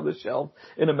seeing that on the shelf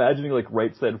and imagining like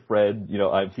Right Said Fred,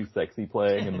 I'm Too Sexy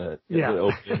playing in the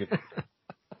opening.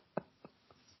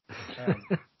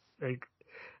 Like,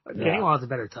 Gang Law is a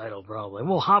better title, probably.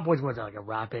 Well, Hot Boys was like a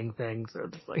rapping thing, so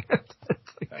it's like.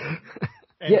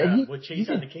 With Chase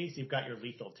on the Case, you've got your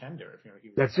Lethal Tender.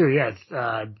 That's true. Yeah,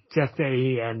 it's Jeff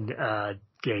Fahey and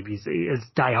Gary Busey. It's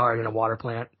Die Hard in a water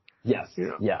plant. Yes.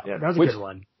 Yeah. That was a good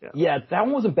one. Yeah, that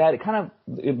one wasn't bad. It kind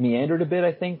of meandered a bit,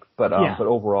 I think, but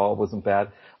overall it wasn't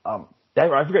bad. I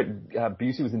forget.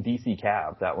 Busey was in DC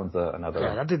Cab. That one's another.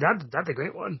 Yeah, that's a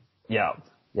great one. Yeah.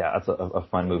 Yeah, that's a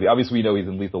fun movie. Obviously, we know he's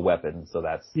in Lethal Weapon, so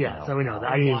that's so we know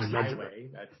that. I didn't even mention Highway.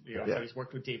 So he's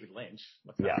worked with David Lynch.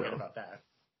 Let's not forget about that.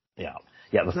 Yeah,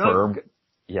 The Firm.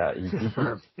 Yeah,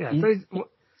 Firm. Yeah,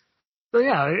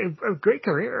 a great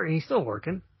career, and he's still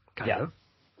working, kind of.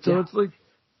 So it's like,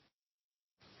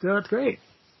 that's great.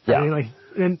 Yeah, I mean,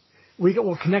 and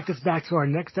we'll connect this back to our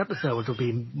next episode, which will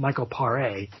be Michael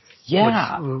Paré.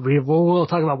 Yeah, we'll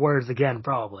talk about words again,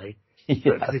 probably.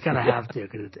 Because we kind of have to,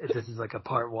 because this is like a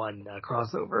part one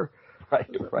crossover. Right,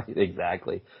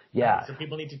 exactly. Yeah. So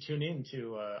people need to tune in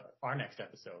to our next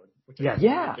episode, which is our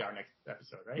next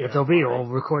episode, right? Yeah, it'll be. We'll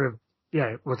record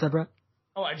what's that, Brett?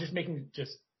 Oh, I just want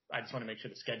to make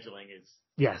sure the scheduling is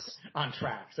on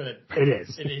track, so that it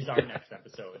is. It is our next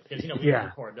episode because we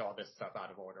record all this stuff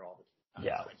out of order all the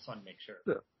time. So I just want to make sure.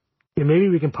 Yeah, maybe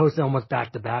we can post it almost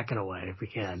back to back in a way if we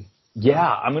can. Yeah,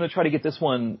 I'm going to try to get this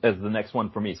one as the next one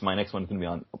for me. So my next one's going to be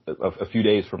on a few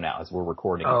days from now as we're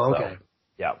recording. Oh, okay. So,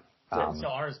 yeah. So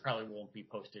ours probably won't be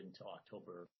posted until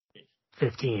October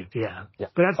 15th. Yeah.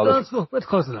 But that's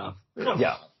close enough.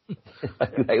 Yeah.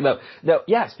 No,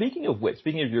 speaking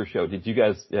of your show, did you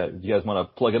guys want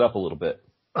to plug it up a little bit?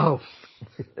 Oh,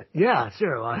 yeah,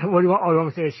 sure. What do you want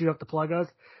me to say? Shoot up to plug us?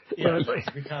 Yeah, it's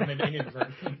become an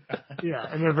inadvertent.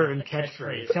 Inadvertent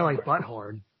catchphrase. Kind of like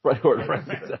butthorn. Right,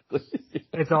 exactly.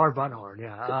 It's our butthorn,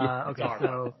 yeah. Okay,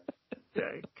 so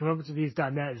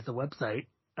comeupwiththese.net is the website,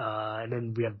 and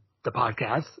then we have the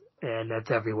podcast, and that's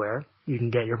everywhere. You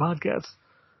can get your podcasts.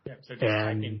 Yeah, so just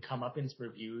type in Comeuppance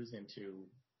Reviews into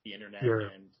the internet.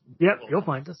 You'll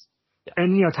find us. Yeah.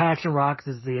 And, Ty Action Rocks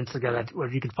is the Instagram where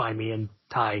you can find me, and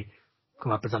Ty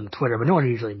Comeuppance on the Twitter, but no one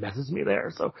usually messes me there.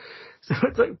 So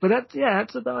it's like, but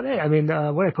that's about it. I mean,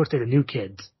 when I posted a New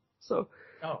Kids, so.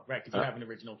 Oh, right, because you have an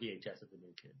original VHS of the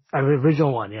New Kids. I have an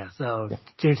original one, yeah. So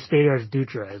James Spader as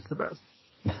Dutra is the best.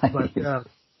 But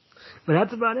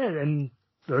that's about it. And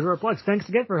those are our plugs. Thanks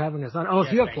again for having us on. Oh,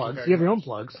 if you have plugs, you have your own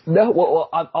plugs. No, well,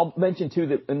 I'll mention too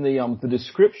that in the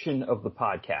description of the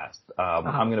podcast,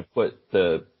 I'm going to put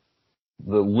the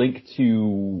link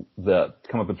to the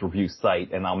Comeuppance Review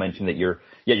site, and I'll mention that your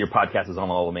podcast is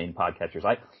on all the main podcatchers.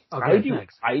 I do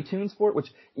iTunes for it,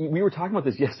 which we were talking about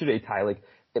this yesterday, Ty. Like,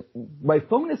 my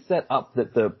phone is set up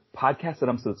that the podcast that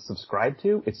I'm subscribed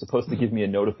to, it's supposed to give me a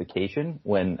notification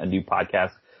when a new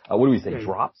podcast,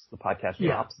 drops? The podcast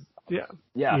drops? Yeah.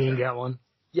 You didn't get one?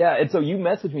 Yeah, and so you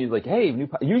message me like, hey,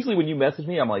 usually when you message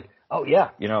me, I'm like, oh yeah,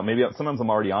 maybe sometimes I'm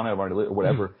already on it, or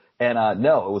whatever. And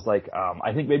no, it was like,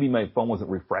 I think maybe my phone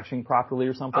wasn't refreshing properly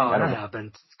or something. Oh, that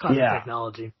happens. It's classic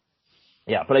technology.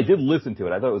 Yeah, but I did listen to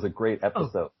it. I thought it was a great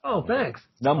episode. Oh, thanks.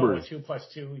 Numbers. 2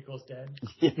 + 2 =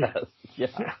 10. Yes.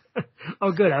 Yeah.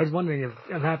 Oh, good. I was wondering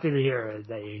I'm happy to hear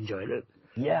that you enjoyed it.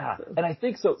 Yeah, and I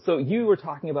think so. So you were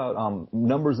talking about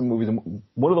numbers in movies, and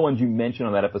one of the ones you mentioned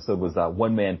on that episode was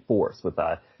One Man Force with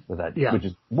that, which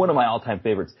is one of my all-time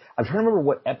favorites. I'm trying to remember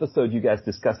what episode you guys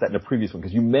discussed that in a previous one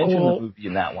because you mentioned the movie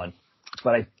in that one,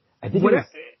 but I think it was.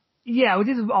 Yeah, we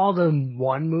did all the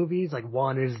one movies. Like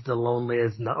one is the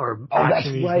loneliest, or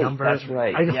actually number. That's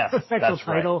right. I know the official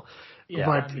title,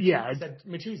 but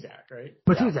Matuzak, right?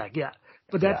 Matuzak, yeah.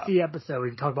 But that's the episode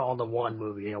we talk about all the one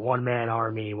movie. One Man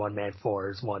Army, One Man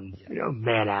Force,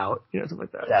 Man Out, something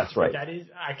like that. That's right. That is,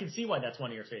 I can see why that's one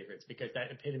of your favorites because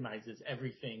that epitomizes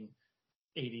everything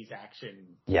 80s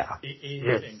action.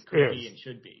 Is and could be and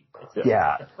should be. It's like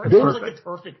the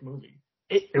perfect movie.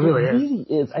 It really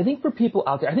is. I think for people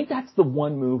out there, I think that's the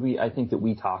one movie I think that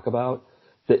we talk about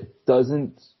that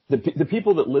doesn't, the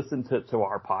people that listen to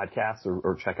our podcasts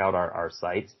or check out our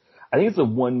sites, I think it's the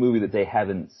one movie that they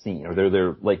haven't seen or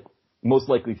they're like most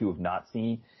likely to have not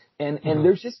seen. And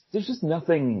there's just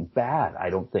nothing bad, I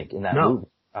don't think, in that movie.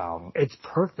 It's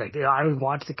perfect. I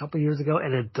watched it a couple years ago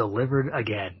and it delivered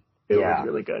again. It was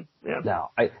really good. Yeah.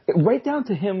 No, right down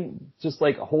to him just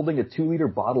like holding a 2-liter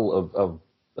bottle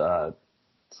of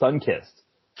Sunkist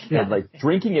and like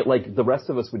drinking it like the rest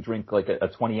of us would drink like a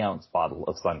 20-ounce bottle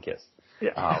of Sunkist.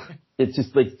 Yeah. It's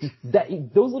just like that.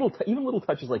 Those even little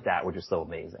touches like that were just so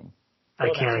amazing. I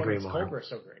can't agree more. Cobra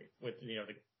so great with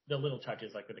the little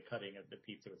touches like with the cutting of the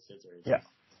pizza with scissors. Yeah.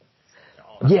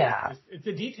 It's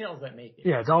the details that make it.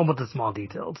 Yeah, it's all about the small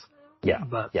details. Yeah.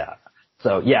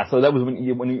 So that was when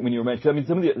you were mentioning. I mean,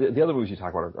 some of the other movies you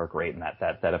talk about are great in that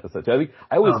episode. So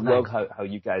I always love how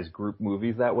you guys group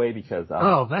movies that way because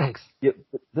thanks. Yeah,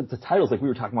 the titles, like we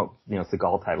were talking about,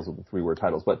 Seagal titles with the 3-word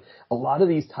titles, but a lot of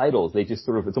these titles they just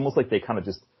it's almost like they kind of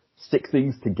just stick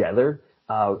things together,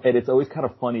 and it's always kind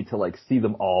of funny to like see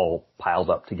them all piled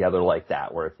up together like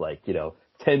that, where it's like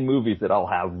 10 movies that all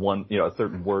have one, a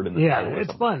certain word in the title. Yeah,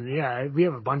 it's fun. Yeah, we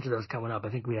have a bunch of those coming up. I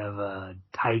think we have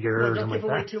Tiger or something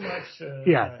like that. Too much.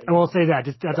 I won't say that.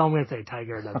 That's all I'm going to say.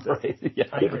 Tiger. That's right. Yeah.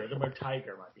 Tiger. The word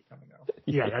Tiger might be coming out.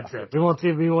 Yeah, that's it. We won't see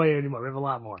anymore. We have a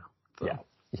lot more. So. Yeah,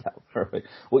 perfect.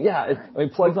 Well,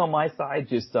 plugs on my side.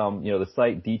 Just the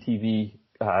site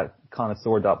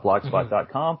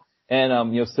dtvconnoisseur.blogspot.com.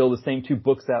 And, still the same 2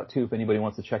 books out too, if anybody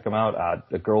wants to check them out,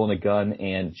 A Girl and a Gun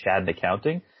and Chad in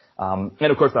Accounting. And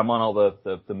of course I'm on all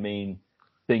the main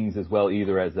things as well,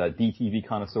 either as a DTV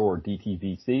Connoisseur or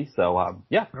DTVC. So,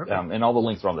 and all the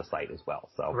links are on the site as well.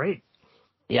 So. Great.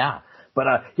 Yeah. But,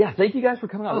 thank you guys for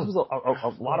coming out. This was a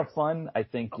lot of fun. I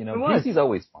think, Busey's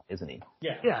always fun, isn't he?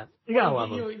 Yeah. Yeah. You gotta love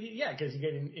him. Yeah, because you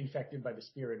get infected by the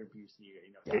spirit of Busey.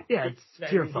 Yeah, it's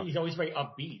cheerful. He's always very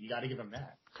upbeat. You gotta give him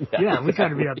that. Yeah, we try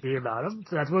to be upbeat about him.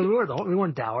 So that's what we were. We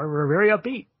weren't dour. We were very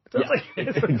upbeat. So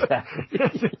exactly.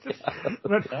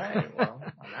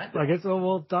 I guess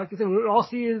we'll talk to you. We'll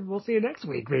see you next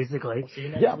week, basically. We'll see you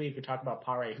next week. We talk about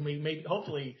Paré.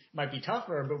 Hopefully might be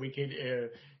tougher, but we could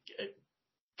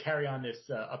carry on this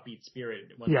upbeat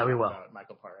spirit. When we will. About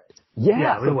Michael Paré.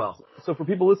 Yeah, we will. So for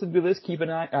people listening to this, keep an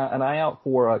eye out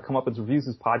for Comeuppance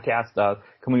Reviews' podcast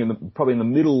coming probably in the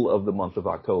middle of the month of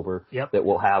October. Yep. That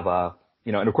will have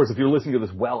and of course, if you're listening to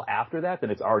this well after that, then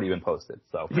it's already been posted.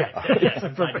 So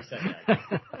perfect.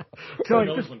 Who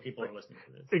knows when people are listening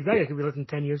to this? Exactly, it could be listening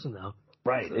 10 years from now.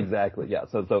 Right, exactly. Yeah.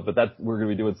 So, but we're going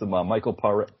to be doing some Michael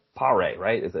Paré,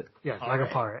 right? Is it? Yeah, Michael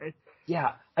Paré.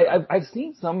 Yeah, I've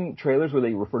seen some trailers where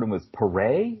they refer to him as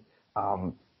Paré,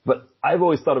 but I've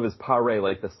always thought of as Paré,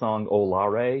 like the song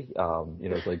Olare.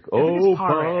 It's like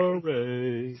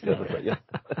Paré. Yeah.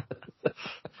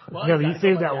 Well, you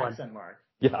saved that one. Mark.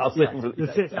 Yeah, I'll say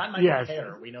it's not Michael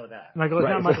Pear, we know that. It's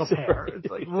not Michael Pear. It's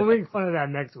like, we'll make fun of that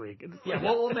next week.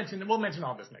 We'll mention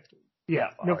all this next week.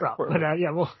 Yeah, no problem. But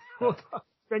we'll talk.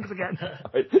 Thanks again. All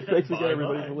right, thanks again,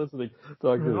 everybody, for listening.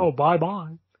 Talk to you. Oh,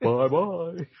 bye-bye.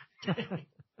 Bye-bye.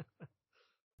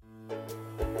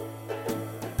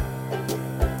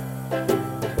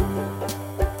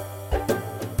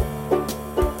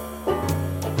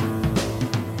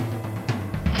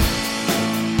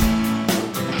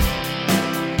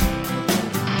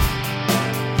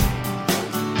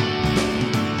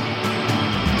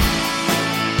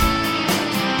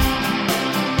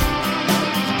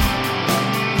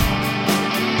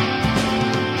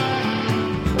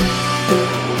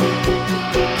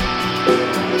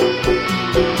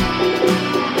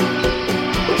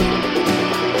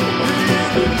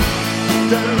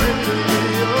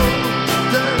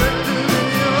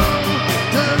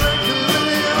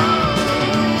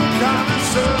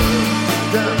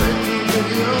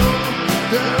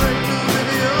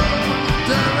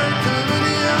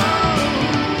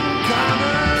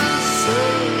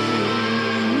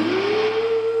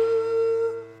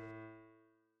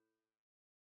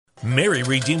 Mary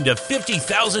redeemed a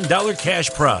 $50,000 cash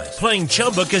prize playing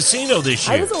Chumba Casino this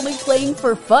year. I was only playing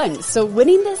for fun, so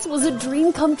winning this was a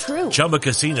dream come true. Chumba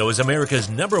Casino is America's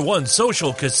 #1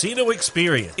 social casino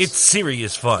experience. It's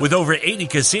serious fun. With over 80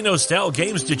 casino-style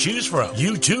games to choose from,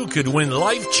 you too could win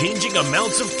life-changing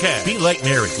amounts of cash. Be like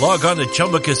Mary. Log on to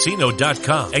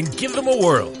ChumbaCasino.com and give them a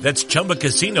whirl. That's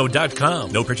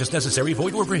ChumbaCasino.com. No purchase necessary.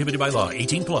 Void or prohibited by law.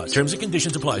 18+. Terms and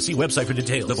conditions apply. See website for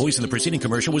details. The voice in the preceding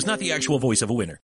commercial was not the actual voice of a winner.